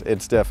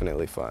it's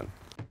definitely fun.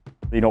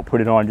 You don't put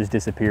it on, it just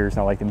disappears,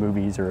 not like the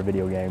movies or a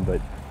video game,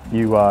 but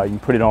you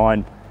put it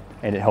on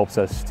and it helps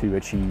us to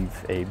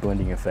achieve a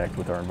blending effect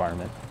with our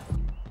environment.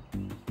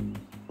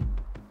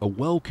 A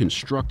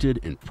well-constructed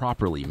and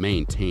properly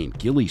maintained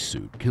ghillie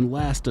suit can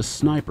last a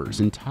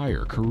sniper's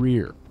entire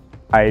career.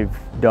 I've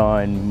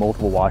done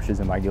multiple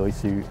washes in my ghillie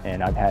suit,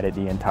 and I've had it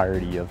the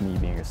entirety of me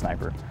being a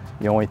sniper.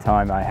 The only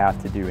time I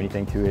have to do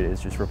anything to it is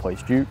just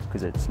replace jute,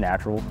 because it's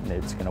natural and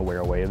it's going to wear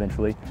away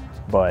eventually.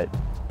 But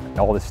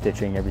all the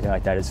stitching, everything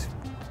like that is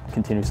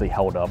continuously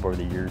held up over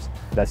the years.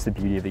 That's the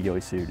beauty of the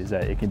ghillie suit, is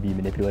that it can be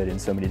manipulated in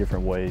so many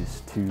different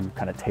ways to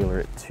kind of tailor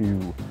it to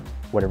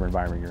whatever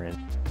environment you're in.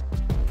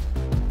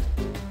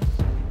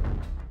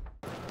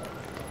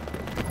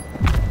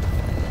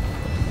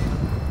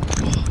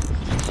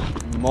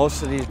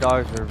 Most of these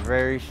dogs are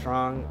very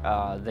strong.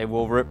 They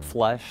will rip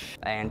flesh,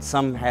 and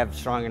some have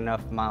strong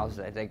enough mouths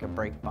that they can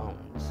break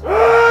bones.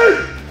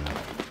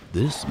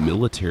 This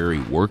military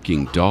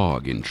working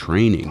dog in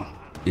training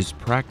is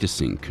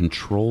practicing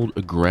controlled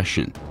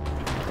aggression.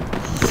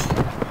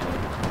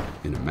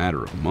 In a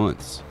matter of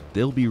months,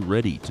 they'll be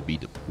ready to be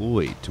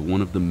deployed to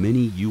one of the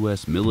many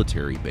U.S.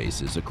 military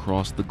bases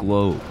across the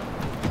globe.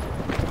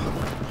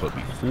 But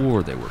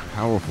before they were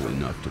powerful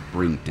enough to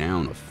bring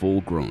down a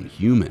full-grown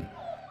human,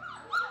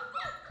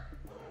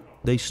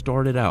 they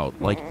started out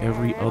like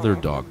every other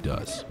dog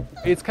does.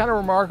 It's kind of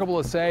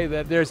remarkable to say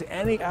that there's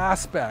any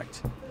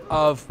aspect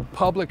of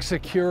public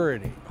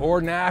security or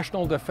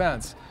national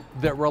defense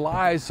that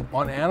relies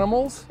on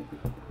animals,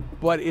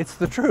 but it's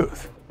the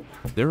truth.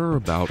 There are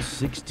about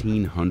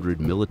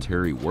 1,600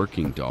 military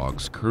working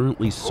dogs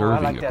currently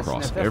serving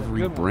across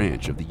every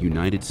branch of the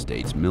United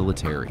States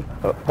military.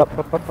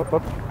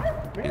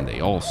 And they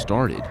all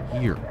started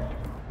here,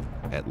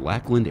 at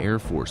Lackland Air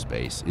Force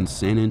Base in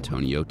San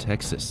Antonio,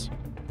 Texas.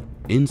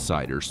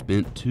 Insiders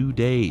spent 2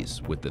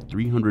 days with the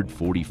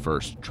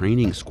 341st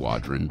Training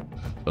Squadron,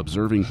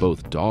 observing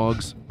both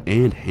dogs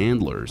and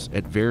handlers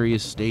at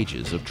various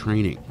stages of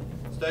training.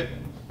 Stay.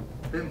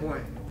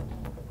 Pinpoint.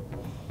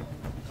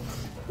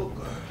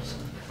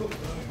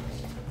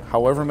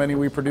 However many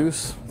we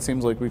produce, it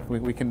seems like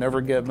we can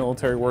never get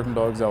military working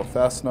dogs out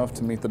fast enough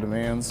to meet the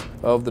demands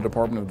of the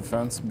Department of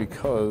Defense,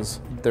 because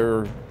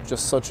they're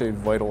just such a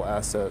vital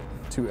asset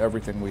to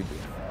everything we do.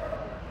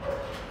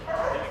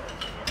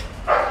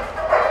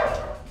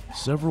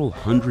 Several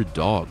hundred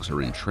dogs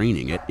are in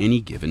training at any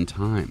given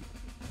time,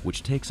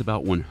 which takes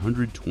about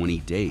 120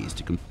 days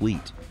to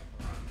complete.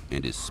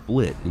 and is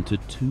split into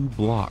 2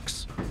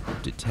 blocks: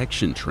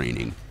 detection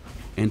training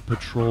and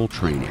patrol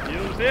training.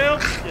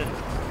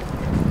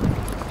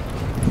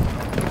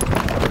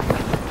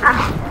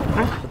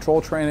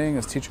 Patrol training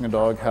is teaching a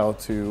dog how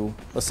to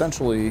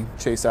essentially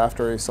chase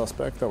after a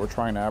suspect that we're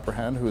trying to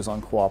apprehend who is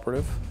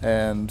uncooperative,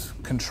 and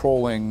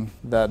controlling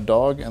that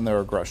dog and their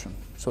aggression.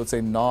 So it's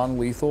a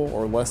non-lethal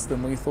or less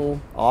than lethal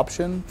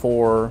option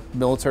for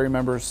military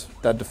members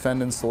that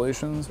defend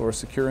installations or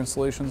secure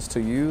installations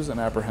to use and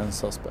apprehend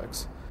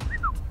suspects.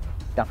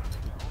 Down.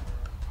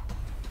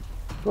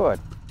 Good.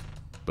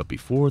 But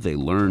before they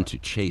learn to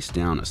chase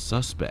down a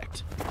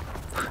suspect,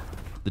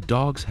 the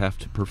dogs have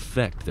to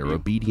perfect their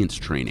obedience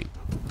training.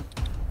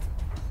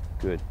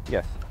 Good,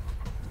 yes.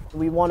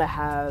 We want to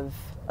have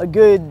a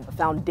good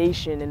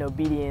foundation in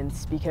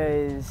obedience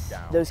because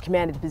those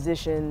commanded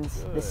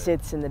positions, the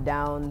sits and the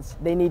downs,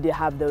 they need to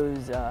have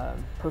those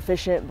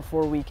proficient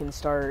before we can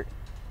start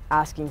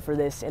asking for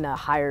this in a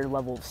higher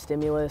level of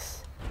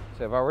stimulus.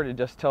 So if I were to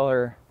just tell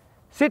her,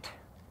 sit,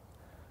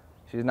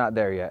 she's not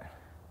there yet.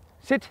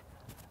 Sit,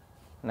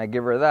 and I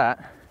give her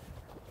that,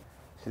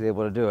 she's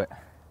able to do it.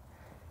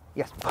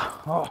 Yes.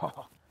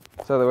 Oh.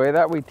 So the way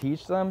that we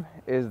teach them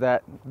is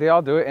that they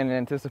all do it in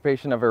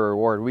anticipation of a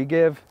reward.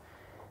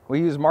 We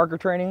use marker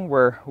training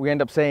where we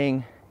end up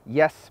saying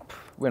yes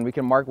when we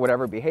can mark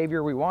whatever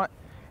behavior we want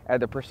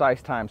at the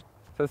precise times.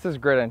 So this is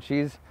Greta, and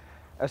she's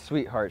a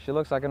sweetheart. She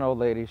looks like an old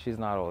lady. She's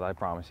not old, I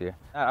promise you.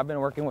 I've been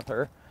working with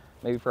her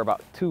maybe for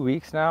about 2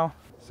 weeks now.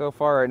 So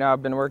far right now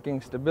I've been working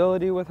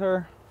stability with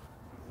her,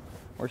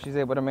 where she's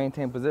able to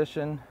maintain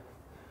position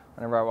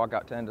whenever I walk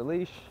out to end a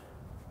leash.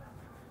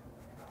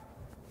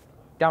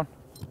 Down.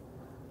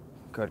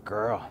 Good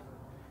girl.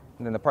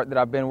 And then the part that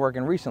I've been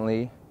working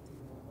recently,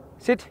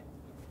 sit.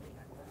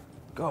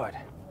 Good.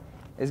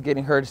 Is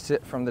getting her to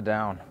sit from the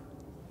down.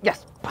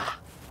 Yes.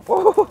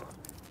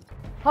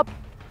 Up.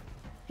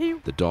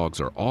 The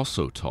dogs are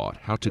also taught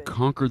how to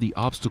conquer the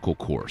obstacle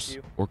course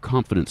or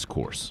confidence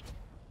course.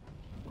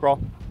 Crawl.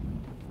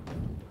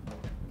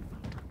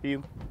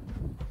 Heel.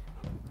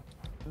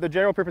 The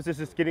general purpose is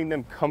just getting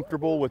them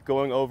comfortable with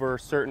going over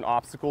certain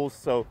obstacles.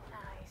 So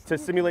to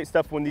simulate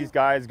stuff when these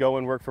guys go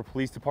and work for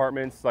police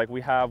departments, like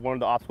we have one of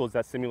the obstacles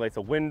that simulates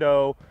a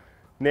window,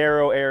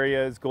 narrow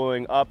areas,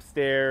 going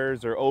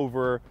upstairs or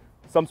over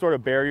some sort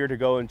of barrier to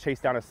go and chase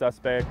down a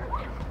suspect.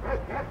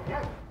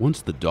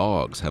 Once the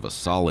dogs have a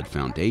solid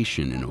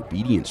foundation in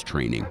obedience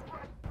training,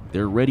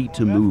 they're ready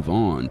to move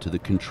on to the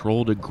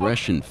controlled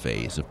aggression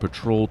phase of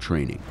patrol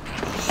training.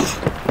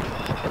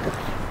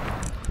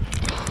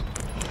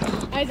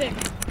 Isaac,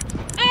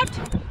 out!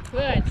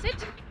 Good,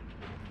 sit.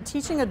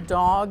 Teaching a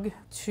dog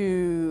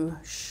to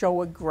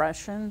show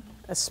aggression,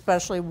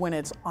 especially when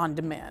it's on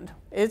demand,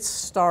 it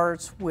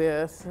starts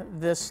with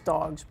this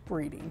dog's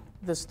breeding,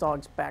 this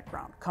dog's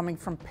background, coming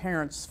from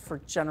parents for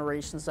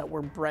generations that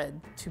were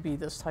bred to be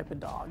this type of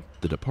dog.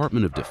 The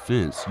Department of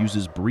Defense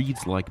uses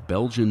breeds like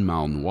Belgian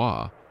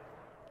Malinois,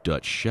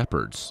 Dutch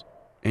Shepherds,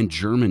 and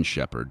German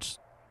Shepherds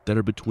that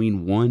are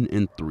between 1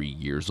 and 3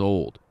 years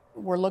old.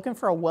 We're looking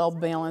for a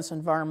well-balanced,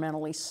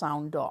 environmentally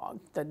sound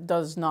dog that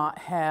does not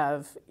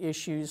have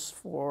issues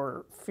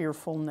for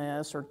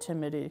fearfulness or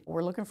timidity.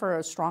 We're looking for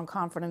a strong,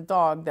 confident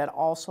dog that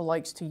also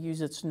likes to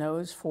use its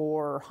nose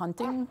for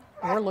hunting.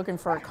 We're looking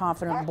for a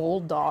confident,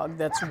 bold dog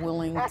that's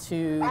willing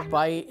to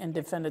bite and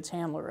defend its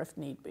handler if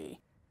need be.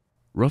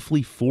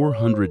 Roughly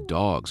 400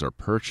 dogs are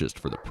purchased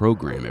for the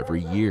program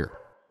every year,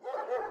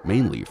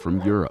 mainly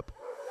from Europe.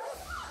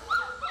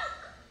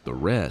 The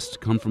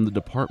rest come from the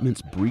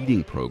department's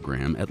breeding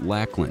program at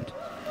Lackland.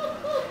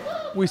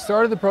 We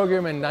started the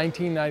program in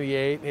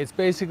 1998. It's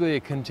basically a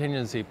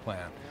contingency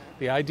plan.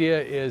 The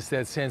idea is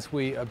that since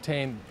we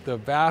obtain the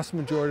vast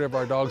majority of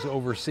our dogs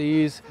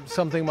overseas,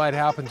 something might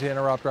happen to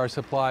interrupt our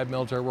supply of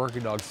military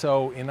working dogs.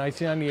 So in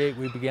 1998,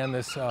 we began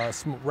this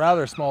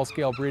rather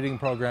small-scale breeding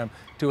program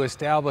to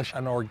establish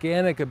an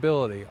organic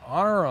ability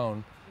on our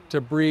own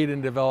to breed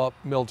and develop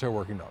military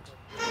working dogs.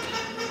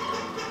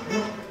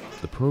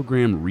 The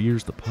program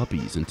rears the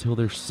puppies until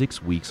they're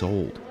 6 weeks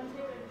old,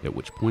 at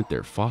which point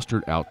they're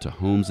fostered out to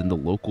homes in the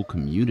local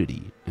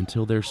community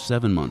until they're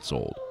 7 months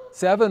old.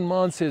 7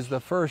 months is the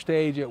first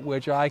age at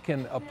which I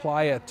can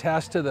apply a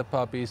test to the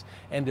puppies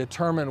and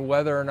determine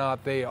whether or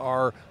not they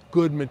are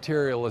good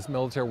material as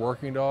military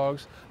working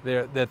dogs,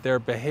 that their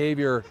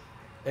behavior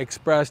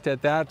expressed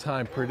at that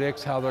time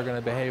predicts how they're going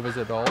to behave as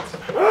adults.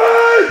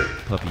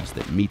 Puppies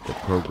that meet the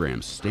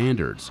program's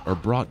standards are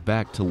brought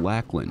back to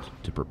Lackland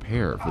to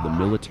prepare for the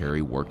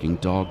military working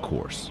dog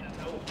course.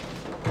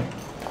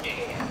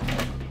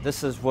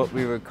 This is what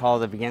we would call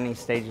the beginning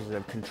stages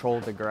of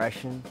controlled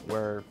aggression,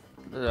 where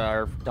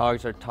our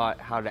dogs are taught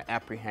how to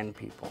apprehend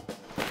people.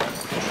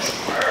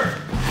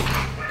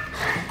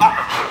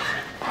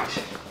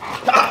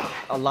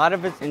 A lot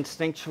of it's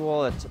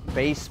instinctual. It's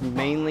based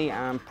mainly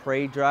on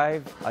prey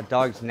drive. A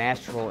dog's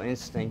natural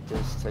instinct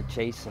is to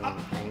chase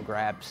and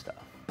grab stuff.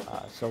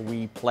 So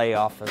we play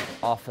off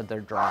of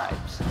their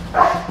drives.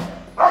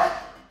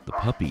 The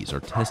puppies are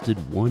tested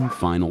one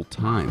final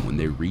time when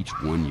they reach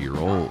 1 year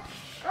old.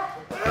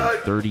 and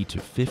 30 to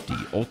 50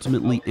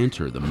 ultimately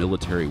enter the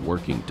military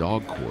working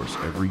dog course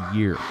every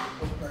year,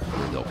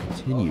 where they'll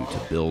continue to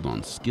build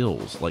on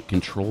skills like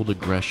controlled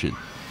aggression.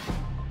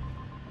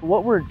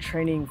 What we're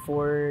training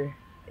for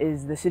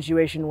is the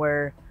situation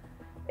where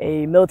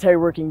a military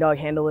working dog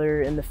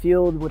handler in the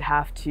field would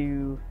have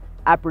to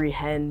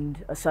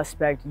apprehend a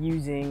suspect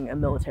using a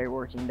military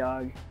working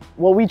dog.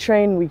 What we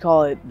train, we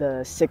call it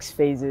the 6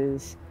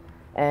 phases.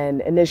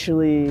 And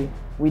initially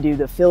we do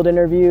the field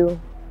interview,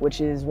 which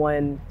is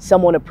when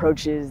someone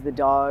approaches the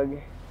dog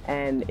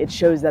and it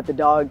shows that the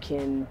dog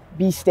can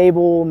be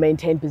stable,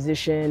 maintain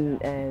position,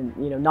 and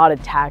not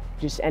attack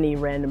just any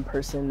random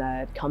person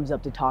that comes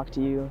up to talk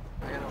to you.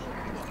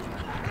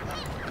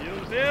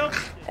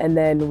 And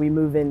then we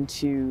move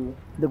into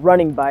the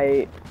running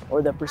bite,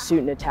 or the pursuit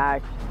and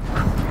attack.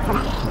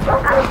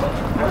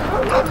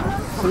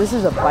 So this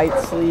is a bite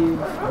sleeve.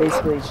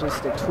 Basically, it's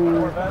just a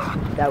tool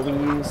that we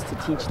use to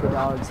teach the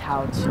dogs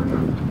how to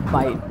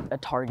bite a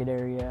target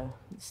area,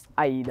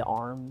 i.e. the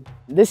arm.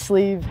 This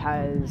sleeve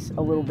has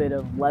a little bit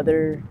of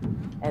leather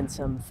and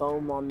some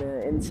foam on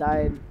the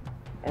inside,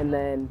 and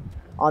then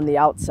on the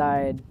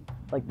outside,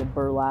 like the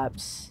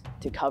burlaps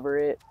to cover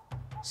it.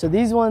 So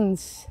these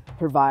ones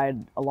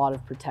provide a lot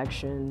of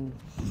protection.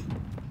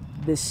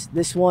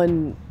 This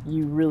one,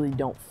 you really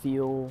don't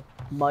feel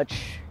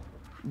much.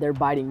 They're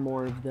biting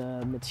more of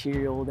the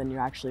material than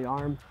your actual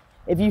arm.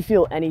 If you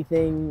feel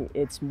anything,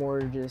 it's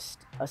more just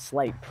a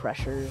slight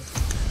pressure.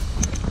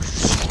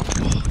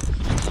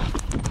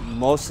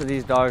 Most of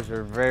these dogs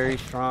are very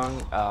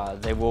strong.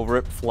 They will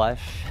rip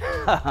flesh,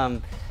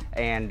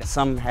 and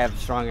some have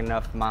strong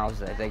enough mouths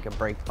that they can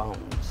break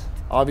bones.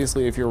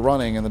 Obviously, if you're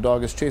running and the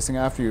dog is chasing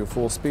after you at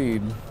full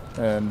speed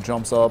and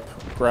jumps up,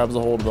 grabs a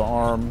hold of the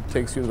arm,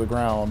 takes you to the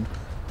ground,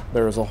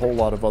 there's a whole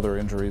lot of other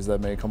injuries that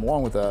may come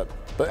along with that.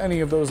 But any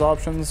of those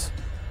options,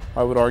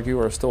 I would argue,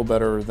 are still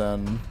better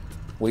than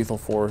lethal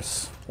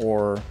force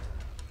or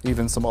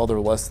even some other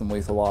less than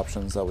lethal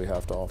options that we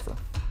have to offer.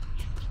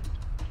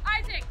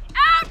 Isaac,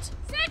 out!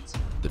 Sit!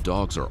 The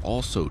dogs are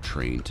also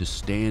trained to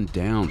stand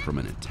down from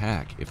an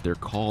attack if they're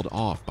called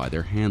off by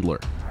their handler.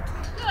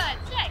 Good,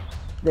 sit!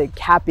 The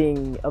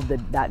capping of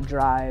that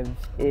drive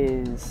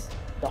is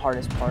the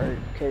hardest part,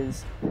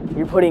 because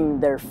you're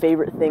putting their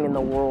favorite thing in the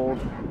world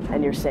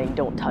and you're saying,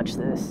 don't touch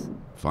this.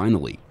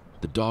 Finally,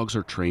 the dogs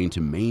are trained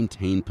to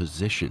maintain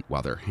position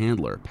while their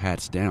handler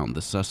pats down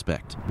the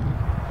suspect.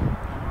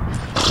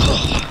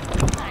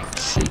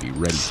 And be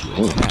ready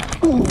to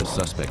attack if the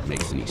suspect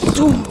makes any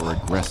sudden or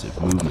aggressive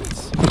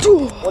movements.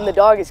 When the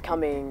dog is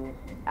coming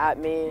at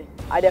me,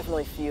 I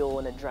definitely feel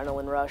an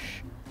adrenaline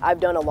rush.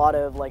 I've done a lot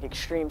of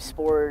extreme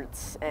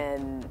sports,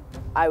 and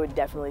I would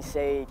definitely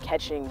say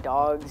catching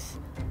dogs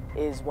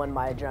is when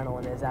my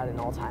adrenaline is at an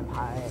all-time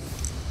high.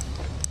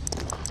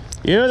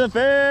 You're the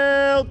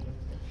field!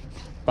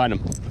 Find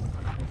him.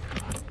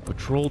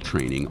 Patrol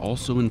training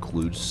also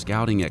includes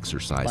scouting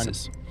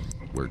exercises,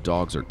 where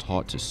dogs are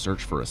taught to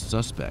search for a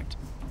suspect,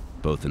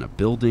 both in a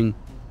building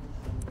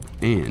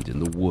and in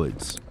the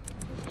woods.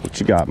 What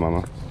you got,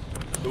 mama?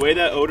 The way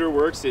that odor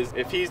works is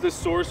if he's the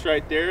source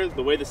right there,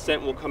 the way the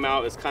scent will come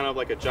out is kind of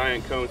like a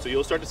giant cone. So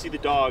you'll start to see the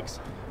dogs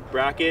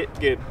bracket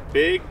get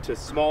big to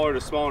smaller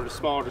to smaller to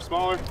smaller to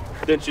smaller.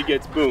 Then she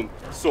gets, boom,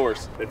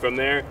 source. And from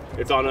there,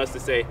 it's on us to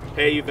say,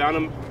 hey, you found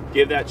him,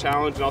 give that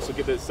challenge, and also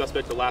give the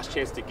suspect the last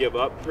chance to give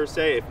up, per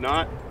se. If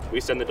not, we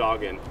send the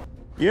dog in.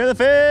 You're the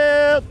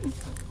field!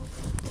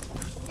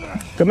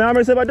 Come out,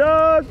 Mercy, my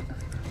dog!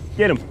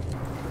 Get him.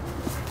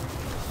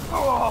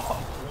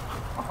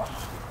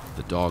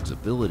 The dog's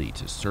ability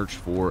to search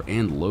for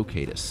and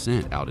locate a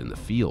scent out in the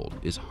field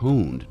is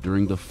honed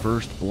during the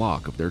first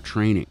block of their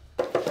training,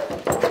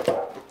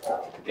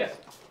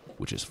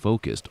 which is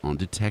focused on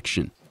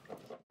detection.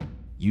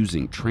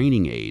 Using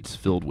training aids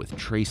filled with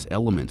trace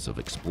elements of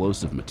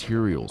explosive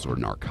materials or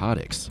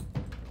narcotics,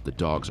 the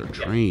dogs are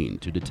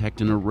trained to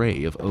detect an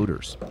array of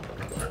odors.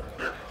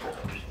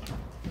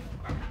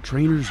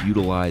 Trainers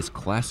utilize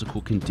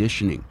classical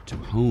conditioning to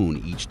hone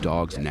each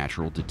dog's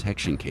natural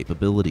detection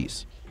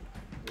capabilities.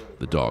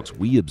 The dogs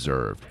we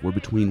observed were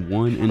between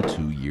 1 and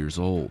 2 years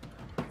old.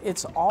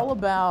 It's all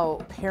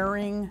about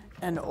pairing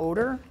an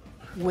odor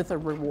with a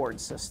reward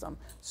system.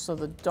 So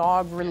the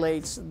dog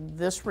relates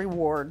this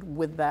reward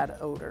with that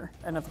odor.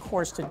 And of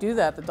course, to do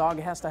that, the dog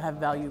has to have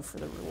value for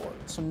the reward.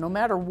 So no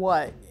matter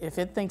what, if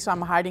it thinks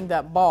I'm hiding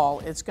that ball,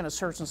 it's gonna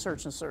search and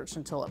search and search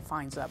until it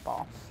finds that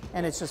ball.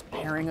 And it's just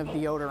pairing of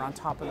the odor on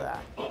top of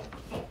that.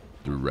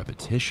 Through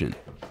repetition,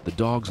 the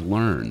dogs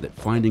learn that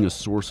finding a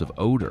source of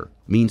odor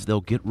means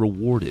they'll get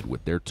rewarded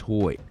with their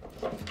toy.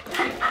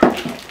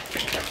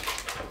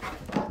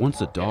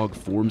 Once a dog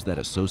forms that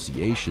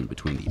association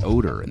between the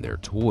odor and their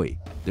toy,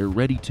 they're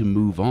ready to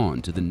move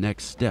on to the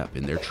next step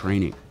in their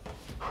training.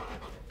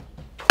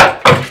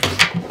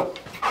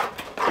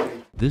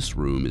 This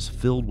room is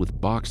filled with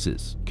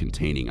boxes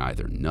containing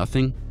either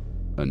nothing,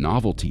 a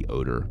novelty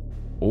odor,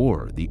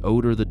 or the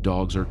odor the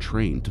dogs are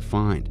trained to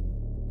find.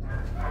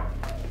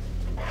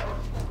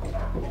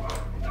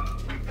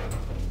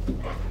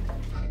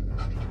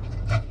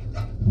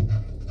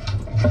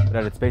 but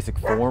at its basic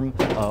form,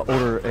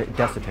 odor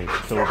dissipates.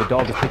 So the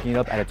dog is picking it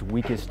up at its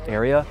weakest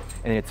area,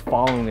 and it's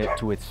following it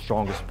to its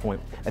strongest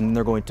point. And then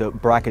they're going to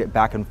bracket it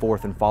back and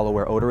forth and follow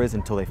where odor is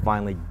until they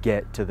finally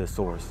get to the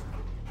source.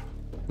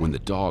 When the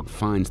dog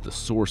finds the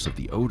source of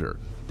the odor,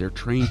 they're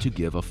trained to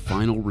give a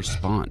final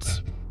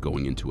response,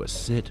 going into a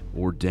sit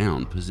or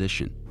down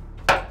position.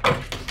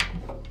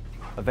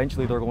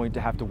 Eventually they're going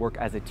to have to work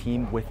as a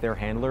team with their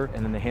handler,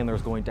 and then the handler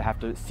is going to have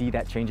to see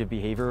that change of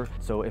behavior.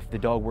 So if the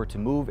dog were to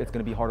move, it's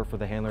going to be harder for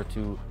the handler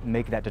to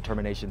make that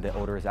determination that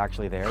odor is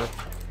actually there.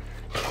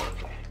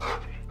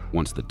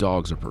 Once the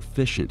dogs are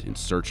proficient in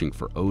searching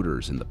for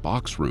odors in the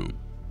box room,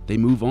 they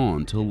move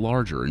on to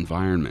larger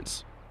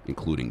environments,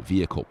 including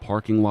vehicle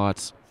parking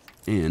lots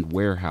and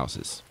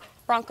warehouses.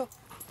 Bronco,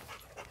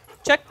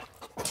 check.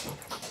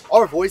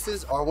 Our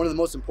voices are one of the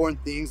most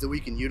important things that we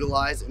can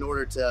utilize in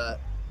order to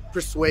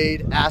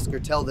persuade, ask,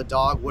 or tell the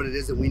dog what it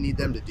is that we need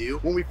them to do.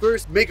 When we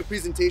first make a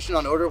presentation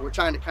on odor, we're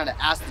trying to kind of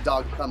ask the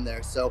dog to come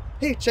there. So,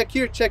 hey, check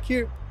here,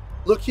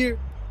 look here.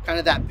 Kind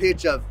of that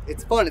pitch of,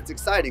 it's fun, it's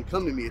exciting,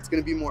 come to me, it's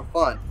gonna be more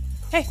fun.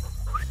 Hey.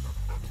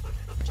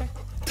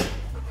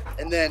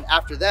 And then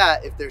after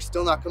that, if they're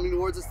still not coming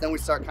towards us, then we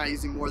start kind of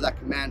using more of that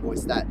command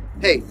voice, that,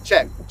 hey,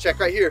 check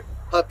right here,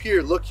 up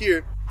here, look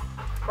here.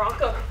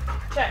 Bronco,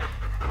 check.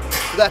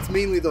 So that's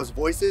mainly those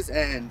voices,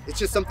 and it's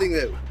just something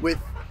that with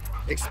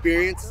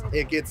experience,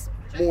 it gets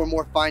more and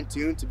more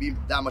fine-tuned to be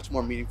that much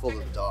more meaningful to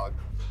the dog.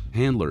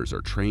 Handlers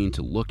are trained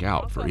to look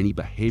out for any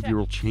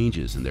behavioral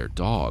changes in their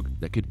dog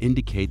that could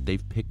indicate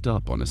they've picked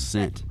up on a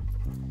scent.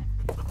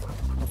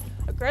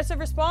 Aggressive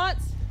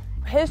response.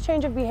 His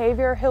change of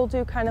behavior, he'll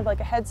do kind of like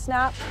a head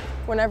snap.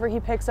 Whenever he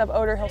picks up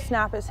odor, he'll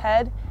snap his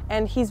head.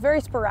 And he's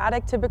very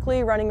sporadic,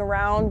 typically running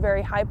around,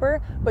 very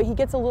hyper, but he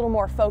gets a little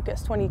more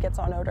focused when he gets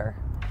on odor.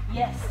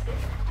 Yes.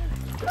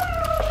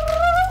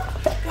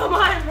 Come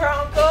on,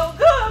 Bronco,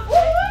 good boy.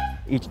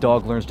 Each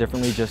dog learns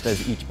differently, just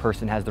as each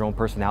person has their own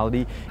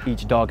personality.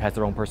 Each dog has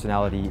their own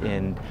personality,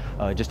 and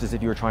just as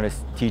if you were trying to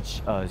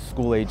teach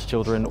school-age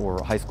children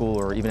or high school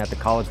or even at the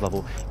college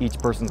level, each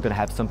person's going to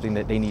have something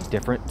that they need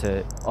different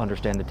to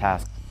understand the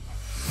task.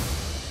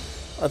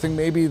 I think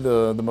maybe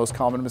the most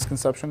common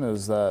misconception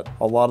is that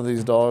a lot of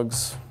these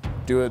dogs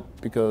do it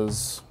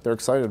because they're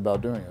excited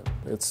about doing it.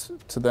 It's,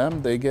 to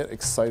them, they get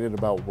excited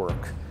about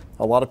work.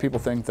 A lot of people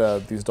think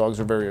that these dogs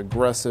are very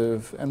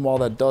aggressive, and while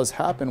that does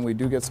happen, we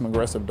do get some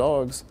aggressive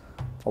dogs,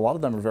 a lot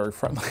of them are very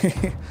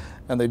friendly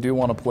and they do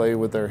want to play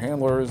with their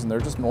handlers, and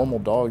they're just normal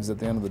dogs at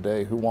the end of the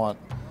day who want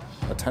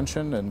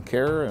attention and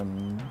care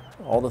and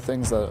all the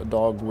things that a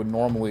dog would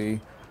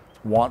normally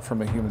want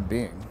from a human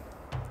being.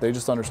 They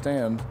just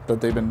understand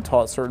that they've been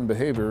taught certain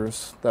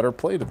behaviors that are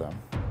play to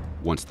them.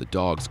 Once the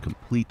dogs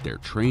complete their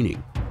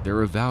training,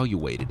 they're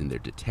evaluated in their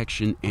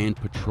detection and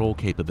patrol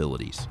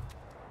capabilities.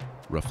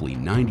 Roughly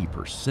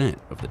 90%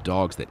 of the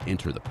dogs that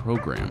enter the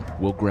program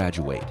will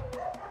graduate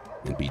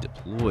and be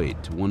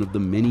deployed to one of the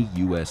many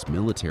U.S.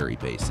 military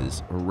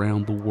bases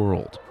around the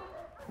world.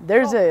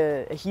 There's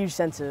a huge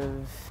sense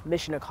of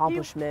mission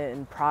accomplishment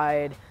and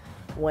pride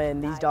when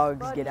these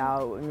dogs get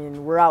out. I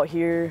mean, we're out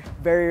here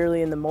very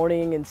early in the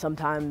morning and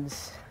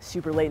sometimes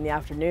super late in the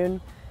afternoon.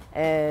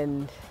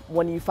 And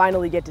when you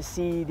finally get to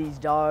see these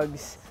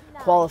dogs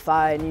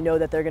qualify and you know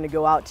that they're going to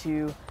go out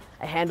to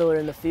a handler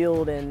in the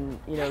field and,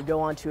 you know, go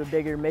on to a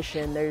bigger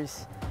mission,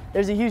 there's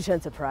a huge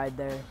sense of pride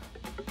there.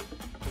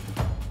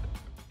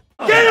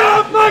 Get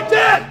off my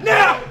deck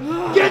now!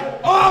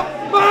 Get off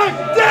my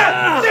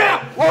deck now!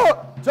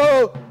 1,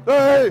 2,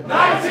 3!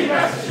 19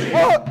 messaging!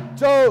 1,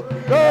 2,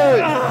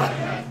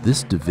 3!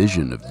 This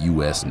division of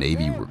U.S.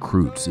 Navy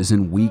recruits is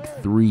in week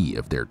 3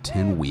 of their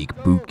 10-week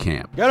boot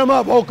camp. Get them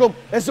up, Holcomb.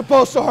 It's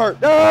supposed to hurt.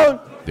 Down!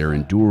 They're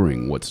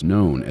enduring what's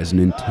known as an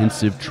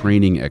intensive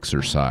training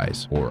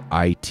exercise, or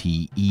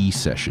ITE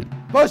session.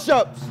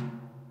 Push-ups!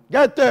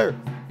 Get there!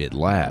 It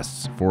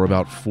lasts for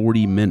about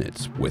 40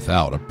 minutes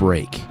without a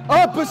break.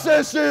 Up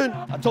position!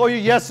 I told you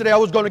yesterday I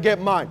was gonna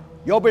get mine.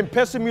 Y'all been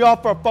pissing me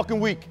off for a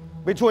fucking week.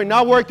 Between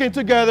not working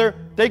together,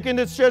 thinking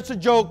this shit's a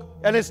joke,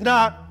 and it's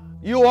not,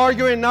 you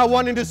arguing, not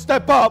wanting to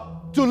step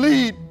up to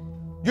lead.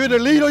 You either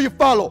lead or you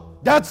follow.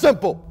 That's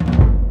simple.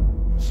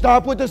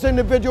 Stop with this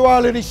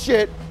individuality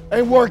shit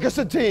and work as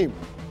a team.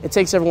 It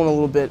takes everyone a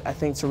little bit, I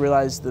think, to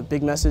realize the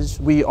big message.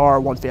 We are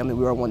one family,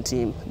 we are one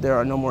team. There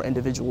are no more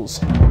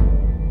individuals.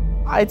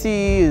 ITE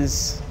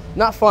is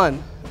not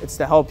fun. It's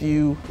to help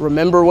you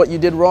remember what you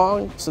did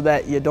wrong so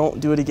that you don't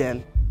do it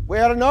again. We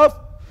had enough?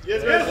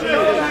 Yes,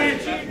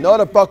 sir. No,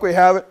 the fuck we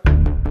haven't.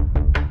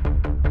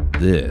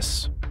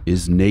 This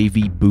is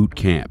Navy Boot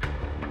Camp.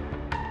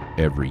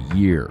 Every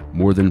year,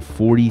 more than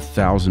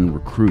 40,000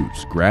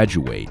 recruits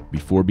graduate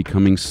before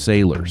becoming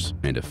sailors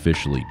and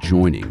officially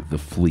joining the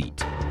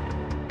fleet.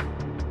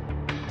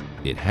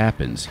 It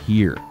happens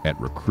here at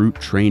Recruit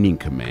Training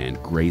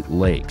Command Great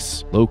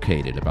Lakes,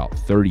 located about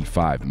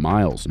 35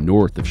 miles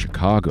north of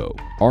Chicago.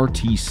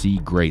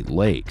 RTC Great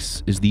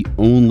Lakes is the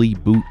only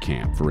boot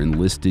camp for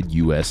enlisted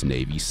U.S.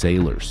 Navy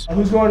sailors.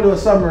 Who's going to a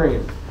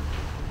submarine?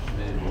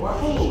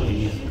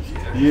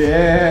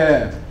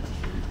 Yeah.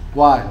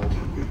 Why?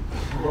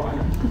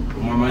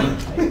 More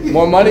money?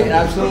 More money?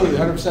 Absolutely,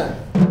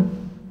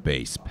 100%.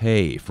 Base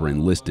pay for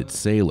enlisted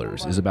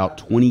sailors is about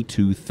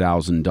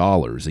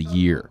 $22,000 a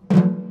year.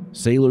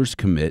 Sailors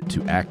commit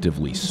to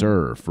actively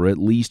serve for at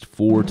least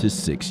 4 to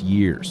 6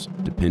 years,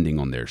 depending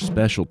on their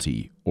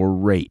specialty or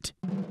rate.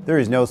 There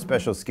is no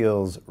special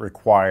skills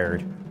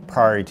required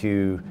prior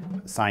to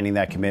signing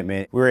that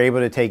commitment. We were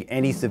able to take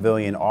any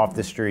civilian off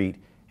the street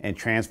and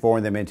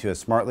transform them into a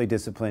smartly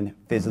disciplined,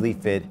 physically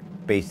fit,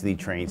 basically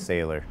trained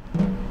sailor.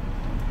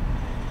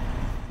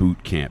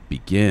 Boot camp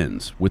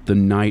begins with the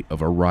night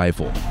of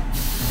arrival.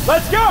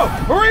 Let's go!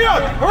 Hurry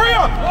up! Hurry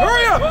up!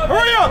 Hurry up!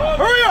 Hurry up!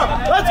 Hurry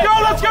up! Let's go!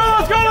 Let's go!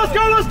 Let's go! Let's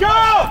go! Let's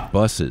go!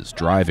 Buses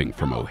driving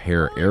from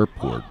O'Hare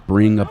Airport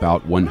bring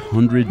about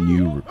 100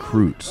 new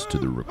recruits to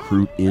the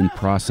Recruit In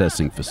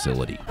Processing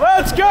Facility.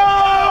 Let's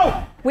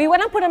go! We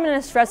want to put them in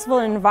a stressful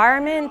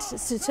environment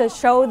to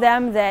show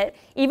them that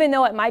even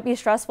though it might be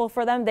stressful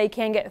for them, they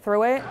can get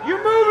through it.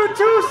 You're moving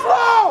too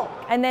slow!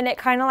 And then it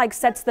kind of like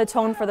sets the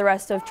tone for the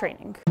rest of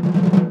training.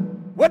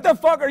 What the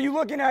fuck are you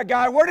looking at,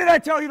 guy? Where did I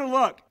tell you to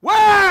look?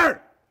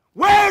 Where?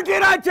 Where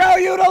did I tell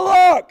you to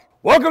look?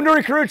 Welcome to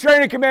Recruit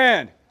Training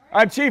Command.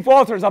 I'm Chief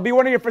Walters. I'll be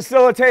one of your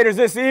facilitators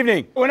this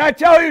evening. When I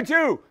tell you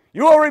to,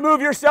 you will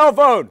remove your cell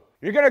phone.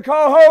 You're gonna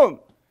call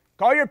home,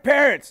 call your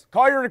parents,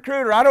 call your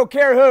recruiter, I don't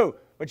care who,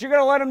 but you're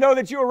gonna let them know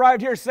that you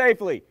arrived here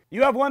safely.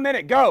 You have 1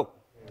 minute, go.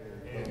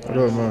 What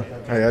up, man?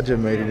 Hey, I just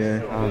made it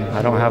in.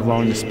 I don't have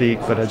long to speak,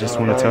 but I just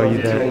want to tell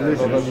you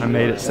that I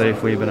made it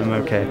safely, but I'm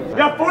okay. You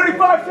got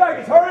 45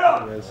 seconds, hurry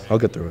up! I'll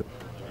get through it.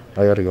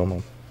 I gotta go,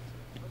 Mom.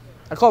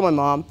 I called my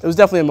mom. It was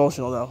definitely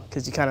emotional, though,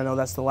 because you kind of know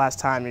that's the last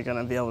time you're going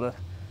to be able to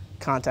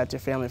contact your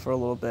family for a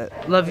little bit.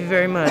 Love you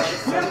very much.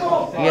 You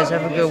guys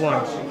have a good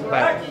one.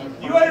 Bye.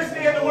 You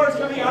understand the words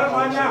coming out of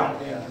my mouth?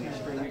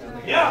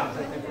 Yeah.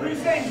 What are you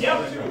saying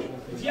yep to?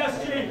 It's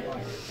yes, Chief.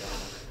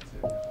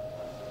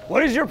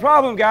 What is your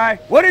problem, guy?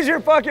 What is your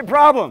fucking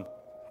problem?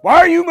 Why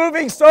are you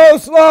moving so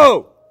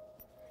slow?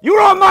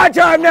 You're on my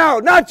time now,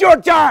 not your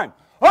time.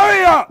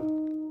 Hurry up!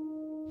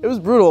 It was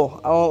brutal,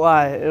 I won't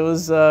lie. It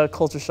was a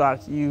culture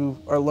shock. You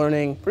are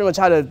learning pretty much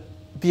how to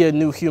be a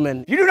new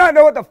human. If you do not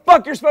know what the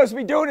fuck you're supposed to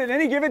be doing at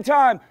any given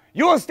time,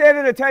 you will stand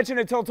at attention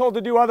until told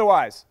to do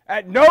otherwise.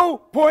 At no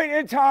point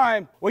in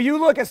time will you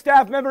look a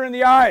staff member in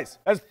the eyes.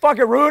 That's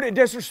fucking rude and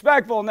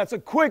disrespectful, and that's the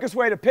quickest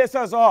way to piss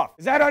us off.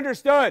 Is that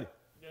understood?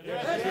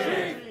 Yes,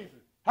 Chief.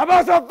 How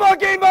about some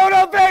fucking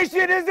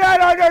motivation? Is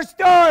that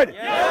understood?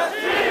 Yes,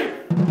 Chief.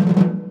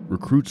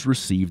 Recruits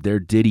receive their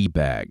ditty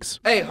bags.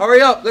 Hey,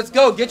 hurry up. Let's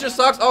go. Get your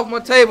socks off my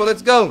table.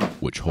 Let's go.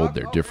 Which hold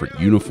their different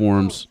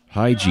uniforms,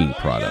 hygiene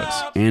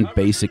products, and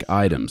basic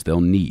items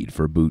they'll need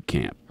for boot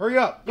camp. Hurry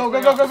up. Go,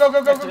 go, go, go, go,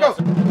 go, go, go, go.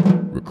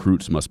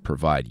 Recruits must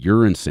provide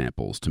urine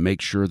samples to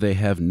make sure they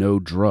have no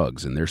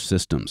drugs in their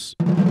systems.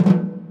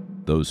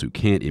 Those who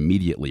can't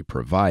immediately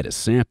provide a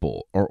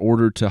sample are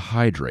ordered to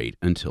hydrate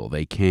until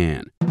they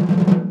can.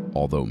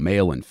 Although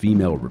male and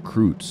female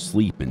recruits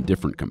sleep in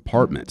different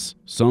compartments,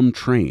 some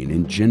train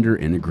in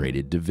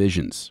gender-integrated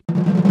divisions.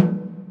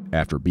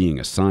 After being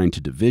assigned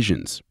to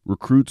divisions,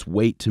 recruits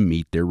wait to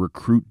meet their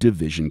recruit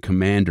division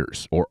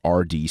commanders, or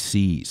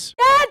RDCs.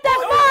 Get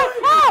the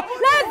fuck up!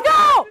 Let's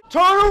go!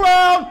 Turn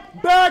around!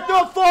 Back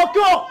the fuck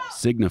up!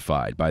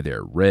 Signified by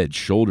their red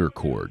shoulder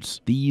cords,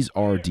 these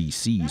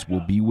RDCs will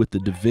be with the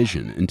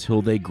division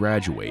until they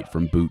graduate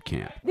from boot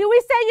camp. Did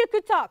we say you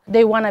could talk?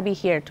 They want to be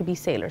here to be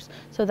sailors.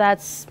 So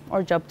that's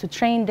our job, to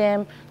train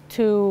them,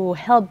 to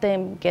help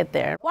them get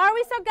there. Why are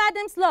we so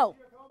goddamn slow?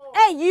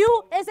 Hey,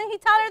 you? Isn't he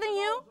taller than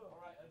you?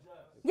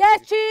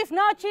 Yes, Chief.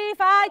 No, Chief.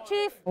 Aye,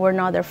 Chief. We're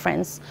not their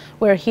friends.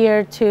 We're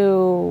here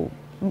to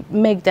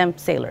make them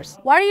sailors.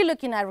 Why are you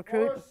looking at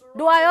recruit?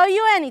 Do I owe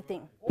you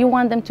anything? You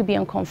want them to be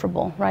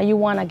uncomfortable, right? You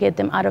want to get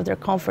them out of their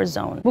comfort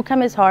zone. Boot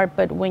camp is hard,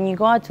 but when you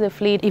go out to the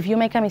fleet, if you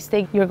make a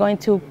mistake, you're going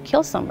to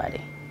kill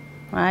somebody,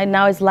 right?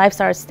 Now his lives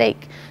are at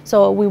stake.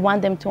 So we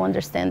want them to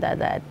understand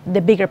that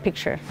the bigger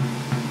picture.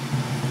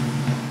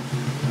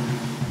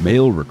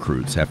 Male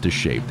recruits have to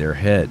shave their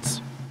heads.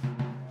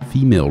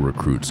 Female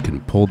recruits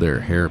can pull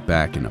their hair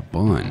back in a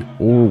bun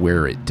or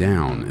wear it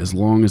down as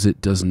long as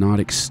it does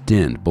not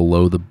extend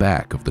below the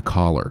back of the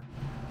collar.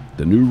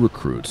 The new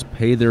recruits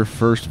pay their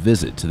first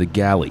visit to the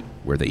galley,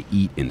 where they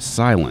eat in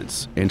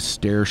silence and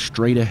stare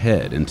straight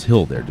ahead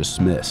until they're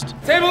dismissed.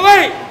 Table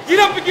 8! Get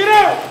up and get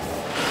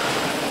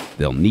out!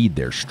 They'll need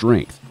their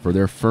strength for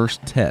their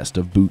first test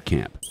of boot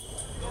camp.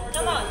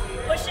 Come on,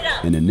 push it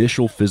up. An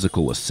initial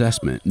physical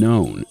assessment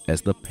known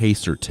as the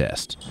pacer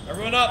test.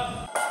 Everyone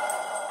up!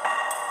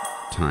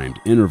 Timed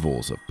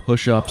intervals of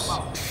push-ups,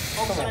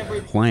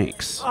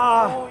 planks,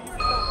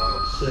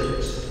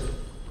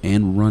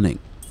 and running.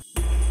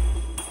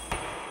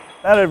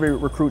 Not every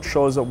recruit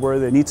shows up where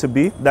they need to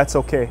be. That's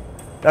okay.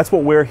 That's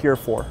what we're here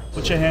for.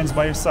 Put your hands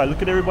by your side.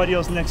 Look at everybody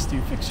else next to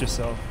you. Fix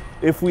yourself.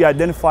 If we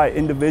identify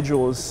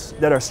individuals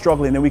that are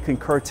struggling, then we can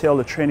curtail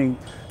the training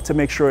to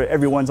make sure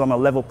everyone's on a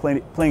level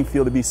playing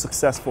field to be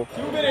successful.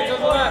 2 minutes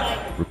on the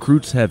left.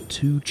 Recruits have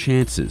 2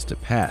 chances to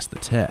pass the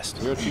test.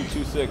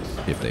 0226.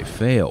 If they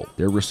fail,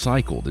 they're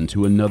recycled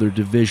into another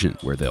division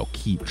where they'll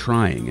keep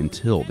trying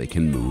until they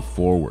can move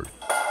forward.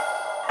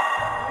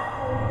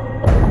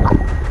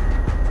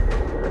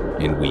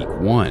 In week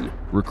 1,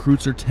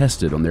 recruits are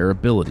tested on their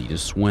ability to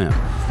swim.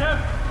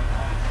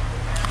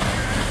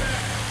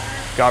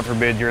 God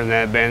forbid you're in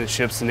that abandoned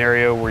ship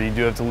scenario where you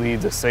do have to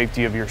leave the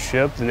safety of your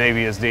ship. The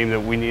Navy has deemed that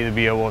we need to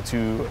be able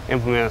to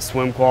implement a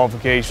swim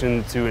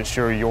qualification to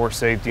ensure your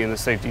safety and the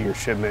safety of your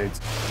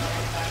shipmates.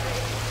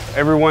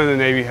 Everyone in the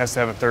Navy has to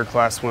have a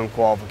third-class swim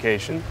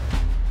qualification.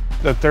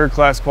 The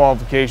third-class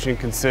qualification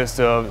consists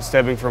of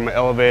stepping from an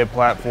elevated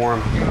platform,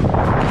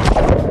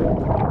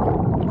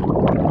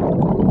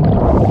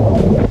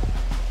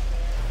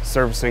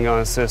 surfacing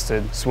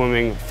unassisted,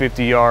 swimming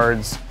 50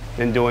 yards,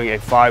 then doing a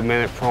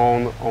 5-minute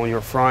prone on your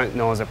front,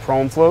 known as a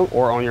prone float,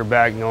 or on your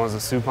back, known as a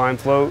supine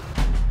float.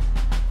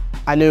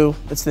 I knew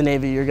it's the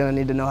Navy, you're gonna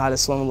need to know how to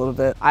swim a little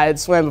bit. I had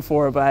swam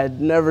before, but I had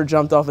never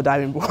jumped off a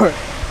diving board.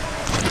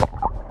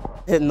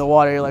 Hitting the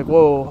water, you're like,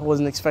 whoa, I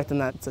wasn't expecting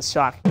that. It's a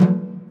shock.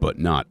 But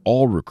not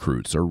all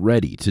recruits are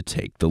ready to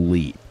take the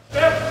leap.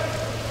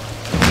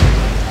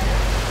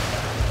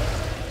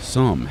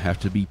 Some have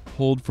to be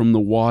pulled from the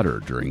water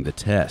during the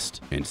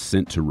test and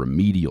sent to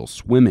remedial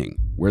swimming,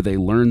 where they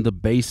learn the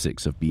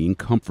basics of being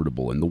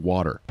comfortable in the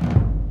water.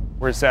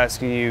 We're just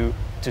asking you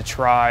to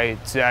try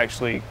to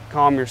actually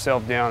calm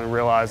yourself down and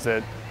realize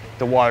that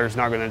the water's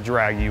not going to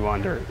drag you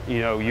under. You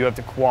know, you have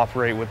to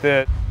cooperate with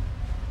it.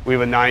 We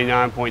have a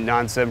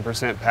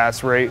 99.97%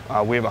 pass rate.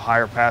 We have a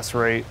higher pass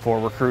rate for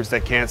recruits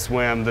that can't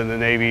swim than the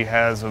Navy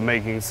has of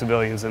making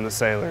civilians into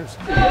sailors.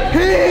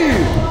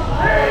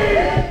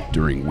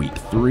 During week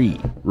 3,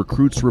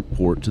 recruits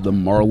report to the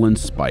Marlin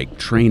Spike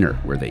Trainer,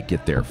 where they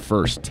get their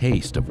first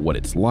taste of what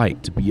it's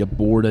like to be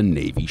aboard a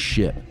Navy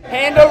ship.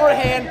 Hand over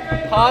hand,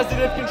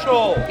 positive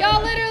control.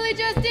 Y'all literally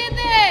just did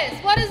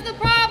this. What is the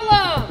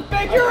problem?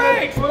 Figure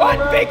 8,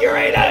 1 figure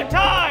 8 at a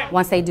time.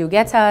 Once they do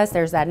get to us,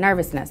 there's that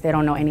nervousness. They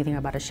don't know anything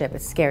about a ship.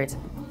 It's scary. It's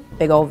a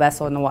big old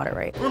vessel in the water,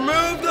 right?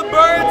 Remove the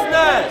bird's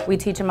nest. We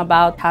teach them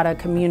about how to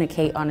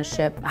communicate on a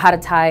ship, how to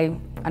tie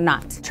a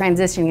knot,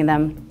 transitioning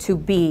them to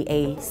be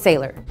a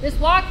sailor. This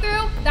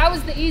walkthrough, that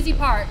was the easy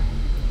part.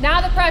 Now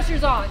the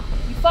pressure's on.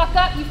 You fuck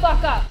up, you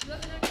fuck up.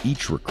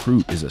 Each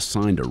recruit is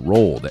assigned a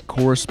role that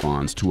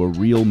corresponds to a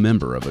real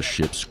member of a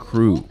ship's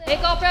crew,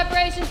 Make all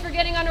preparations for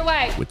getting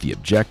underway. with the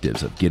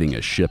objectives of getting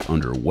a ship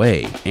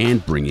underway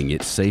and bringing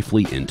it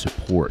safely into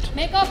port.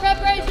 Make all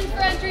preparations for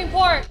entering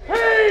port.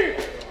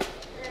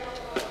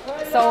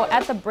 So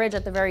at the bridge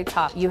at the very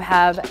top, you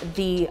have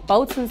the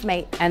boatswain's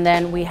mate, and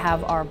then we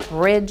have our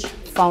bridge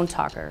phone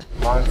talker.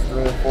 Mine's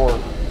 3 and 4.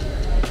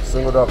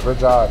 Singled up,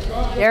 bridge eye.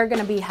 They're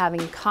gonna be having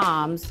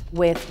comms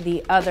with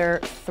the other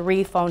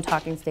 3 phone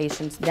talking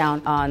stations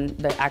down on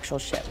the actual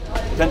ship.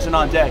 Attention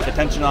on deck,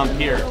 attention on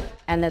pier.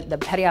 And the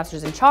petty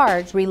officers in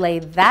charge relay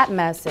that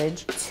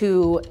message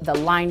to the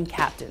line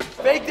captains.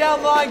 Fake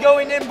down line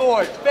going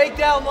inboard. Fake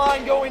down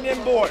line going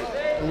inboard.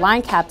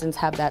 Line captains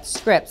have that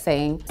script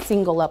saying,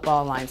 single up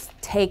all lines,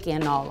 take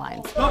in all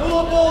lines. Double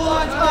up all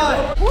lines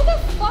high. Who the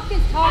fuck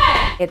is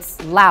talking?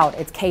 It's loud,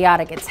 it's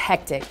chaotic, it's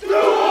hectic.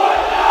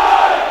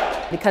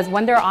 Because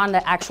when they're on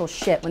the actual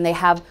ship, when they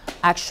have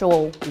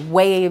actual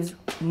waves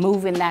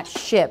moving that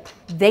ship,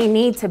 they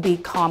need to be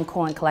calm,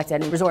 cool, and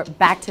collected and resort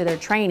back to their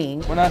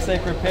training. When I say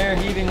prepare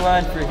heaving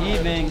line for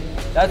heaving,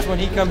 that's when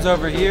he comes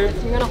over here.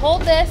 You're gonna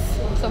hold this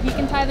so he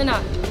can tie the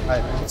knot.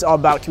 It's all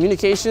about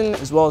communication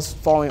as well as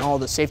following all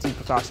the safety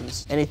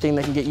precautions. Anything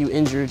that can get you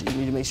injured, you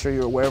need to make sure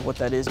you're aware of what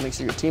that is, make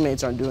sure your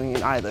teammates aren't doing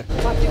it either.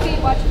 Watch your feet,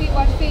 watch your feet,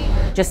 watch your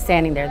feet. Just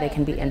standing there, they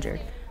can be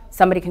injured.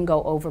 Somebody can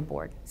go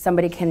overboard.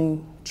 Somebody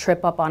can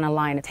trip up on a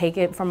line. Take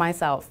it from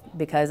myself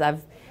because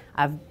I've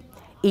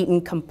eaten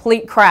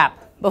complete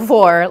crap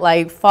before,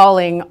 like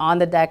falling on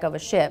the deck of a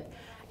ship,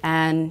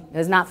 and it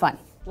was not fun.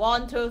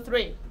 1, 2,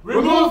 3.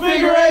 Remove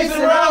figure 8s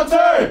and round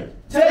turn.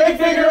 Take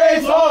figure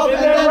 8s off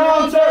and then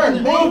round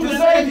turn. Move to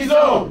safety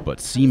zone.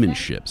 But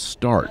seamanship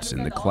starts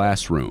in the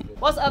classroom.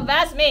 What's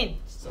advance mean?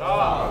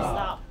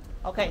 Stop.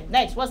 Okay,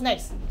 next. What's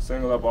next?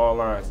 Single up all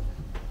lines.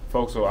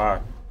 Forecastle eye.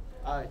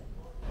 Aye.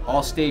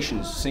 All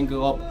stations,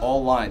 single up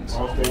all lines.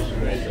 All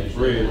stations,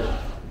 bridge.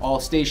 All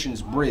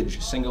stations,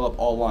 bridge, single up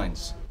all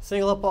lines.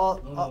 Single up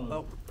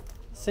all,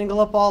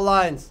 single up all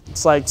lines.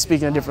 It's like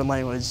speaking a different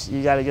language.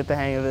 You got to get the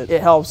hang of it. It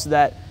helps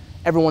that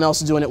everyone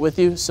else is doing it with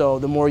you, so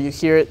the more you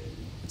hear it,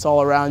 it's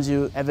all around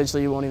you.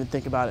 Eventually, you won't even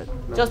think about it.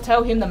 Just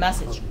tell him the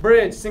message.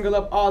 Bridge, single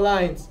up all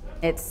lines.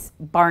 It's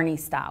Barney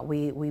style.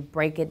 We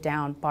break it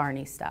down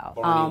Barney style.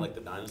 Barney, like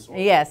the dinosaur?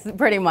 Yes,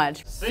 pretty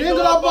much.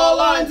 Single up all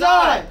lines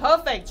high.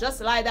 Perfect,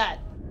 just like that.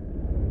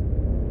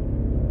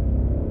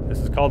 This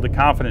is called the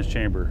confidence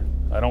chamber.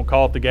 I don't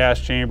call it the gas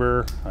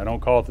chamber. I don't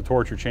call it the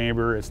torture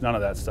chamber. It's none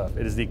of that stuff.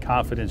 It is the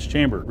confidence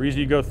chamber. The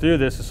reason you go through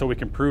this is so we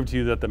can prove to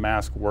you that the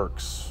mask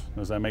works.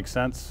 Does that make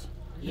sense?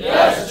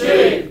 Yes,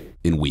 Chief.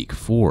 In week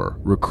 4,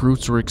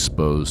 recruits are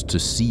exposed to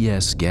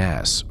CS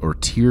gas or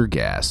tear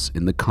gas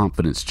in the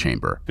confidence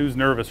chamber. Who's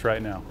nervous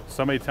right now?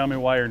 Somebody tell me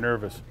why you're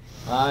nervous.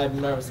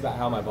 I'm nervous about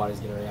how my body's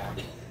going to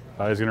react.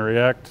 Body's going to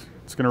react?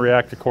 It's going to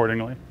react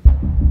accordingly.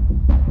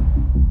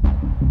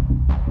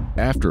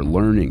 After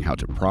learning how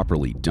to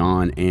properly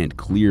don and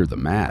clear the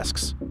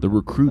masks, the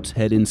recruits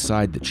head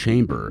inside the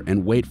chamber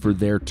and wait for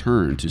their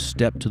turn to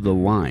step to the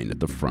line at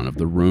the front of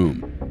the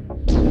room.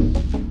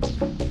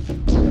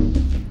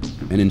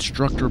 An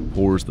instructor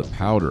pours the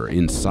powder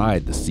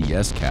inside the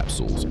CS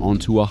capsules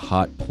onto a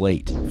hot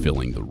plate,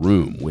 filling the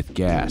room with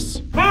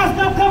gas. Mask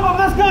up, come on,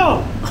 let's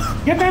go!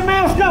 Get that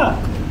mask up!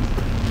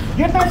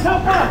 Get that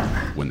cup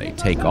up! When they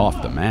take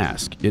off the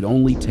mask, it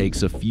only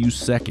takes a few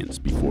seconds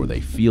before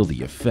they feel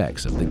the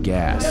effects of the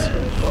gas.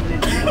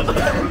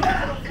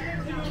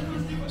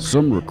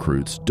 Some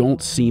recruits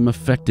don't seem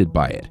affected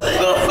by it,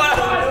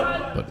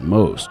 but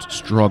most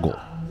struggle.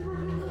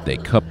 They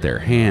cup their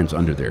hands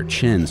under their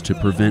chins to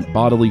prevent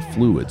bodily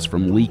fluids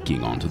from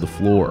leaking onto the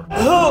floor.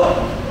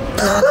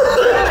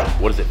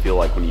 What does it feel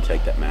like when you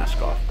take that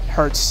mask off? It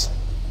hurts,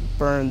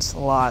 burns a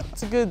lot.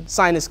 It's a good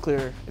sinus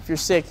clearer. If you're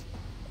sick,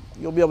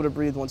 you'll be able to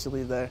breathe once you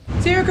leave there.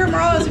 Senior Group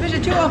Morales,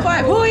 Division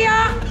 215,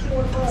 hoo-yah!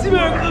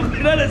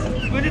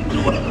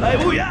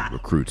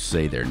 Recruits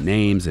say their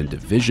names and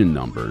division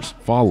numbers,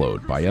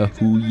 followed by a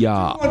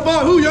hoo-yah. Let's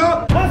go,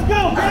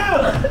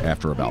 girls!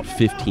 After about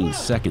 15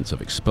 seconds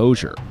of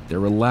exposure,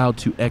 they're allowed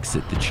to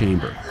exit the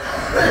chamber.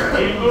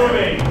 Keep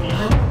moving!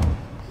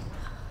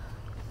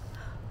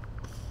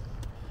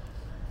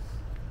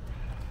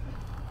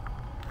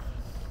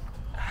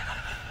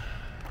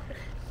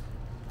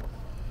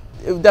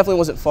 It definitely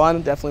wasn't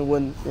fun. Definitely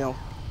wouldn't,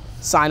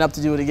 sign up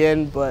to do it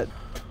again, but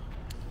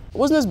it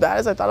wasn't as bad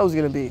as I thought it was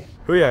gonna be.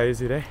 Oh yeah,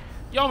 easy day.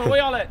 Yeoman, where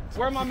y'all at?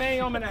 Where my man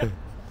yeoman at?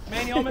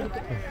 Man yeoman?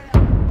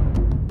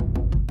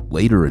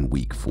 Later in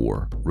week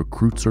 4,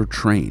 recruits are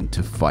trained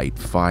to fight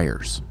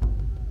fires.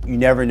 You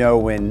never know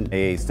when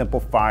a simple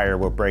fire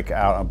will break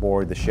out on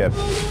board the ship.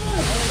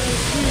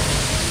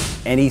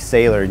 Any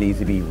sailor needs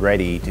to be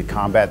ready to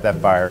combat that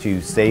fire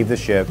to save the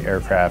ship,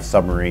 aircraft,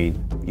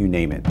 submarine, you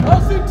name it.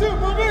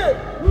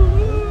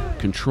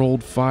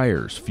 Controlled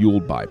fires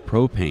fueled by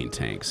propane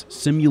tanks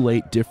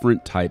simulate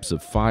different types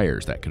of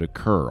fires that could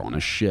occur on a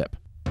ship.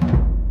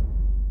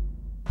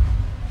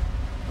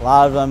 A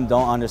lot of them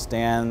don't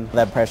understand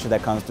that pressure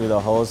that comes through the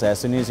hose. As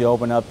soon as you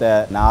open up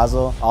that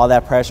nozzle, all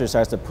that pressure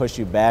starts to push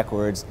you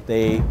backwards.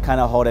 They kind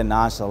of hold it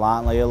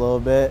nonchalantly a little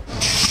bit.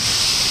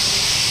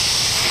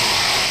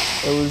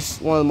 It was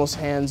one of the most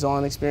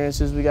hands-on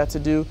experiences we got to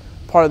do.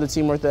 Part of the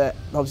teamwork that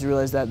helps you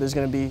realize that there's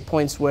going to be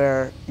points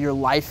where your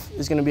life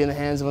is going to be in the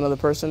hands of another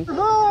person.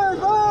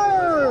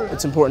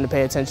 It's important to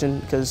pay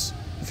attention because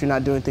if you're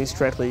not doing things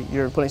correctly,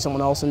 you're putting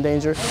someone else in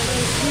danger.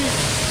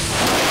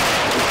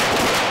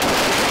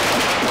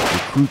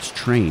 Recruits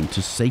trained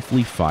to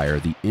safely fire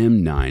the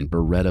M9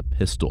 Beretta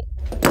pistol,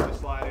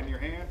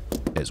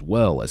 as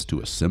well as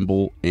to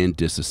assemble and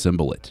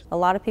disassemble it. A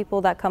lot of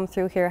people that come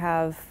through here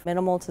have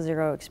minimal to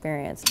zero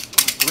experience.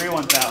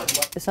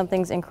 3-1000. If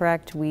something's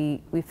incorrect,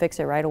 we fix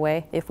it right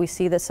away. If we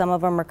see that some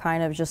of them are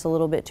kind of just a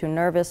little bit too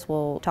nervous,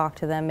 we'll talk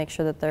to them, make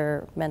sure that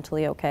they're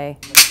mentally okay,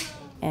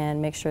 and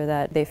make sure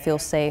that they feel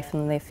safe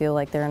and they feel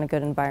like they're in a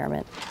good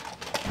environment.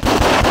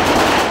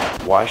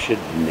 Why should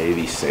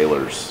Navy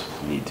sailors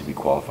need to be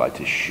qualified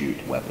to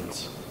shoot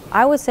weapons?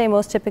 I would say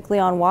most typically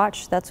on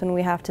watch. That's when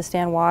we have to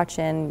stand watch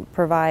and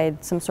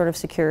provide some sort of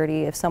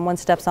security. If someone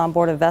steps on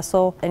board a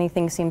vessel,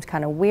 anything seems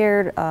kind of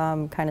weird,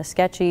 kind of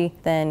sketchy,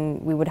 then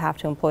we would have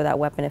to employ that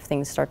weapon if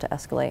things start to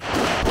escalate.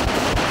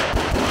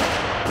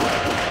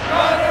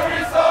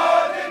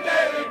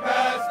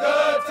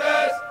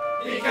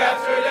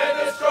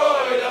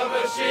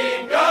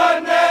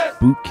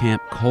 Boot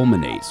camp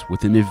culminates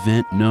with an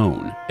event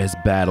known as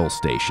battle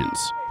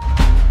stations.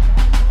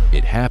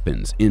 It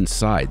happens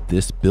inside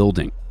this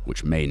building,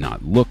 which may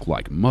not look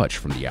like much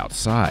from the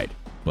outside,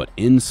 but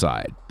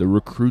inside, the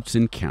recruits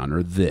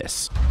encounter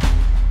this.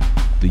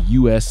 The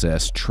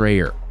USS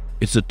Trayer.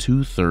 It's a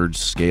 2/3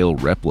 scale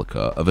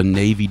replica of a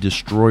Navy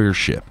destroyer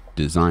ship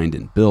designed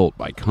and built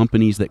by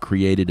companies that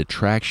created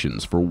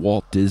attractions for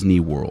Walt Disney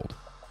World.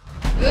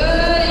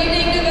 Good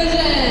evening,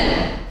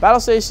 Division! Battle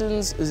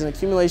stations is an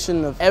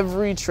accumulation of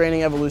every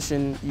training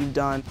evolution you've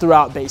done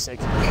throughout basic,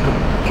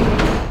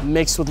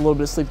 mixed with a little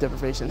bit of sleep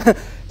deprivation.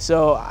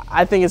 So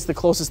I think it's the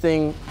closest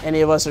thing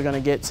any of us are going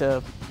to get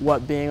to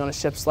what being on a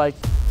ship's like.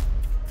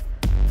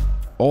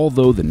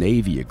 Although the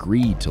Navy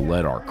agreed to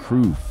let our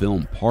crew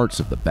film parts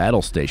of the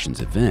battle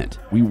stations event,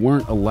 we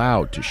weren't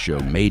allowed to show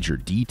major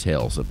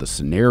details of the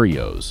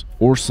scenarios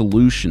or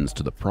solutions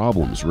to the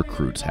problems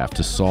recruits have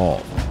to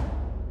solve.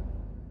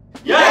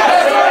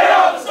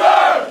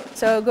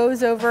 So it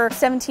goes over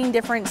 17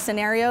 different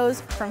scenarios,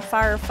 from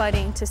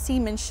firefighting to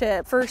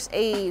seamanship, first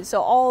aid,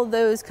 so all of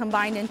those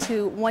combined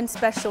into one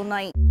special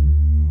night.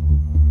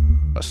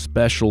 A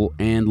special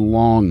and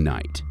long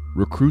night.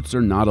 Recruits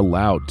are not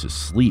allowed to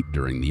sleep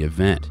during the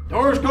event.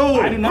 Doors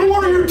go. Who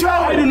are you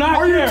telling? I do not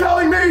Are care. you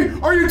telling me?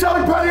 Are you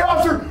telling Petty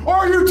Officer? Or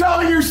are you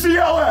telling your your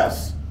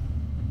CLS.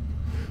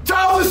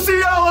 Tell the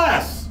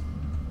CLS.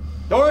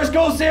 Doris,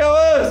 go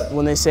CLS.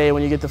 When they say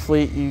when you get to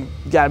fleet, you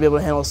got to be able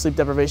to handle sleep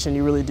deprivation,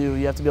 you really do.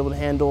 You have to be able to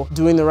handle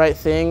doing the right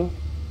thing,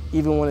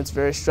 even when it's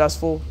very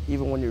stressful,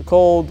 even when you're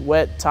cold,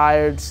 wet,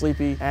 tired,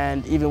 sleepy,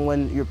 and even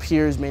when your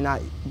peers may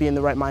not be in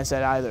the right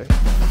mindset either.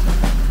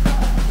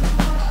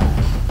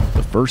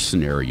 The first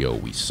scenario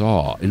we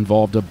saw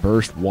involved a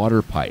burst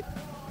water pipe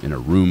in a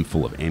room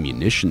full of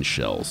ammunition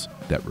shells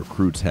that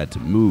recruits had to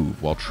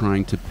move while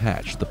trying to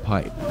patch the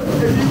pipe.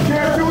 If you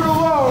can't do it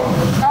alone,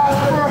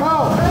 ask for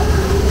help.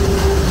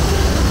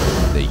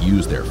 They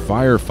use their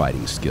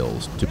firefighting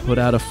skills to put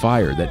out a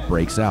fire that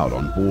breaks out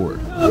on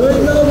board.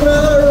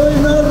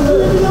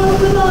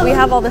 We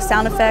have all the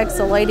sound effects,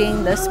 the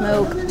lighting, the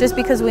smoke, just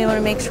because we want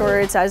to make sure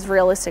it's as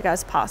realistic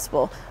as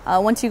possible.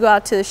 Once you go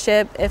out to the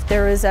ship, if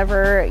there was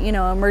ever,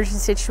 emergency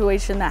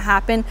situation that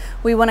happened,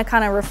 we want to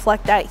kind of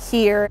reflect that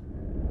here.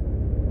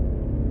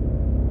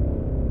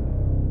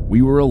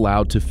 We were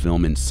allowed to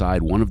film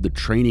inside one of the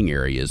training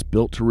areas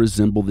built to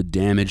resemble the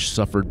damage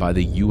suffered by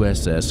the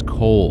USS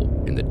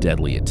Cole in the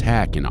deadly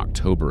attack in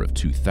October of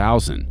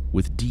 2000,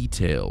 with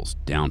details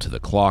down to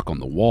the clock on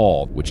the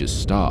wall, which is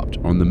stopped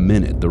on the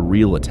minute the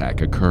real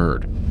attack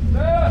occurred.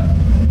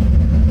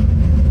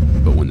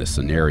 But when the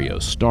scenario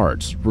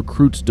starts,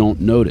 recruits don't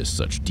notice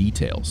such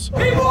details.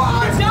 People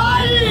are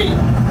dying!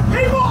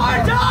 People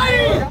are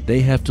dying!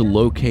 They have to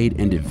locate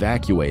and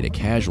evacuate a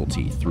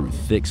casualty through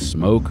thick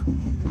smoke,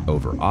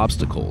 over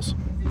obstacles,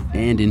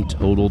 and in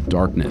total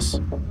darkness.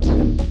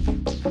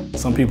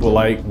 Some people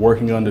like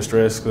working under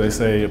stress because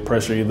they say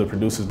pressure either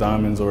produces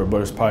diamonds or it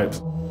bursts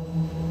pipes.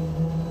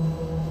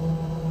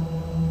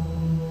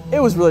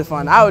 It was really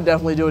fun. I would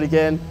definitely do it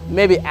again,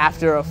 maybe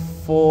after a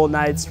full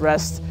night's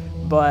rest,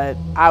 but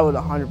I would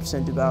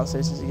 100% do battle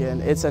stations again.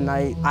 It's a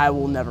night I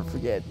will never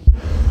forget.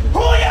 Who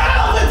the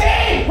hell is the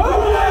team? Who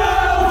the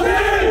hell is the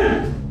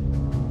team?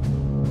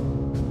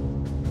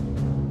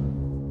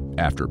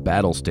 After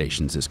battle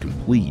stations is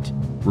complete,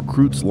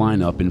 recruits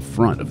line up in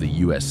front of the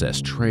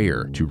USS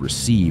Trayer to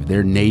receive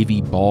their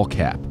Navy ball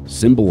cap,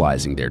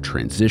 symbolizing their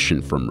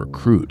transition from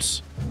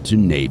recruits to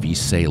Navy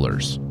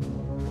sailors.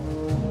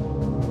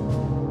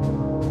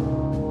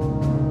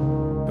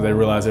 They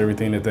realize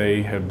everything that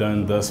they have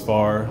done thus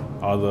far,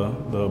 all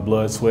the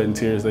blood, sweat, and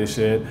tears they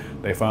shed,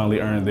 they finally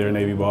earned their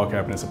Navy ball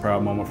cap, and it's a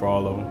proud moment for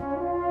all of them.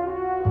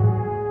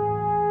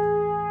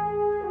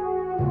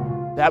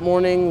 That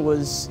morning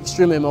was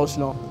extremely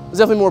emotional. I was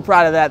definitely more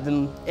proud of that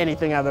than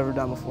anything I've ever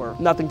done before.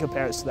 Nothing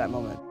compares to that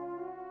moment.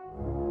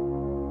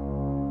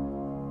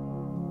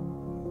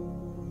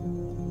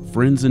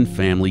 Friends and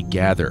family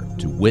gather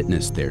to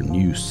witness their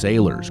new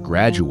sailors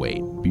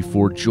graduate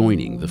before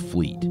joining the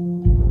fleet.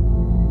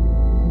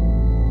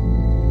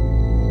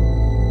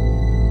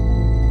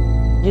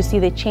 You see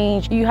the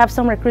change. You have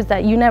some recruits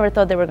that you never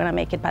thought they were going to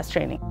make it past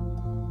training.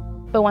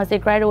 But once they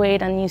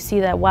graduate and you see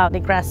that, wow,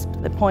 they grasp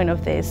the point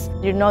of this,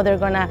 you know they're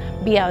going to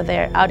be out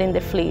there, out in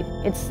the fleet.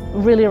 It's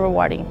really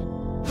rewarding.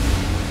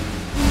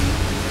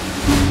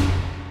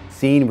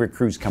 Seeing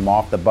recruits come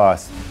off the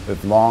bus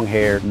with long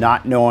hair,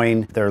 not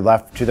knowing their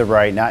left to the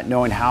right, not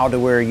knowing how to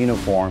wear a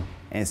uniform,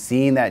 and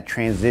seeing that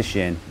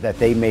transition that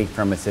they make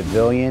from a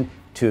civilian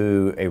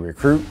to a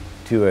recruit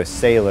to a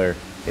sailor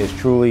is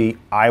truly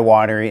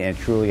eye-watering and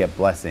truly a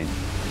blessing.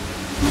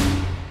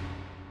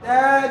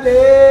 That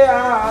day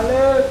I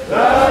lived.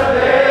 That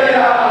day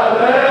I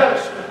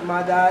lived.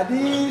 My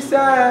daddy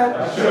said.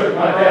 I shook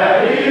my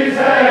daddy's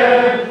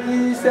hand.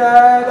 He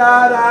said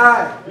that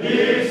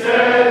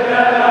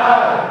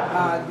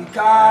I'd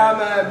become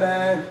a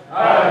man.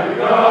 I'd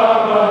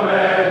become a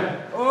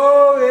man.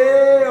 Oh, we,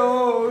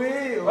 oh, we,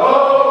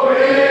 oh,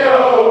 we,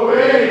 oh,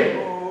 we,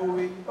 oh,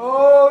 we,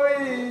 oh,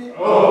 we,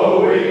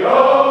 oh, we, oh, we,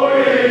 oh,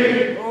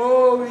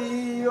 we, oh, we,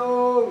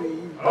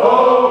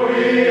 oh,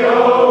 we,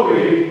 oh,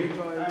 we.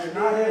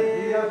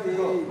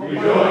 We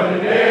joined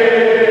the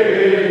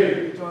Navy.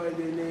 We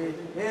joined the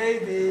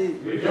Navy.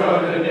 We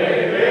joined the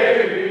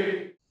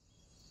Navy.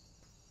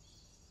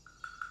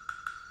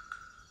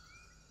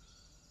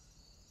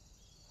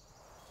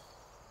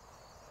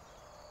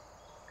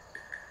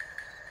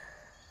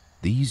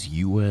 These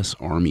U.S.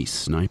 Army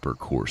Sniper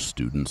Corps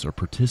students are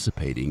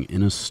participating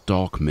in a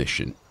Stalk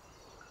mission,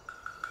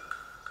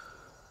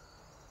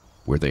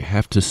 where they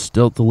have to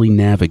stealthily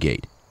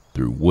navigate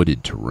through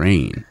wooded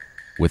terrain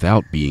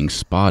without being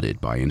spotted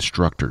by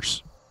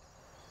instructors.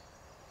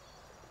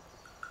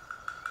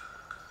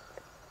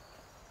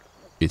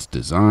 It's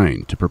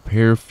designed to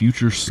prepare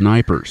future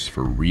snipers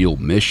for real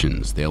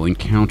missions they'll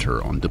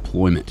encounter on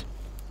deployment.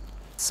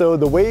 So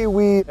the way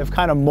we have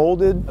kind of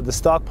molded the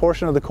Stalk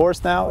portion of the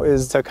course now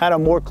is to kind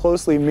of more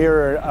closely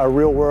mirror a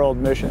real-world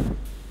mission.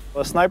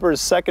 A sniper's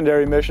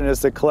secondary mission is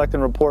to collect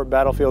and report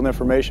battlefield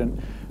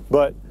information,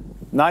 but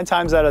 9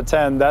 times out of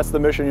 10, that's the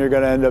mission you're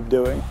going to end up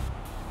doing.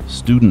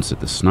 Students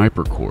at the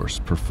Sniper course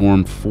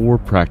perform 4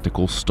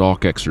 practical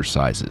Stalk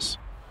exercises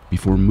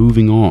before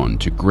moving on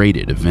to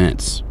graded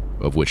events,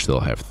 of which they'll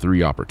have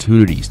 3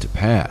 opportunities to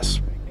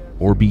pass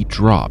or be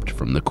dropped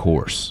from the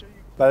course.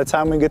 By the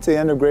time we get to the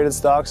end of graded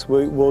stalks,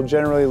 we'll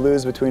generally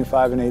lose between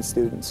 5 and 8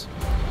 students.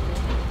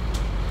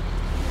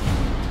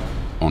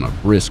 On a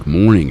brisk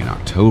morning in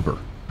October,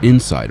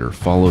 Insider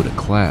followed a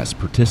class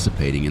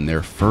participating in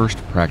their first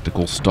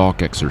practical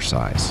stalk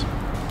exercise.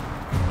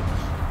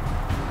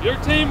 Your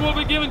team will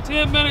be given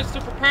 10 minutes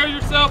to prepare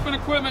yourself and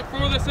equipment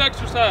for this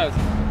exercise.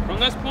 From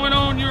this point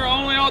on, you are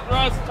only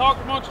authorized to talk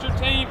amongst your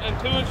team and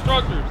 2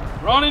 instructors.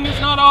 Running is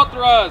not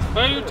authorized.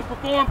 Failure to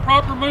perform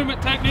proper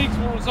movement techniques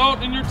will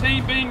result in your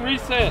team being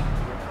reset.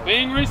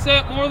 Being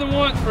reset more than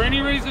once for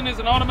any reason is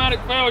an automatic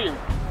failure.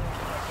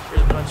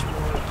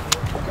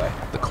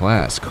 The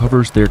class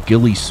covers their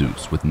ghillie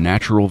suits with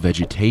natural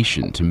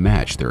vegetation to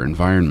match their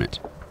environment.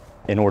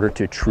 In order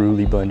to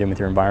truly blend in with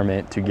your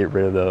environment, to get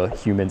rid of the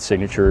human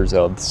signatures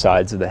of the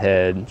sides of the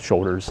head,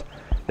 shoulders,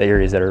 the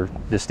areas that are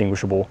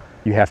distinguishable,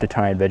 you have to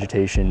tie in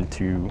vegetation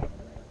to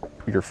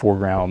your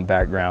foreground,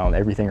 background,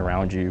 everything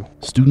around you.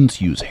 Students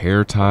use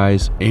hair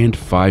ties and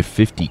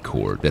 550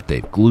 cord that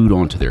they've glued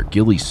onto their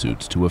ghillie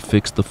suits to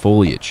affix the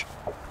foliage,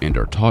 and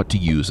are taught to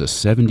use a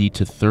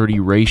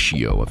 70-to-30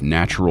 ratio of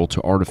natural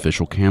to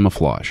artificial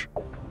camouflage.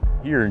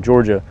 Here in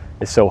Georgia,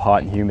 it's so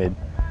hot and humid,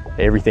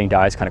 everything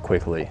dies kind of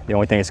quickly. The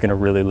only thing that's going to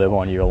really live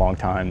on you a long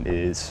time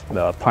is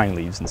the pine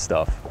leaves and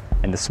stuff.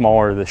 And the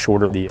smaller, the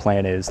shorter the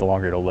plant is, the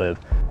longer it'll live.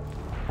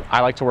 I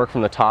like to work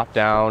from the top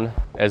down.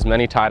 As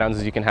many tie downs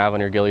as you can have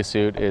on your ghillie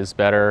suit is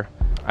better.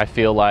 I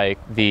feel like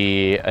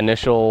the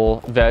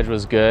initial veg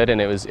was good, and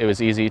it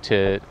was easy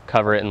to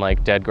cover it in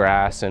like dead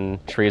grass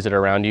and trees that are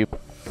around you.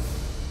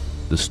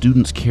 The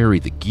students carry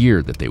the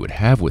gear that they would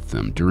have with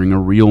them during a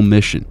real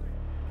mission,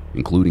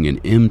 including an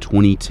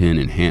M2010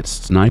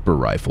 enhanced sniper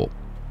rifle,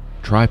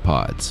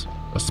 tripods,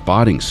 a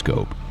spotting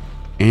scope,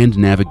 and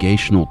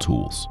navigational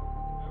tools.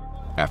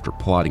 After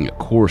plotting a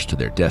course to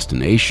their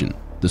destination,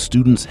 the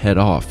students head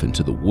off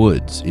into the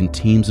woods in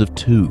teams of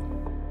 2.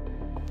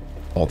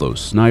 Although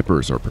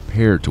snipers are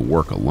prepared to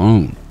work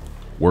alone,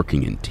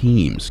 working in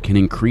teams can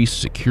increase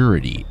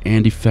security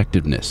and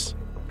effectiveness.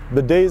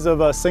 The days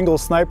of a single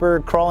sniper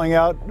crawling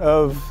out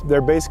of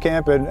their base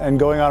camp and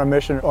going on a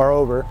mission are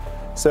over.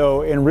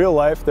 So in real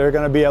life, they're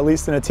going to be at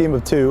least in a team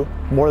of 2,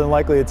 more than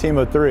likely a team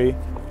of 3.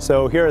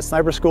 So here at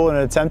Sniper School, in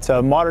an attempt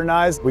to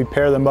modernize, we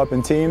pair them up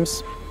in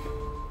teams.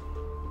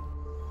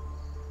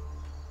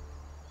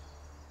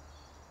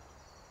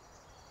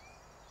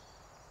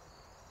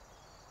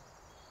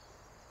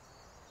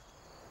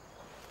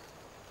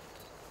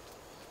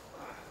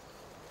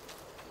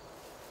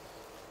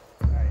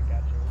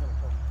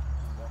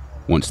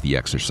 Once the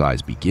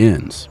exercise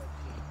begins,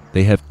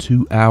 they have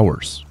 2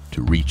 hours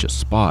to reach a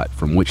spot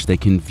from which they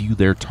can view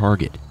their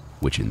target,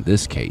 which in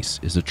this case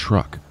is a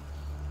truck.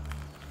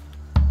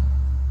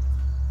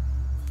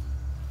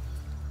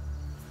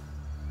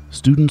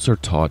 Students are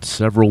taught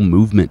several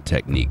movement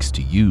techniques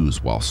to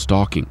use while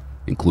stalking,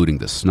 including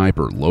the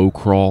sniper low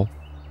crawl,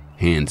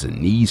 hands and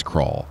knees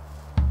crawl,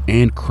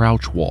 and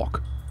crouch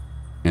walk,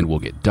 and will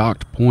get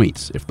docked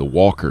points if the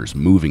walkers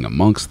moving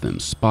amongst them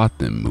spot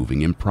them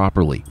moving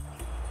improperly.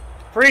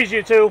 Freeze,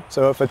 you 2.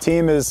 So if a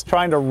team is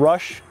trying to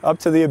rush up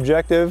to the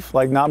objective,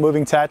 like not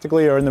moving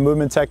tactically or in the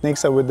movement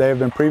techniques that they have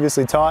been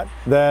previously taught,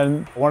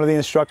 then one of the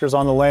instructors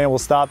on the lane will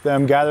stop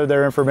them, gather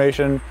their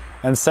information,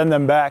 and send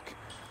them back,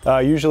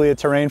 usually a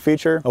terrain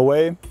feature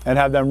away, and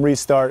have them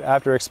restart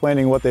after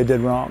explaining what they did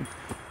wrong.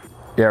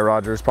 Yeah,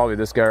 Roger, it's probably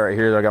this guy right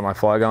here that I got my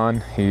flag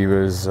on. He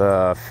was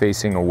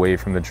facing away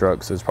from the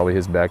truck, so it's probably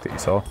his back that you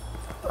saw. All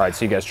right,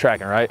 so you guys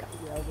tracking, right?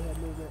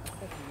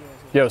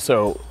 Yo,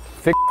 so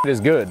thick is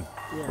good.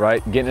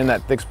 Right, getting in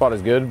that thick spot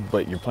is good,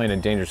 but you're playing a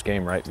dangerous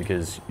game, right?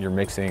 Because you're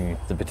mixing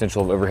the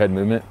potential of overhead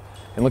movement.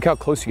 And look how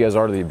close you guys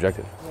are to the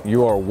objective.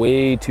 You are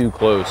way too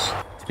close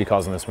to be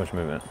causing this much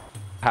movement.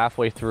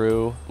 Halfway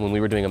through, when we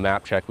were doing a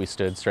map check, we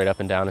stood straight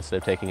up and down instead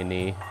of taking a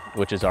knee,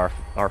 which is our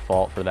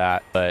fault for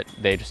that. But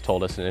they just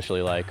told us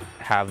initially, like,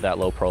 have that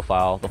low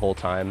profile the whole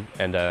time,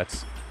 and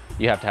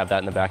you have to have that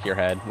in the back of your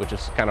head, which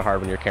is kind of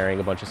hard when you're carrying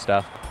a bunch of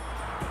stuff.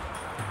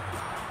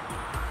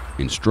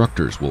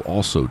 Instructors will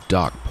also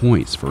dock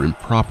points for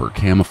improper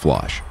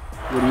camouflage.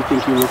 What do you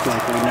think you look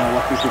like right now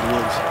walking through the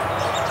woods?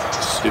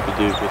 Stupid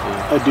dude with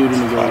a dude in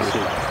a ghillie suit.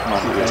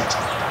 Okay.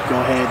 Go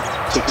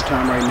ahead, take your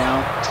time right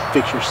now,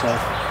 fix yourself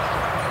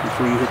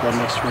before you hit that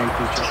next terrain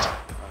feature.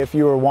 If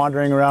you were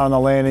wandering around on the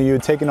lane and you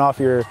had taken off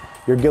your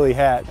ghillie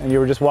hat and you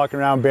were just walking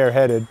around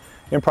bareheaded,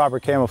 improper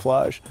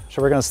camouflage.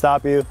 So we're going to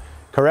stop you,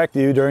 correct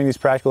you during these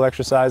practical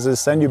exercises,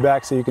 send you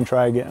back so you can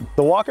try again.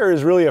 The walker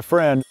is really a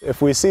friend.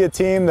 If we see a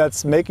team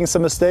that's making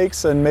some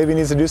mistakes and maybe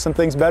needs to do some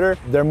things better,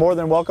 they're more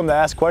than welcome to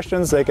ask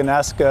questions. They can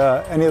ask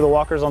any of the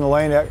walkers on the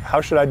lane,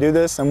 how should I do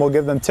this? And we'll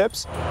give them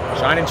tips.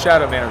 Shine and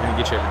shadow man are going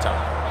to get you every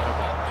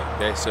time.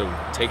 Okay, so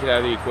take it out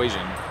of the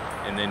equation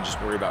and then just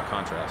worry about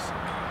contrast.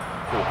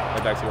 Cool,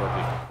 head back to the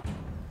RP.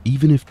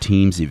 Even if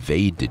teams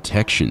evade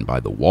detection by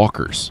the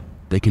walkers,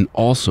 they can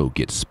also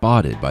get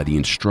spotted by the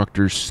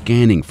instructors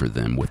scanning for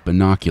them with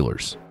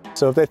binoculars.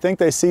 So if they think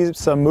they see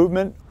some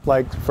movement,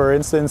 like for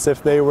instance,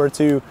 if they were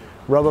to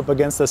rub up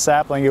against the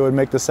sapling, it would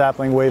make the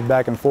sapling wave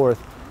back and forth.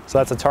 So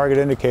that's a target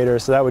indicator,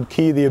 so that would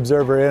key the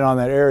observer in on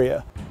that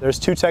area. There's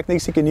two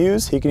techniques he can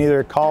use. He can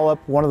either call up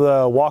one of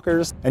the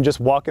walkers and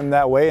just walk him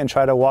that way and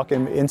try to walk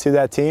him into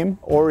that team,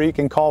 or he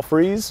can call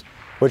freeze,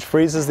 which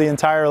freezes the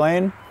entire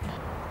lane.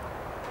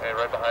 Hey,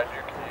 right behind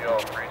you, can you yell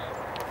freeze?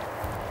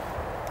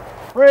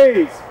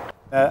 Freeze!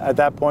 At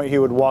that point, he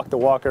would walk the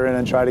walker in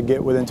and try to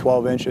get within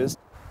 12 inches.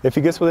 If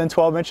he gets within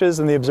 12 inches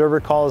and the observer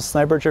calls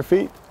sniper at your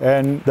feet,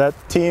 and that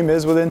team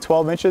is within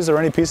 12 inches or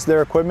any piece of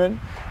their equipment,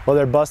 well,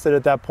 they're busted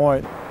at that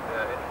point.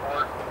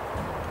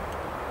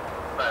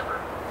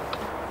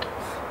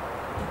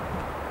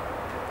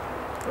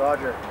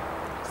 Roger.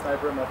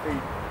 Sniper at my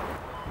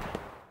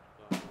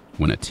feet.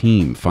 When a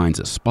team finds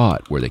a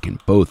spot where they can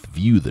both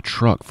view the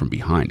truck from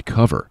behind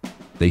cover,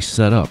 they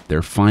set up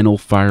their final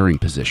firing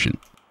position.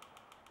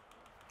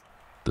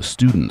 The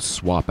students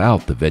swap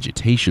out the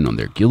vegetation on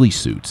their ghillie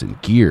suits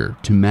and gear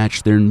to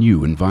match their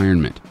new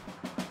environment.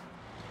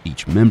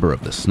 Each member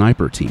of the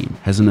sniper team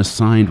has an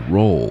assigned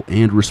role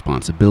and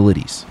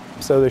responsibilities.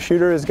 So the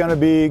shooter is going to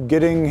be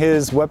getting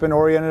his weapon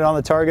oriented on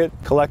the target,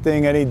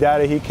 collecting any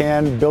data he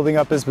can, building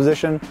up his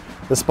position.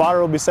 The spotter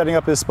will be setting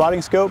up his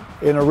spotting scope.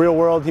 In a real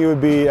world, he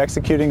would be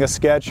executing a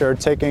sketch or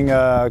taking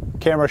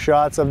camera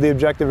shots of the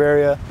objective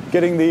area,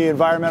 getting the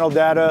environmental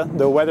data,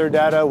 the weather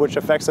data, which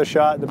affects a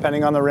shot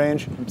depending on the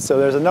range. So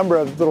there's a number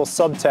of little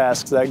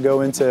subtasks that go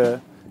into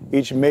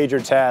each major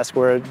task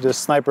where the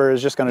sniper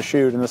is just going to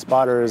shoot and the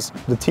spotter is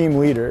the team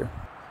leader.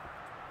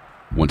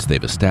 Once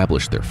they've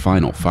established their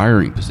final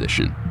firing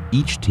position,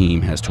 each team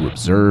has to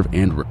observe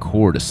and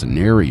record a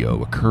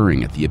scenario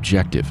occurring at the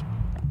objective.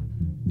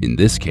 In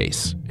this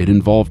case, it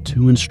involved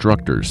two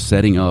instructors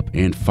setting up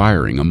and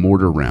firing a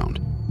mortar round.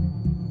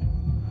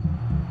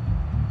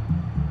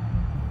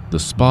 The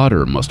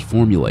spotter must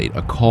formulate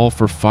a call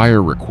for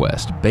fire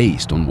request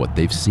based on what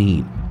they've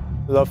seen.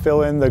 They'll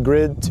fill in the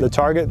grid to the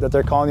target that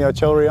they're calling the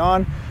artillery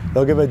on.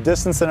 They'll give a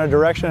distance and a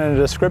direction and a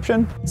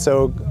description.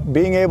 So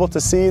being able to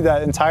see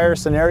that entire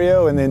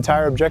scenario and the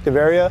entire objective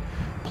area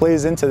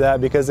plays into that,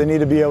 because they need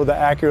to be able to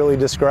accurately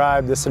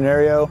describe the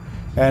scenario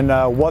and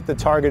what the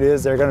target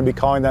is they're going to be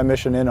calling that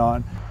mission in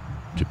on.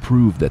 To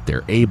prove that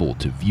they're able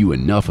to view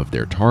enough of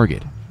their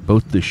target,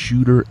 both the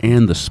shooter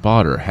and the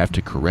spotter have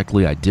to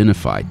correctly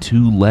identify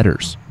two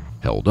letters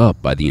held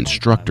up by the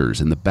instructors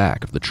in the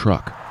back of the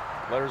truck.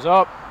 Letters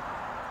up.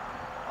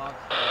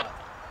 Foxtrot.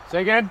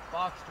 Say again?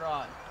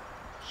 Foxtrot.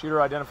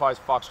 Shooter identifies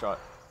Foxtrot.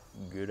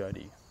 Good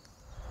ID.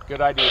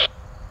 Good ID.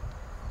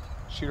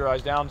 Shooter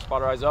eyes down,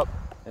 spotter eyes up.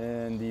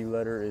 And the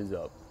letter is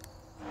up.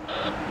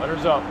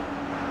 Letters up.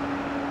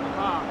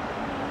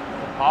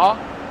 Papa.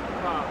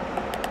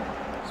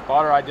 Papa.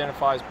 Spotter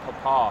identifies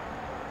Papa.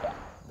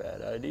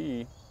 Bad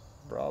ID.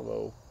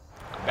 Bravo.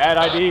 Bad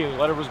ID. The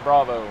letter was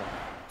Bravo.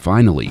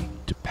 Finally,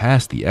 to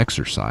pass the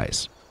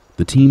exercise,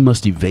 the team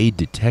must evade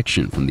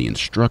detection from the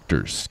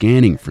instructors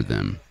scanning for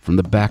them from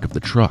the back of the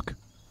truck.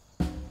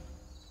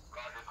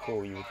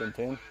 Cool, you within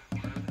 10?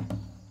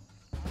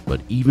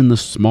 But even the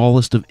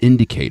smallest of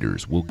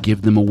indicators will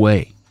give them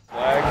away.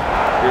 Flag.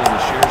 Here's the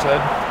shooter's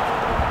head.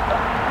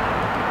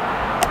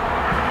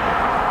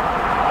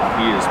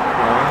 He is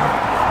prone,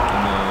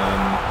 and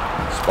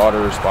then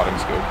spotter, spotting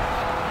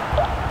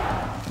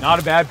scope. Not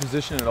a bad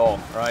position at all,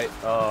 right?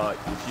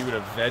 If you would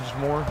have vegged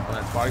more on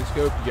that spotting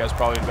scope, you guys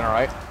probably would have been all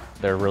right.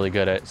 They're really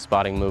good at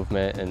spotting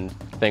movement and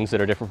things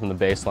that are different from the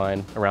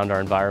baseline around our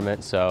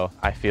environment, so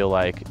I feel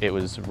like it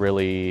was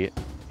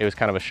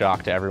kind of a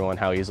shock to everyone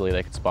how easily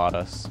they could spot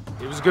us.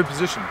 It was a good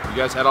position. You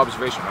guys had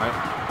observation, right?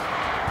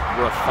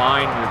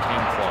 Refine your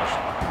camouflage.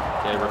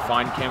 Okay,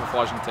 refine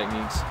camouflaging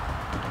techniques.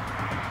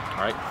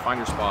 All right, find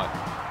your spot.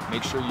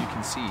 Make sure you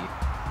can see,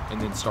 and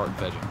then start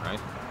vegging, right?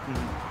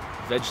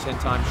 Veg 10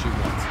 times, shoot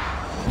once.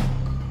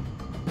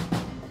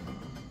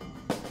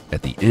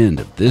 At the end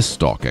of this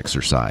stalk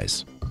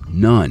exercise,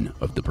 none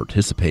of the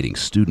participating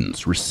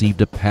students received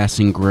a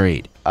passing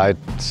grade. I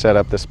set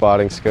up the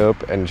spotting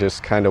scope and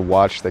just kind of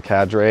watched the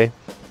cadre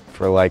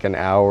for like an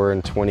hour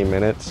and 20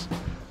 minutes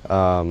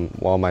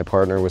while my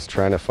partner was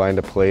trying to find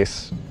a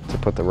place to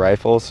put the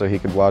rifles so he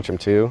could watch them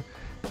too.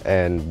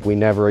 And we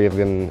never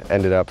even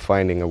ended up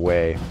finding a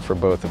way for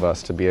both of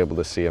us to be able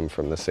to see them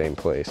from the same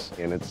place.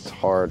 And it's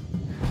hard.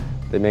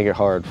 They make it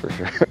hard for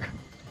sure.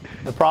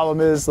 The problem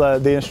is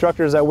the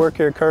instructors that work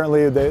here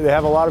currently, they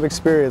have a lot of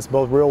experience,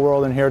 both real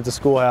world and here at the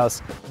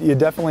schoolhouse. You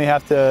definitely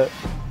have to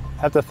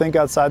think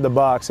outside the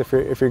box if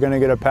you're going to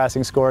get a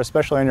passing score,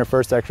 especially on your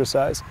first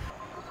exercise.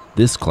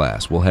 This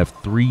class will have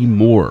 3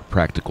 more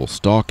practical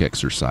stalk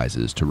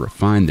exercises to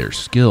refine their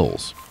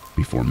skills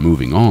before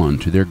moving on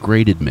to their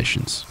graded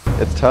missions.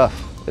 It's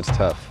tough. It's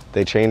tough.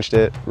 They changed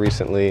it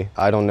recently.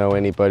 I don't know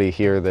anybody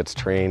here that's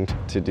trained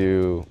to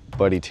do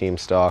buddy team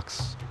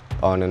stalks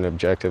on an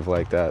objective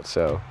like that,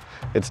 so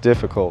it's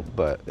difficult,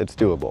 but it's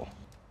doable.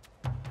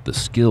 The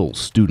skills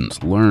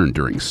students learn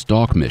during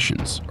stalk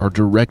missions are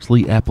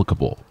directly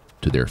applicable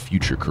to their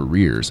future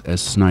careers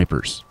as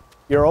snipers.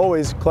 You're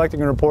always collecting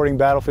and reporting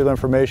battlefield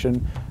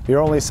information. You're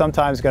only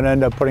sometimes going to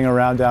end up putting a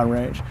round down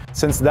range.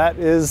 Since that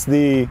is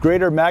the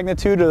greater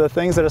magnitude of the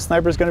things that a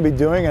sniper is going to be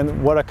doing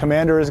and what a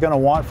commander is going to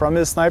want from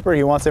his sniper,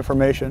 he wants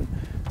information.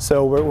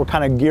 So we're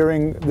kind of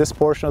gearing this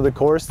portion of the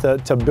course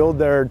to build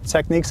their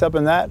techniques up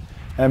in that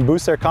and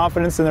boost their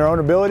confidence in their own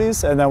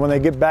abilities. And then when they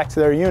get back to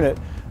their unit,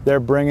 they're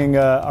bringing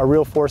a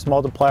real force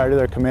multiplier to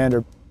their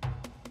commander.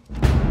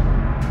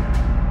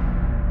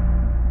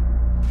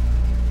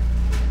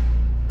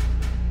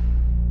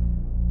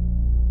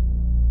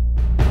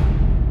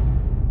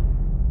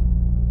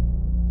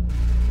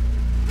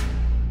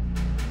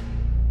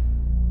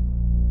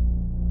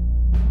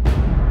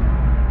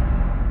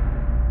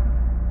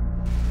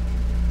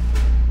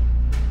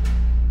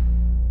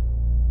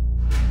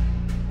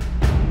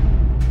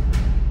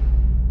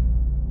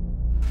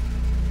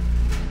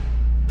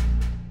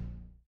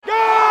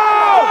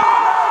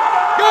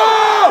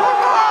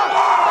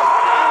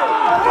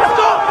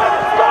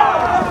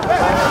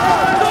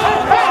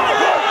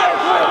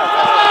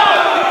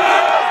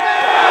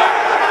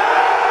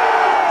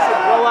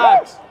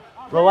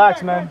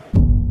 Relax, man.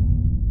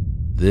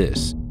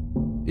 This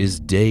is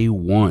day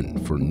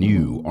one for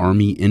new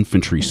Army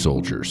infantry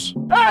soldiers.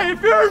 Hey, if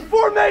you're in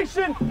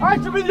formation,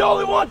 I should be the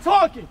only one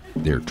talking.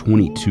 Their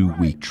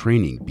 22-week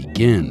training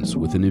begins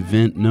with an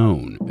event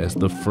known as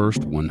the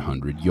first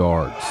 100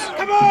 yards.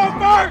 Come on,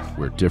 Mark!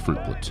 Where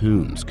different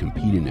platoons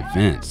compete in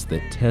events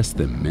that test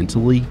them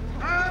mentally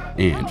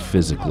and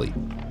physically.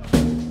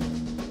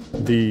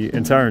 The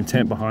entire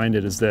intent behind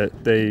it is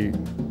that they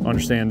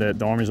understand that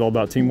the Army is all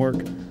about teamwork.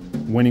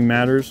 Winning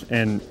matters,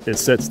 and it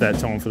sets that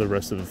tone for the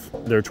rest of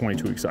their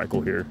 22-week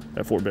cycle here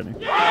at Fort Benning.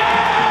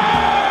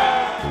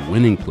 The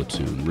winning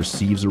platoon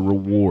receives a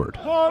reward,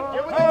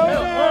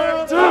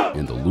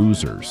 and the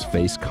losers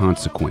face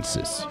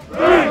consequences. We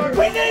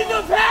need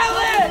the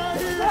pallet!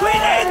 We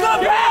need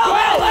the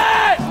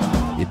pallet!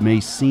 It may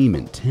seem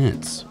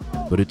intense,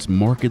 but it's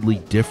markedly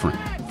different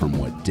from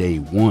what day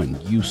one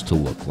used to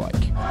look like.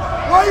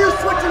 Why are you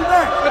switching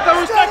back?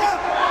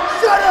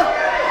 Shut up!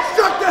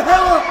 Shut the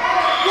hell up!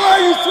 Why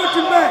are you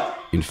switching back?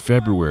 In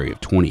February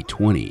of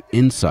 2020,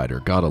 Insider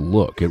got a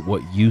look at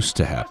what used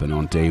to happen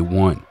on day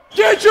one.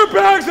 Get your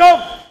bags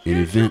up! An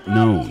event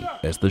known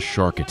as the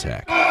Shark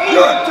Attack. You're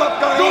a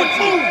tough guy,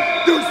 aren't you?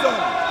 Do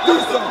something! Do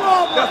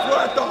something! That's what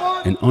I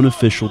thought! An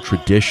unofficial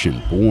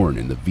tradition born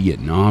in the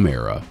Vietnam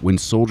era when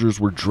soldiers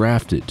were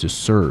drafted to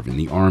serve in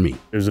the Army.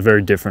 It was a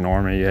very different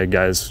Army. You had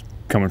guys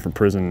coming from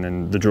prison,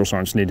 and the drill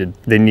sergeants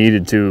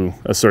needed to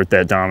assert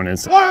that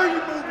dominance. Why are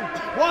you moving?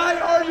 Why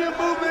are you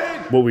moving?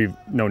 What we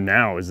know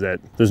now is that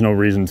there's no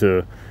reason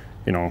to,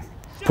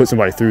 put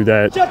somebody through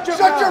that. Shut your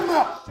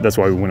mouth! That's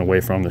why we went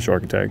away from the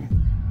Shark Attack.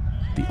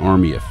 The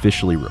Army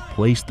officially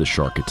replaced the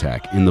Shark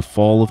Attack in the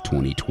fall of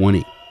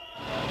 2020.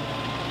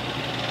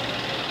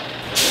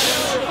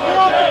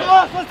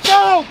 Let's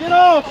go! Get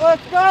off!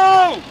 Let's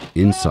go!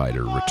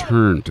 Insider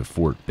returned to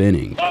Fort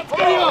Benning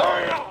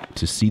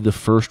to see the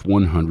first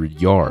 100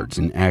 yards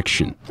in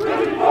action.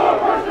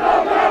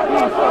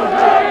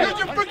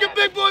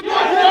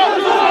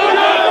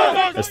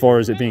 As far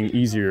as it being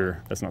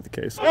easier, that's not the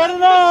case.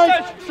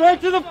 Straight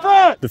to the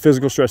front! The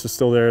physical stress is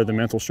still there, the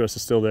mental stress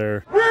is still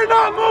there. We're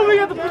not moving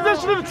at the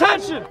position of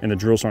attention! And the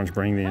drill sergeants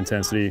bring the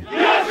intensity.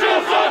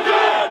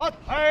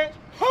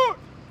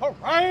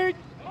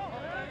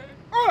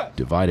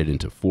 Divided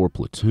into 4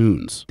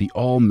 platoons, the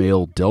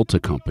all-male Delta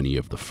Company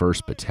of the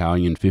 1st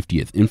Battalion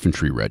 50th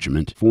Infantry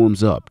Regiment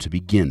forms up to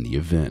begin the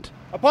event.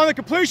 Upon the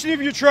completion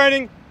of your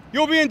training,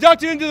 you'll be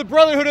inducted into the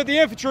Brotherhood of the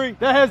Infantry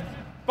that has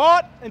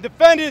fought and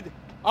defended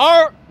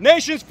our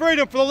nation's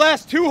freedom for the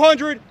last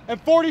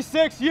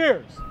 246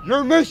 years.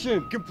 Your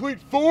mission: complete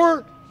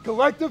 4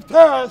 collective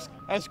tasks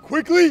as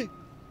quickly,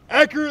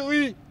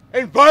 accurately,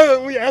 and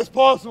violently as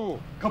possible.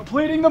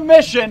 Completing the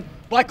mission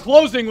by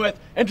closing with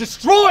and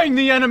destroying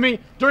the enemy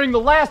during the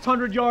last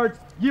 100 yards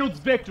yields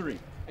victory.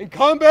 In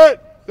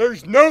combat,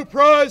 there's no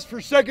prize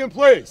for second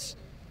place.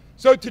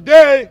 So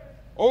today,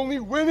 only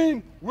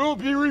winning will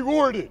be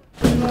rewarded.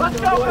 Let's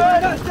go,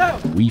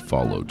 man! We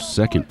followed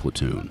 2nd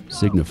Platoon,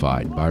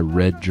 signified by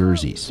red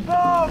jerseys.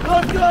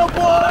 Let's go,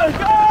 boys!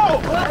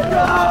 Go!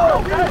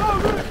 Let's go!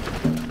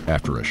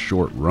 After a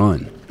short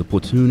run, the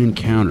platoon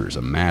encounters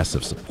a mass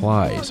of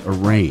supplies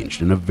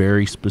arranged in a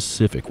very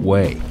specific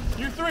way.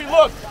 You 3,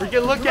 look! We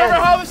can look at it.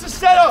 Remember how this is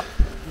set up?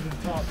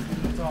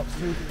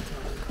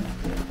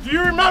 Do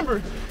you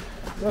remember?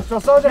 You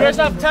guys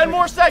have 10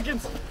 more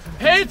seconds.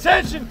 Pay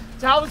attention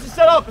to how this is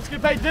set up. It's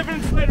going to pay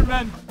dividends later,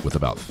 men. With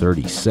about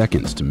 30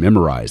 seconds to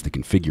memorize the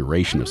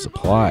configuration of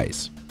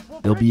supplies,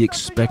 they'll be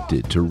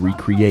expected to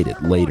recreate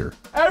it later.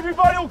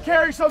 Everybody will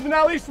carry something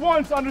at least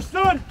once,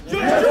 understood?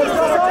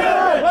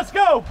 Yes, let's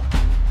go.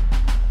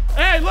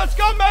 Hey, let's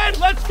go, man.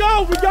 Let's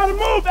go. We got to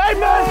move. Hey,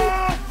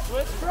 man.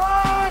 Let's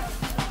try.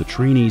 The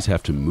trainees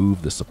have to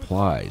move the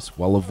supplies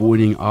while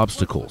avoiding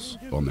obstacles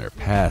on their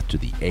path to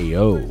the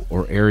AO,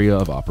 or Area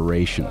of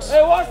Operations.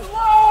 Hey, watch the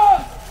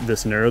law! The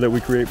scenario that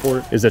we create for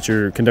it is that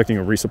you're conducting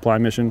a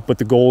resupply mission, but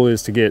the goal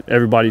is to get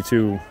everybody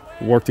to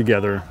work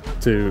together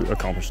to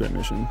accomplish that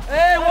mission.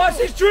 Hey, watch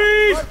these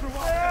trees!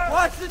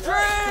 Watch the trees!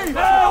 Hey,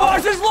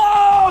 watch this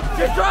log!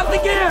 Just drop the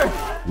gear!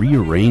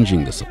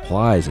 Rearranging the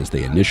supplies as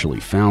they initially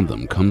found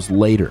them comes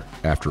later,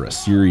 after a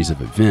series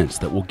of events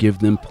that will give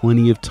them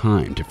plenty of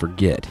time to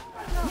forget.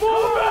 Move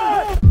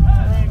it!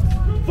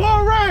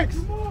 4 ranks!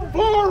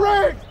 4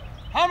 ranks!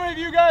 How many of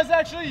you guys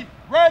actually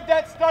read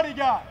that study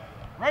guide?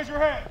 Raise your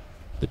hand.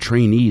 The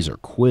trainees are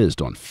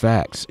quizzed on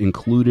facts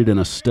included in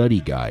a study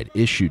guide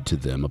issued to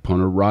them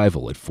upon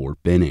arrival at Fort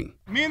Benning.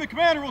 Me and the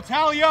commander will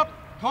tally up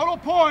total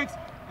points,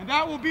 and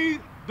that will be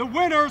the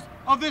winners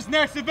of this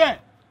next event.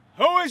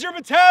 Who is your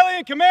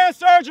battalion command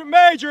sergeant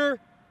major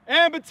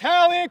and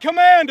battalion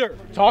commander?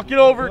 Talk it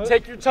over,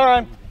 take your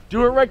time,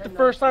 do it right the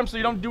first time so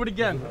you don't do it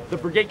again. The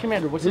brigade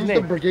commander, what's his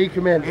name? The brigade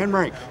commander. And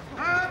rank.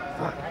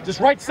 Just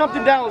write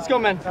something down, let's go,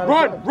 man.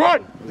 Run,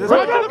 run!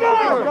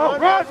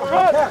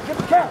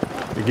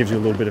 It gives you a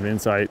little bit of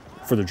insight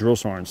for the drill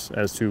sergeants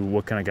as to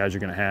what kind of guys you're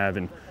going to have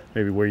and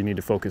maybe where you need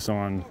to focus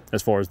on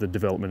as far as the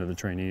development of the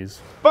trainees.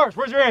 First,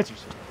 where's your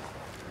answers?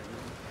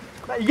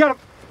 You gotta,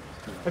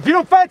 if you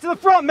don't fight to the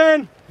front,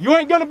 man, you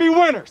ain't gonna be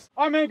winners.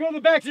 All right, man, go to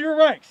the backs of your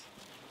ranks.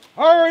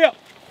 Hurry up.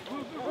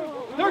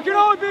 There can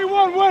only be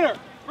one winner.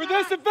 For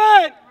this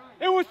event,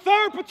 it was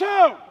 3rd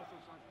Platoon.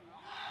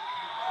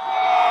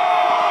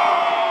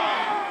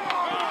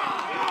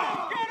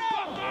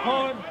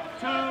 One,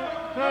 two,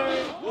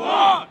 three,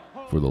 one.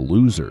 For the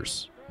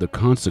losers, the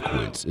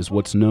consequence is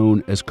what's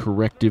known as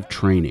corrective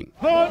training.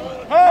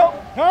 It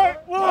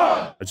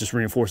just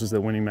reinforces that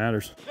winning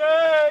matters.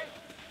 Stay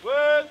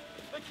with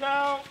the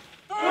count.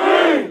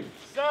 3.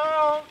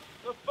 Sound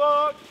the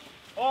fuck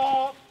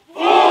off.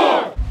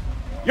 4.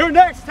 Your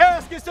next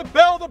task is to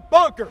build a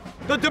bunker.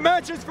 The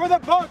dimensions for the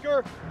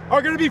bunker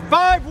are going to be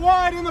 5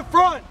 wide in the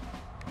front,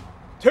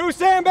 2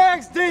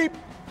 sandbags deep,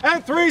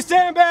 and 3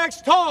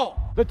 sandbags tall.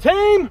 The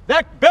team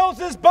that builds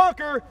this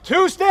bunker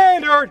to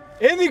standard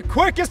in the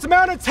quickest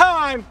amount of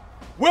time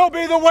will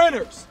be the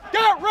winners.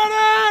 Get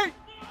ready!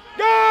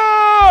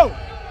 Go!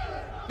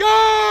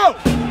 Go!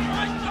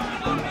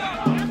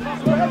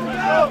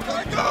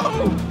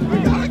 We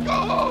gotta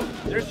go!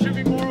 There should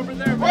be more over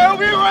there. Right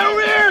over here, right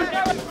over here!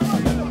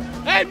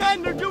 Hey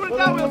man, they're doing it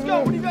that way. Let's go.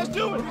 What are you guys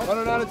doing?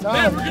 Running out of time.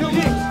 Man, we're gonna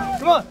eat.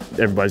 Come on.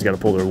 Everybody's got to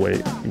pull their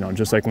weight. You know,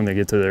 just like when they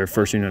get to their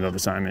first unit of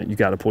assignment, you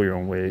got to pull your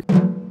own weight.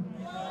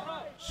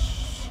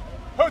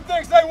 Who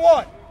thinks they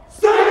won?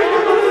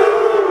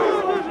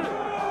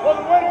 Well,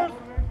 the winners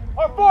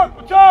are 4th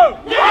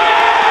Platoon. Yeah!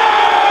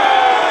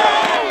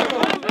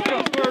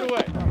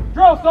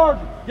 Drill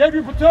sergeant, give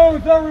your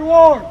platoons their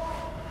reward.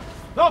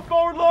 The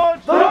forward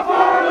launch. The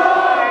forward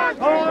launch.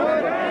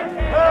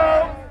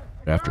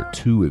 After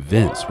 2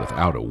 events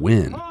without a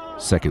win,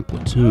 2nd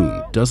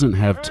Platoon doesn't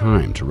have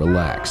time to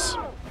relax.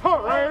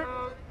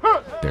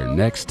 Their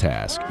next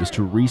task is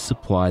to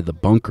resupply the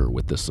bunker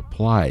with the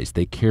supplies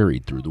they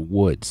carried through the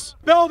woods.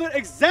 Build it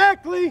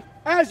exactly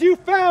as you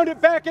found it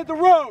back at the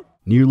road.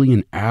 Nearly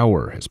an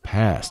hour has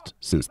passed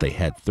since they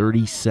had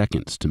 30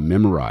 seconds to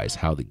memorize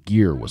how the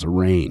gear was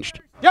arranged.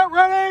 Get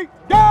ready,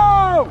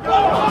 go!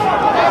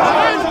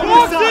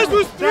 Boxes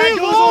was 3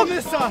 long,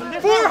 4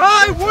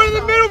 high, 1 in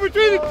the middle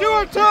between the 2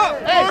 on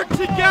top. Work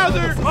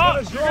together.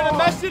 You're gonna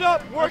mess it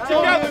up. Work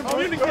together.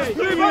 Communicate.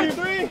 3 by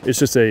 3. It's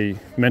just a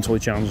mentally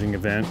challenging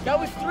event. That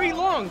was 3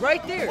 long,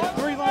 right there.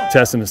 3 long.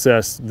 Test and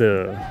assess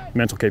the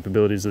mental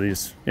capabilities of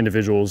these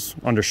individuals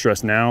under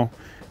stress now,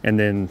 and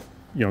then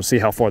see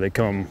how far they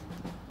come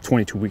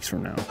 22 weeks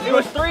from now. It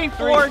was 3,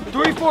 4,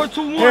 3, 4,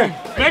 2, 1.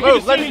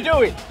 Let me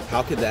do it.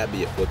 How could that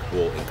be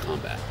applicable in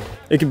combat?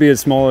 It could be as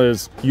small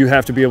as you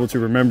have to be able to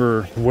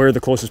remember where the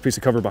closest piece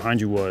of cover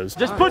behind you was.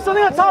 Just put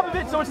something on top of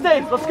it so it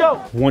stays. Let's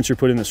go. Once you're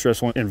put in the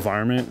stressful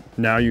environment,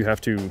 now you have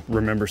to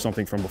remember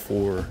something from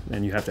before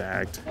and you have to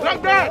act.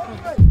 Like that!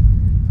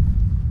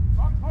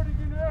 I'm putting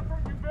in the effort,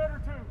 you better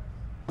too.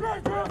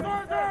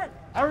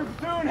 Every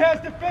platoon has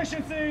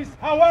deficiencies.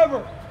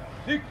 However,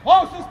 the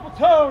closest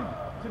platoon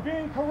to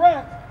being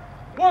correct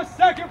was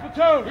 2nd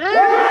Platoon.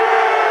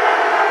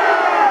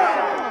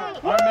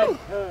 All right, man.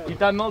 Keep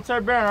that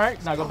military bearing, all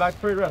right? Now go back to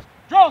pretty rest.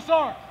 Drill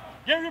sergeant,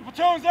 give your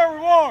platoons their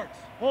rewards.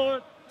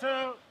 1,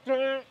 2,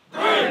 3,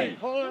 3.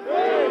 1,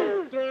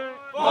 2, 3,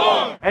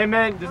 4. Hey,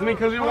 man, doesn't mean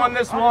because we won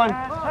this one,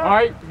 all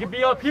right? You can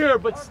be up here,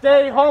 but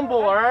stay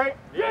humble, all right?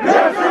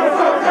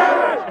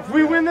 Yes, if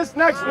we win this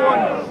next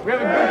one, we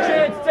have a good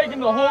chance of taking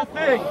the whole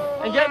thing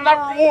and getting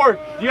that reward.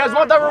 Do you guys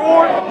want that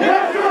reward?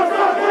 Yes,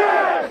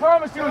 I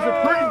promise you it's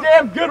a pretty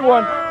damn good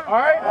one, all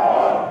right?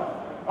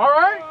 All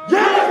right?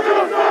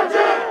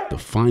 Yes, the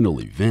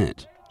final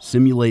event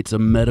simulates a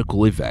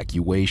medical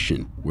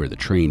evacuation where the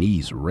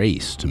trainees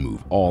race to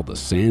move all the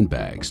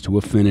sandbags to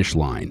a finish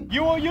line.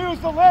 You will use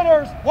the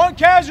litters. 1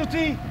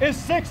 casualty is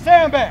 6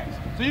 sandbags.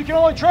 So you can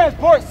only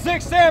transport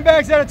 6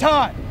 sandbags at a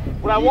time.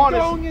 What I want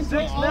is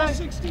 6 men,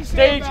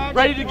 stage,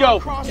 ready to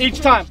go,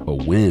 each time. A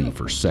win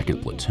for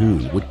 2nd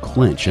Platoon would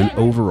clinch an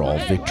overall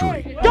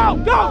victory. Go,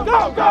 go,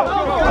 go,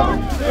 go!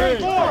 3,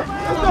 4.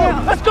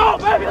 Let's go,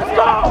 baby, let's go!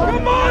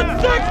 Come on,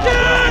 16!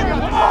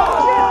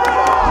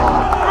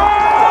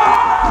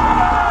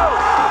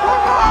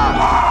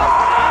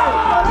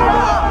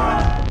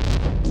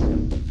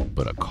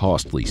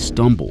 costly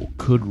stumble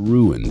could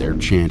ruin their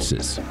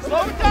chances.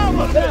 Slow it down,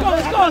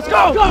 let's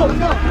go!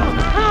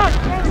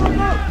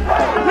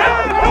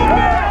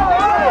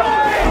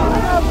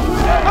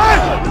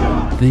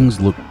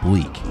 Things looked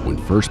bleak when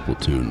 1st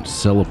Platoon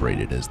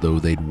celebrated as though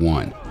they'd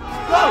won.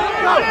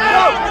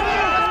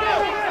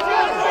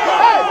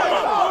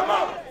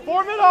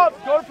 Form it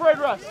up, go to parade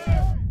rest.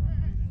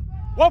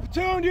 What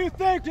platoon do you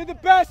think did the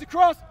best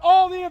across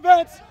all the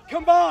events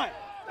combined?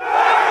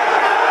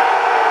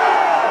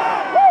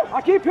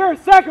 I keep hearing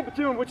 2nd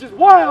Platoon, which is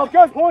wild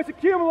because points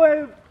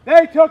accumulated,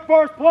 they took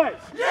 1st place.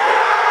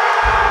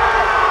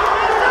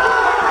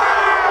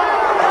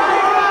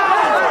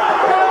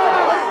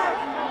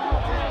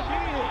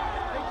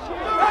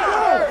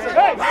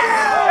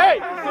 Hey,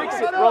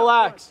 fix it,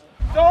 relax.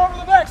 So over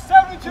the next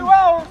 72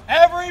 hours,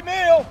 every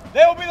meal,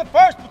 they will be the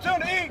 1st platoon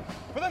to eat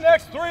for the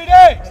next 3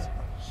 days.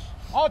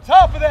 On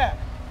top of that,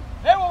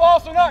 they will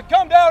also not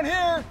come down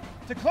here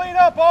to clean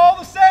up all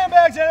the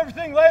sandbags and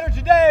everything later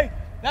today.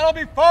 That'll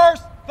be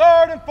 1st,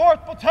 3rd, and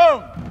 4th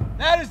platoon.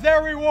 That is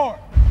their reward.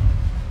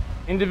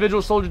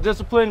 Individual soldier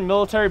discipline,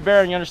 military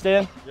bearing, you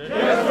understand?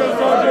 Yes,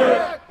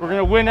 soldier. We're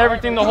gonna win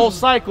everything the whole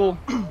cycle.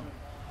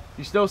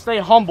 You still stay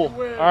humble,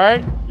 all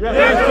right?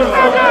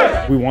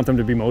 Yes. We want them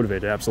to be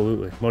motivated,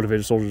 absolutely.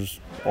 Motivated soldiers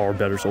are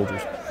better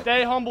soldiers.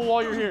 Stay humble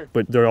while you're here.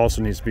 But there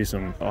also needs to be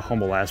a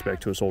humble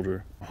aspect to a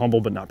soldier.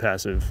 Humble but not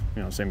passive,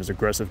 same as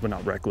aggressive but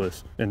not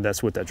reckless. And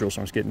that's what that drill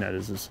song's getting at,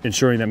 is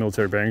ensuring that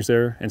military bearing's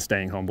there and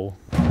staying humble.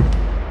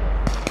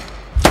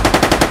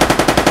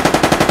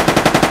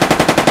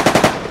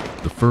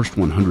 The first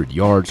 100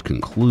 yards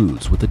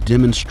concludes with a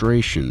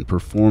demonstration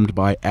performed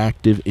by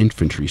active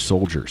infantry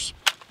soldiers.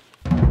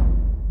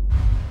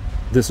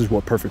 This is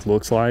what perfect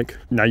looks like.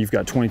 Now you've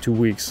got 22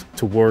 weeks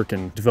to work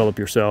and develop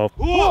yourself.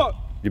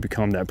 You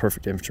become that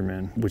perfect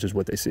infantryman, which is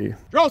what they see.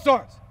 Drill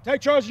sergeants, take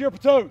charge of your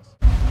platoons.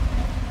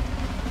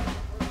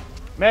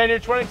 Man, your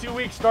 22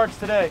 weeks starts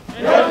today.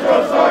 Yes,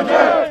 drill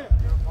sergeant!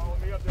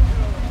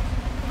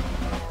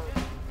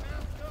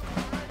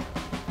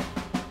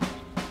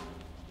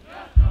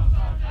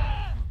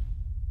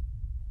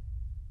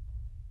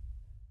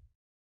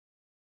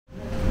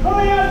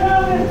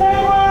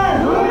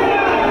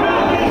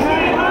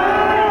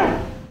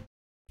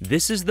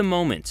 This is the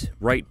moment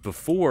right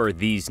before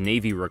these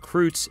Navy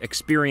recruits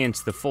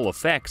experience the full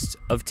effects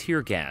of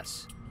tear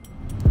gas.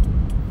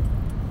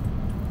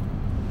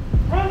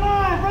 Front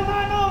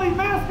line only,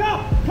 mask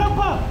up, cup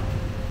up.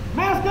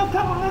 Mask up,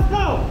 cup up, let's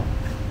go.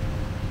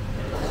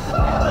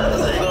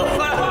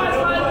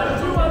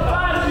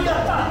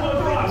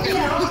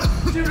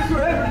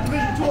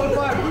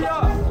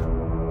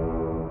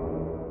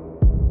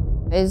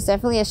 It's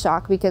definitely a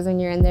shock because when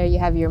you're in there, you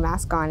have your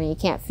mask on and you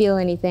can't feel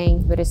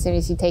anything. But as soon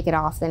as you take it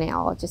off, then it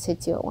all just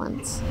hits you at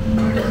once.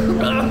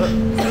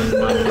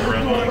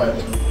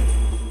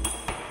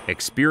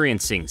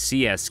 Experiencing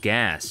CS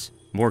gas,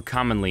 more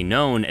commonly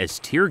known as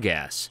tear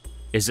gas,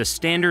 is a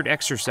standard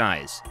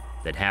exercise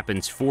that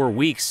happens 4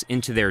 weeks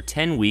into their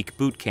 10-week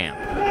boot camp.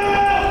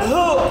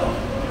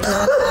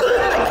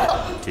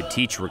 To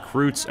teach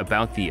recruits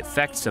about the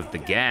effects of the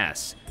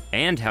gas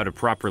and how to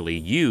properly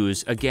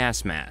use a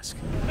gas mask.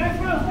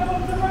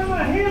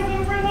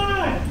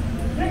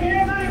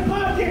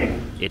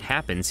 It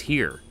happens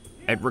here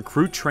at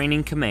Recruit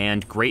Training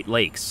Command Great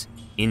Lakes,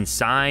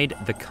 inside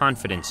the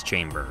Confidence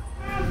Chamber.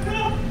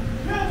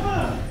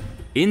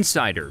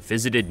 Insider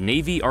visited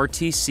Navy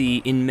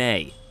RTC in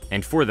May,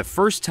 and for the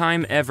first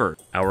time ever,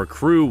 our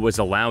crew was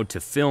allowed to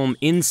film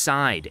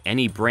inside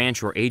any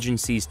branch or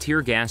agency's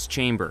tear gas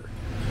chamber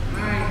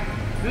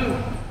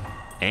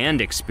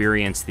and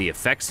experience the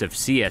effects of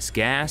CS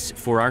gas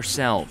for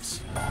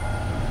ourselves.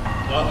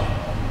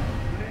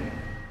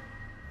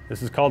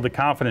 This is called the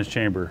confidence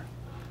chamber,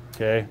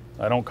 okay?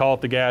 I don't call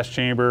it the gas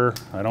chamber.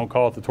 I don't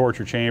call it the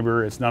torture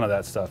chamber. It's none of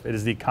that stuff. It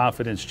is the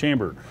confidence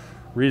chamber.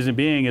 Reason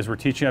being is we're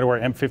teaching you how to wear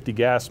M50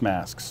 gas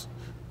masks.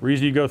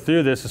 Reason you go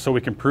through this is so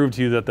we can prove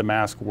to you that the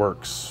mask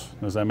works.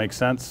 Does that make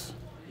sense?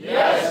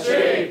 Yes,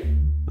 Chief!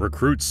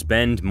 Recruits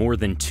spend more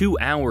than 2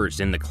 hours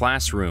in the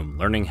classroom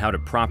learning how to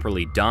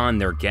properly don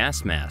their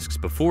gas masks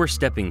before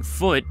stepping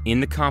foot in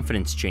the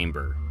confidence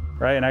chamber.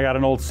 Right, and I got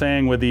an old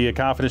saying with the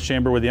confidence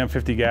chamber with the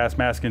M50 gas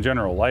mask in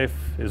general. Life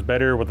is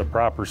better with a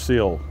proper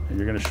seal, and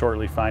you're gonna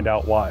shortly find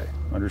out why.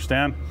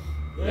 Understand?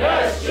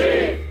 Yes,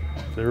 Chief!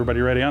 Is everybody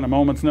ready on a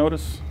moment's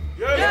notice?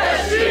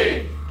 Yes,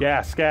 Chief!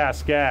 Gas,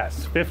 gas,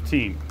 gas.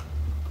 15,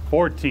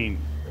 14,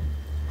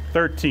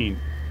 13,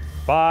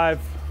 5,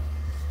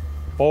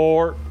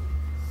 4,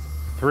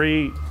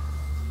 3,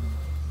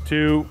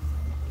 2,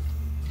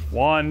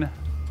 1,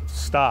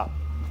 stop.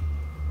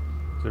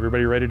 Is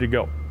everybody ready to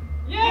go?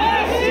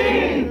 Yes,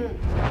 Chief!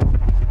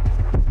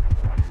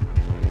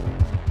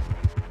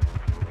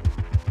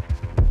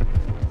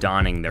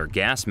 Donning their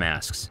gas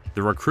masks,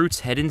 the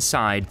recruits head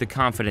inside the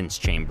confidence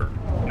chamber.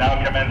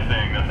 Now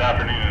commencing this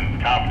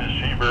afternoon's confidence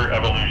chamber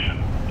evolution.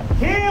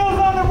 Heels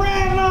on the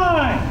red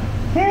line!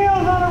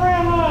 Heels on the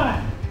red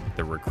line!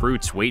 The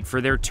recruits wait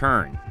for their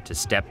turn to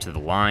step to the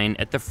line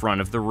at the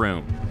front of the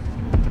room.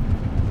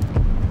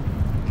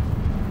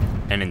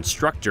 An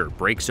instructor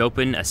breaks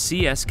open a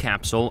CS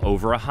capsule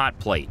over a hot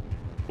plate,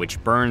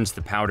 which burns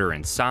the powder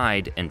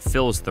inside and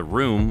fills the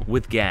room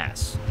with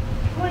gas.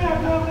 Front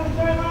line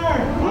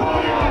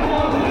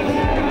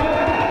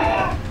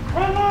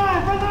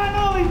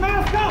only,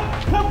 mask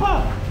up, come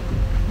up.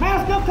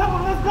 Mask up, come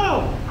on, let's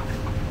go.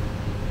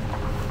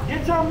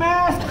 Get your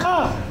mask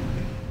up.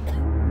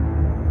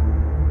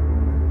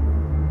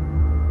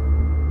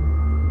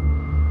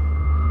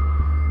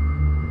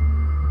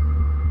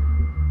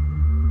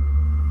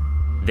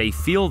 They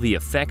feel the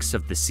effects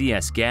of the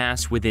CS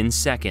gas within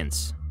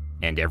seconds,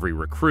 and every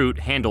recruit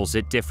handles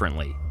it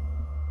differently.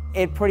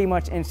 It pretty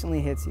much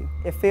instantly hits you.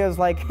 It feels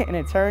like an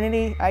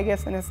eternity, I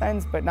guess, in a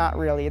sense, but not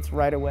really. It's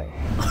right away.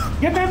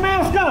 Get that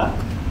mask up!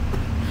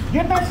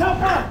 Get that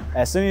cup up!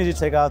 As soon as you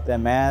take out that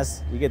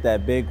mask, you get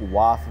that big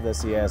waft of the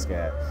CS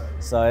gas.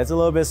 So it's a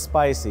little bit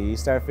spicy. You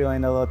start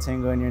feeling a little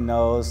tingle in your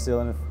nose,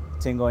 feeling a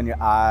tingle in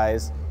your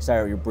eyes. You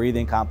start your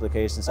breathing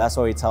complications. That's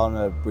why we tell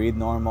them to breathe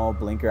normal,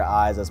 blink your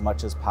eyes as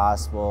much as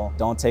possible.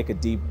 Don't take a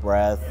deep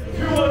breath.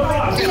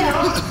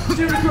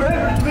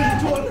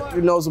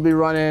 Your nose will be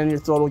running, your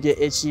throat will get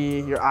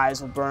itchy, your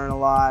eyes will burn a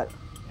lot,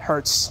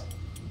 hurts,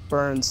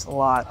 burns a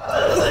lot.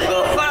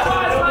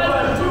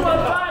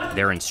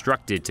 They're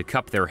instructed to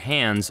cup their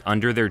hands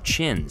under their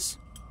chins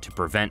to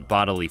prevent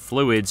bodily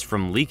fluids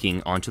from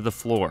leaking onto the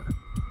floor.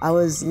 I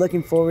was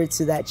looking forward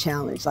to that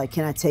challenge. Like,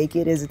 can I take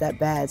it? Is it that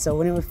bad? So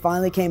when it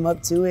finally came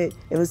up to it,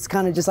 it was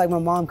kind of just like my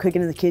mom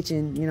cooking in the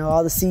kitchen, you know,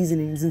 all the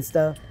seasonings and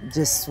stuff,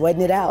 just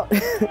sweating it out.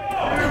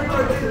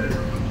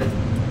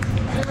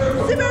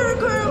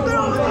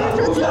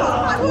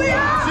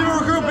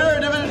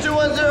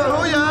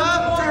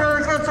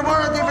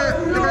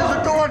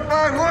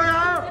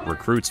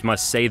 Recruits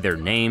must say their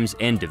names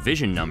and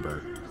division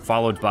number,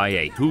 followed by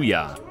a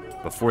hoo-yah,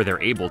 before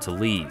they're able to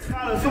leave.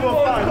 Turn it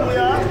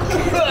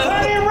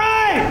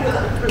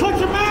right! Put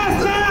your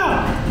mask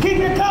down! Keep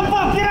your cup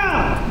up,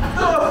 down!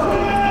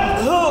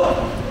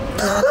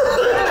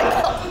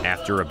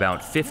 After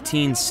about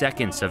 15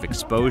 seconds of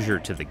exposure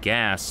to the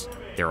gas,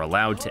 they're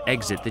allowed to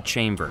exit the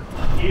chamber.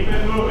 Keep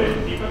it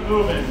moving, keep it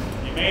moving.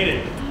 You made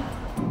it.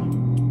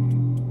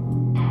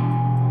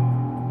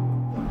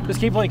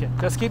 Just keep blinking,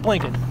 just keep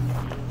blinking.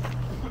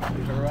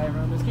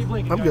 Just keep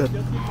blinking. I'm good.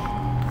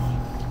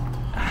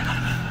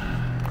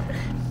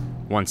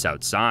 Once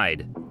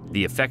outside,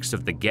 the effects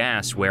of the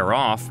gas wear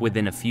off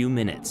within a few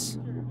minutes.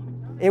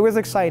 It was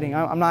exciting.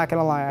 I'm not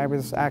gonna lie, I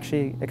was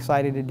actually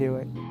excited to do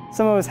it.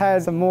 Some of us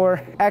had some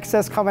more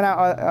excess coming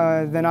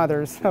out than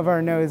others of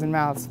our nose and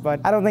mouths, but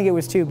I don't think it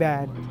was too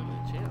bad.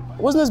 It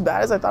wasn't as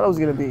bad as I thought it was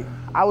gonna be.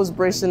 I was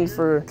bracing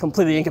for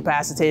completely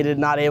incapacitated,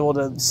 not able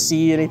to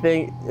see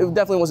anything. It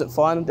definitely wasn't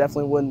fun.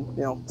 Definitely wouldn't,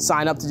 you know,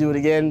 sign up to do it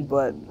again,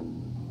 but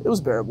it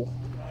was bearable.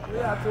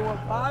 Booyah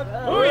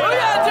 215!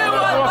 Booyah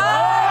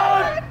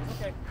 215!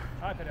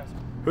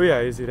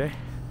 Booyah, easy day.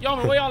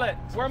 Yeoman, where y'all at?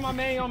 Where my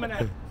man yeoman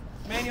at?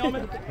 Man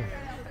yeoman?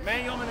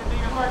 Man yeoman and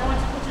nigga. All right, why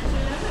don't you put your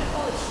chin in there?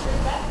 Hold it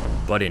straight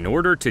back. But in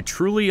order to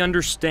truly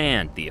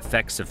understand the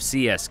effects of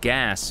CS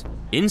gas,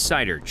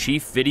 Insider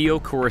Chief Video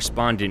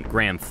Correspondent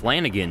Graham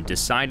Flanagan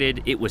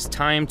decided it was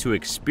time to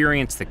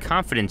experience the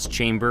confidence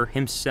chamber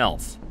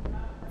himself.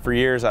 For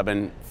years, I've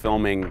been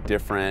filming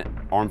different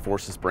armed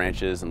forces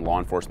branches and law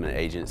enforcement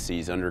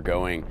agencies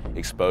undergoing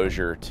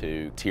exposure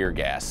to tear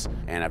gas,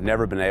 and I've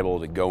never been able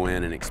to go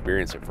in and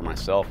experience it for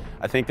myself.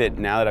 I think that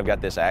now that I've got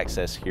this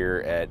access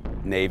here at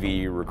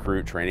Navy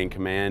Recruit Training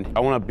Command, I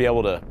want to be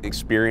able to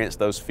experience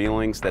those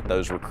feelings that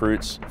those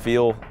recruits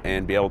feel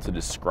and be able to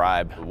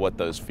describe what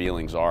those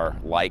feelings are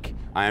like.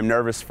 I am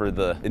nervous for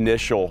the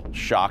initial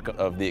shock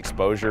of the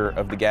exposure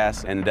of the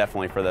gas, and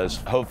definitely for those,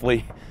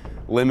 hopefully,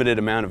 limited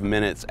amount of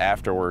minutes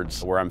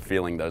afterwards where I'm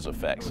feeling those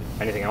effects.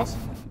 Anything else?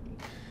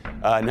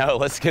 No,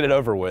 let's get it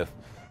over with.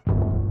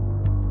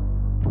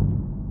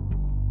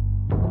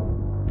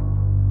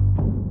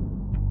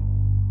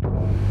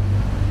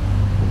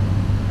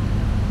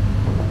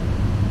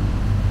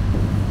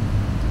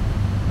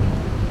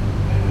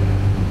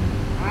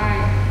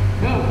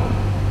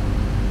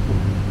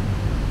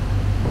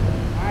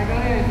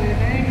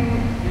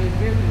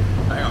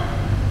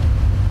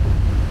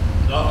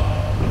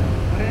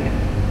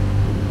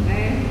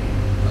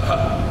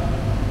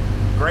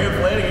 Graham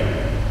Flanagan,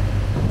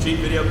 Chief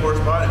Video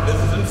Correspondent,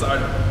 Business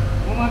Insider.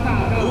 One more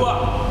time, go.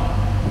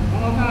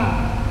 One more time.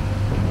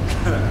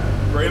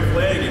 Graham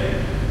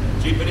Flanagan,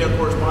 Chief Video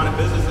Correspondent,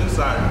 Business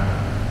Insider.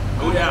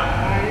 Oh yeah.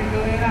 All right, you go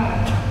ahead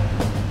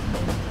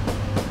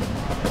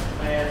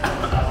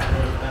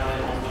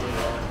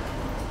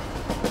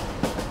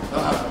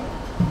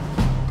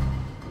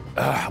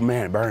out. Oh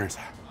man, it burns.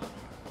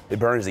 It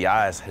burns the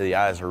eyes. The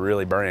eyes are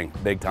really burning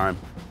big time.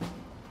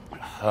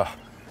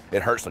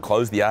 It hurts to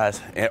close the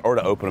eyes or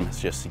to open them. It's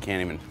just, I can't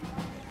even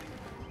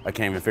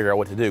figure out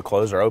what to do,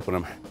 close or open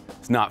them.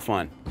 It's not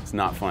fun. It's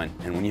not fun.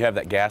 And when you have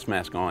that gas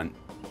mask on,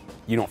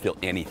 you don't feel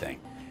anything.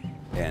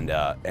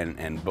 But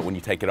when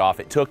you take it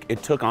off, it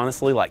took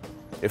honestly, like,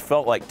 it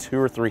felt like 2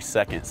 or 3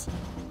 seconds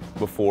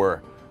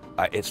before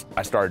I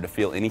started to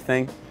feel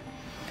anything.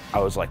 I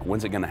was like,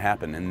 when's it gonna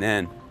happen? And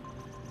then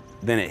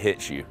it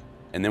hits you.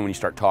 And then when you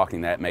start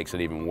talking, that makes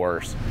it even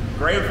worse.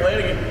 Graham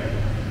Flanagan,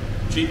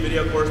 Chief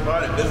Video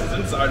Correspondent, Business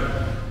Insider.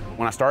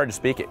 When I started to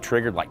speak, it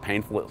triggered like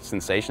painful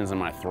sensations in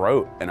my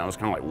throat, and I was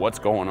kind of like, what's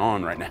going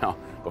on right now?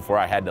 Before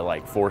I had to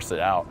like force it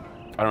out.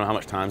 I don't know how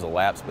much time's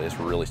elapsed, but it's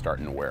really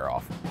starting to wear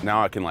off.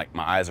 Now I can my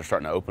eyes are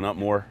starting to open up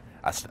more.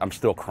 I'm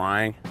still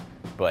crying,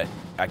 but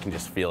I can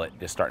just feel it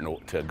just starting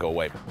to go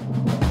away.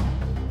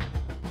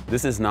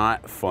 This is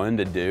not fun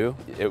to do.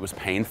 It was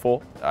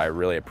painful. I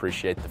really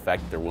appreciate the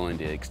fact that they're willing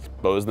to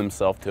expose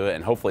themselves to it,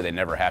 and hopefully they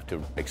never have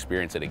to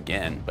experience it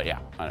again. But yeah,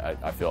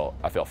 I feel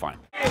fine.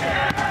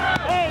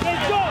 Hey,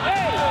 let's go!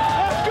 Hey,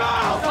 let's go!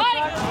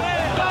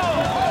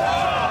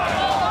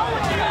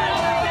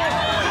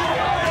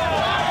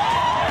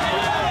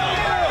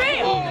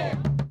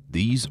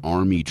 These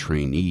Army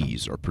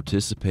trainees are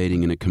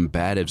participating in a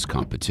combatives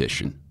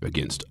competition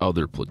against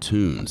other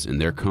platoons in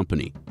their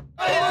company.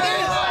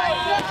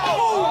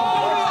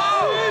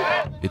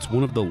 It's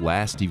one of the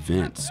last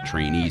events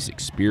trainees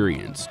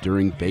experience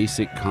during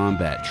basic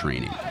combat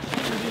training,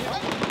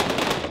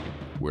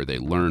 where they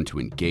learn to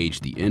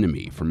engage the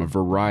enemy from a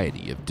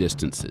variety of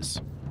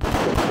distances.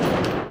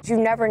 You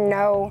never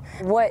know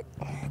what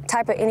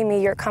type of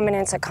enemy you're coming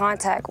into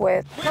contact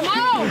with. Come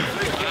on!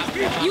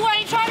 You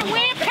ain't trying to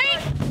win, Pete?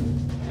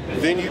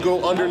 Then you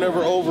go under,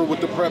 never over with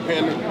the prep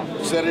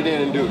hand, set it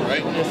in and do it,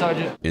 right? Yes,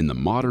 Sergeant. In the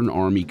Modern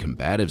Army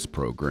Combatives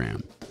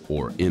Program,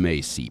 or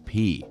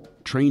MACP,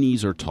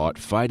 trainees are taught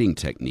fighting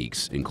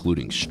techniques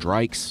including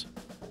strikes,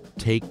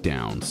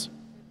 takedowns,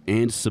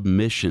 and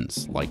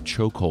submissions like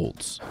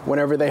chokeholds.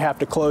 Whenever they have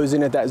to close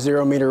in at that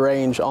 0-meter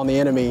range on the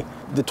enemy,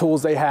 the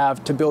tools they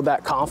have to build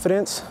that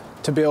confidence,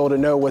 to be able to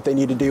know what they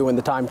need to do when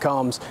the time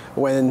comes,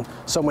 when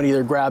someone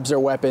either grabs their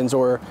weapons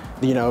or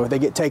they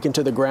get taken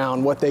to the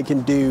ground, what they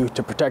can do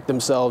to protect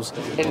themselves.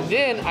 And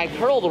then I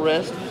curl the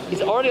wrist.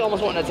 He's already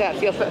almost wanting to attack.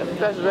 See how fast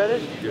he's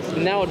ready?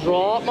 And now I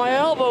draw my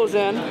elbows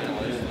in,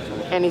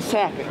 and he's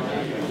tapping.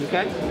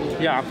 Okay?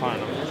 Yeah, I'm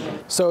fine.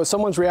 So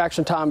someone's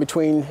reaction time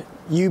between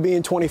you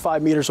being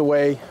 25 meters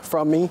away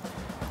from me,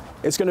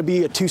 it's going to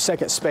be a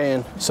 2-second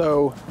span.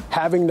 So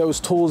having those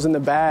tools in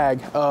the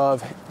bag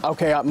of,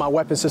 okay, my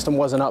weapon system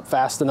wasn't up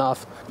fast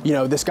enough,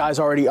 this guy's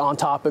already on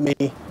top of me.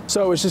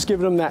 So it's just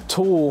giving them that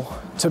tool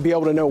to be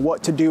able to know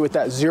what to do at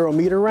that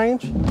 0-meter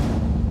range.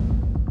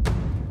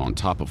 On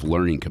top of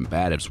learning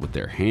combatives with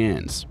their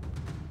hands,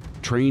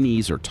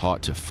 trainees are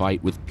taught to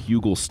fight with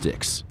bugle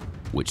sticks,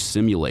 which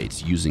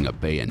simulates using a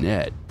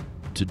bayonet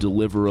to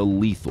deliver a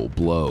lethal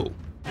blow.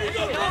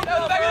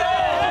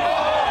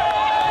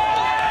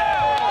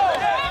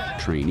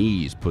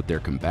 Trainees put their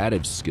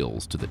combative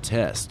skills to the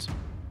test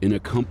in a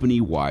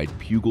company-wide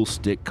bugle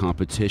stick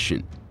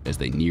competition as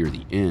they near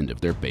the end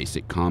of their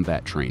basic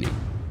combat training.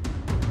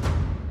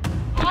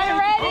 Are you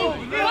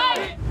ready?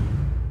 Fight!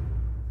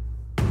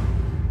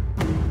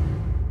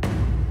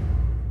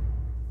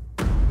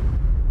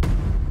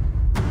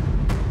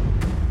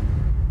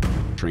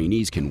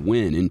 Trainees can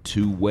win in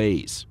 2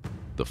 ways.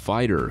 The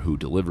fighter who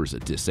delivers a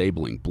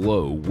disabling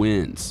blow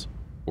wins,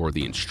 or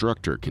the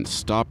instructor can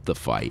stop the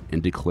fight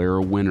and declare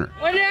a winner.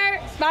 Winner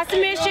by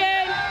submission.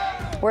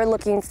 We're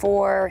looking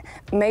for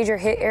major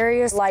hit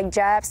areas like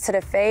jabs to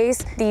the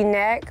face, the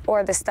neck,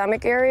 or the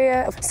stomach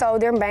area. So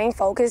their main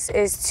focus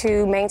is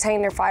to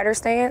maintain their fighter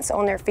stance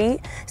on their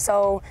feet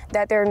so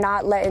that they're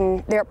not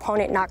letting their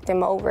opponent knock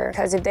them over.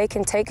 Because if they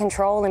can take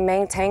control and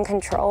maintain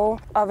control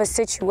of a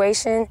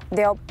situation,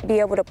 they'll be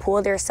able to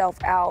pull themselves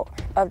out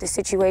of the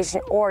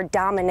situation or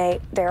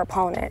dominate their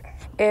opponent.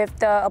 If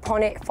the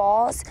opponent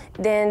falls,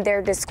 then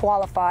they're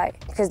disqualified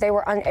because they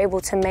were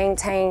unable to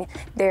maintain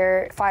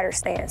their fighter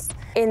stance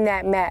in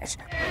that match.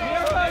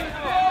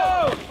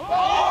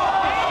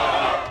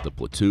 The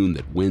platoon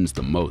that wins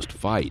the most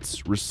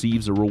fights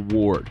receives a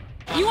reward.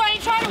 You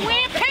ain't trying to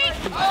win, Pete?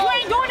 You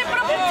ain't doing it for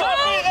the platoon?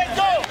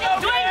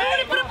 You ain't doing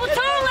it for the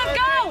platoon? Let's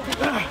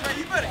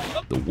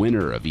go! The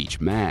winner of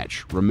each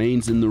match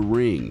remains in the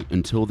ring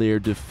until they are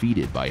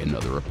defeated by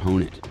another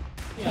opponent.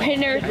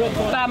 Winner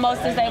by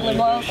most disabling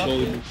blows.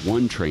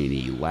 One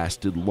trainee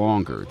lasted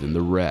longer than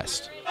the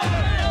rest.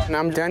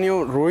 I'm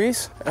Daniel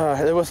Ruiz.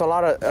 There was a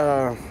lot of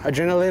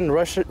adrenaline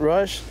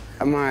rush.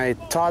 My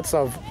thoughts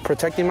of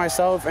protecting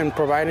myself and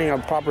providing a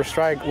proper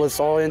strike was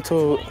all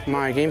into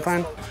my game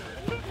plan.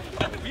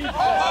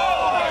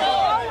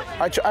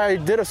 I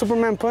did a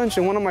Superman punch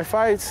in one of my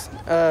fights.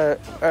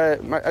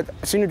 My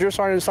senior drill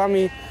sergeant saw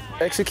me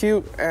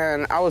execute,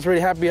 and I was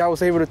really happy I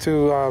was able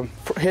to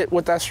hit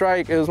with that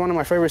strike. It was one of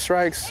my favorite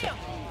strikes.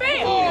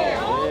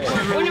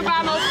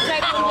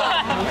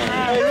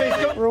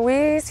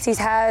 Ruiz, he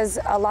has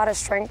a lot of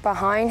strength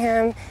behind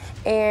him,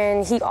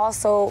 and he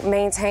also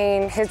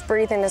maintained his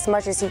breathing as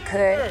much as he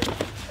could.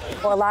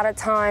 A lot of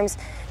times,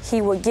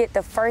 he would get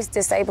the first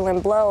disabling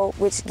blow,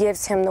 which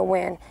gives him the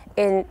win.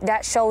 And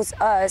that shows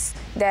us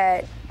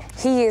that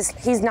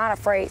he's not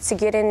afraid to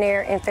get in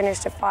there and finish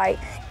the fight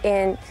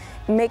and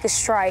make a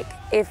strike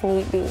if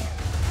need be.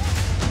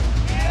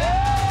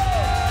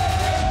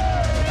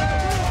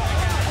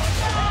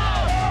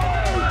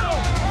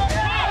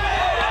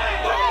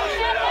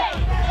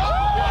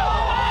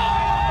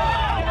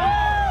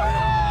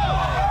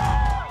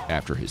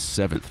 after his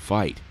 7th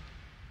fight,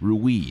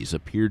 Ruiz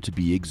appeared to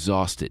be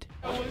exhausted.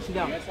 Sit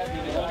down.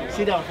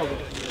 Sit down,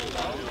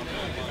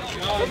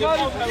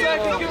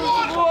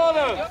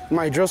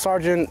 My drill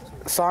sergeant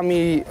saw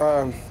me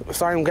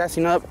starting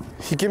gassing up.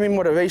 He gave me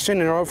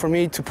motivation in order for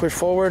me to push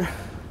forward,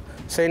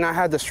 saying I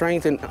had the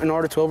strength in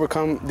order to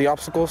overcome the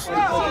obstacles. You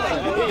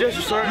get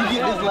this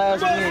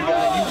last win,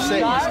 guy. You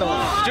set in stone.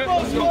 Hey,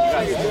 let's go!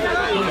 Hey, let's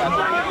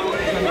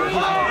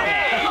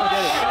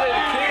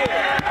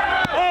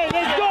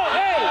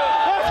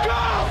go!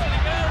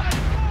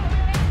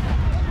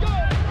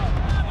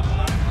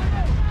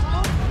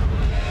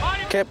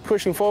 Kept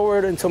pushing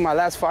forward until my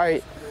last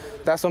fight.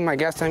 That's when my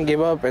gas tank gave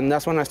up, and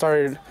that's when I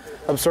started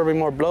absorbing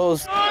more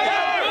blows.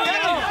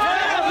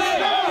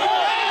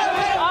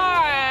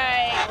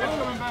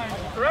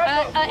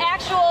 An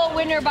actual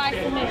winner by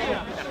submission.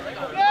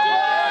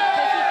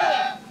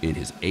 In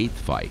his 8th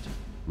fight,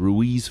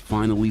 Ruiz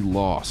finally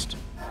lost.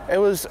 It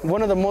was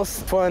one of the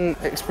most fun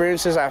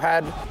experiences I've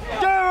had.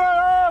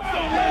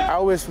 I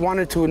always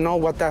wanted to know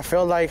what that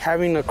felt like,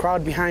 having a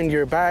crowd behind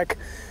your back,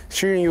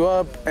 cheering you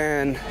up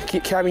and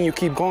having you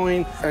keep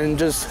going, and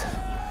just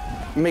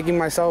making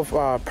myself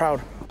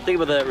proud. Think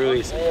about that,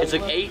 Ruiz. It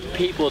took 8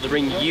 people to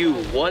bring you,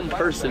 one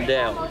person,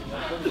 down.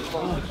 You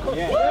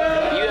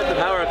have the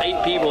power of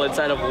 8 people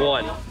inside of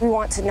one. We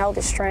want to know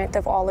the strength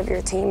of all of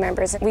your team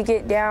members. We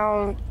get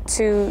down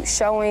to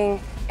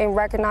showing and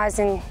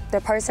recognizing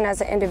the person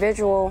as an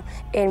individual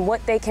and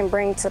what they can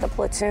bring to the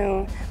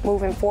platoon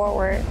moving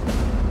forward.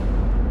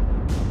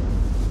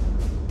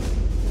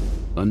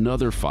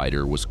 Another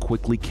fighter was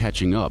quickly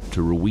catching up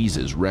to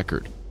Ruiz's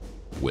record.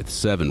 With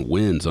 7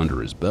 wins under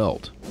his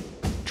belt,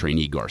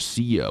 trainee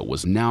Garcia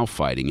was now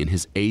fighting in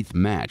his 8th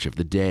match of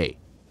the day.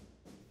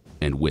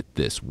 And with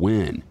this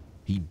win,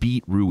 he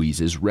beat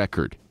Ruiz's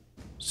record,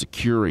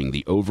 securing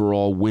the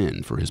overall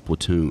win for his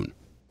platoon.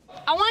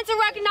 I want to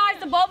recognize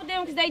the both of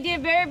them because they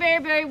did very,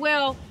 very, very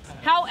well.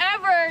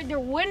 However, the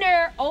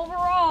winner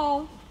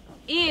overall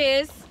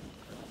is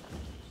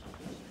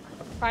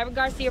Private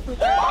Garcia from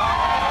 3rd.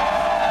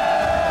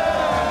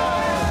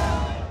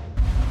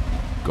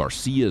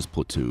 Garcia's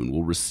platoon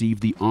will receive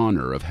the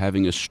honor of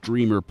having a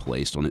streamer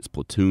placed on its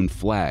platoon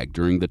flag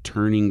during the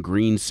turning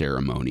green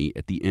ceremony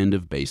at the end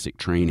of basic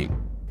training.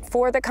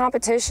 For the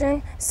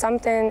competition,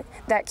 something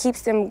that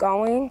keeps them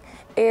going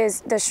is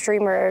the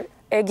streamer.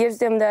 It gives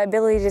them the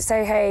ability to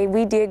say, hey,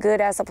 we did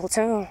good as a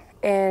platoon,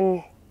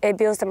 and it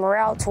builds the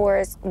morale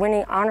towards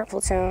winning honor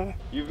platoon.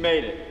 You've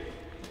made it.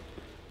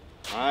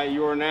 All right,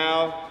 you are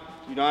now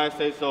United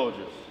States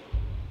soldiers.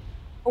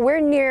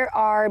 We're near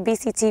our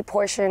BCT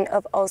portion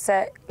of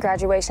OSET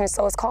graduation,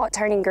 so it's called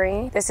Turning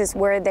Green. This is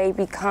where they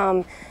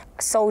become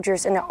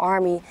soldiers in the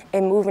Army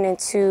and moving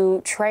into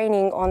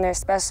training on their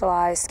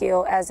specialized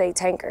skill as a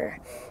tanker.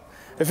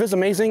 It feels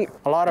amazing.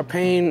 A lot of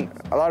pain,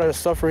 a lot of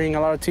suffering, a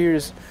lot of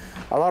tears,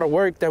 a lot of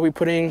work that we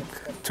put in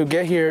to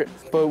get here,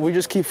 but we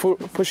just keep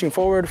pushing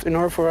forward in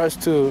order for us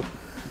to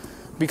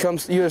become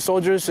U.S.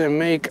 soldiers and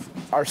make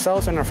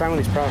ourselves and our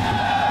families proud.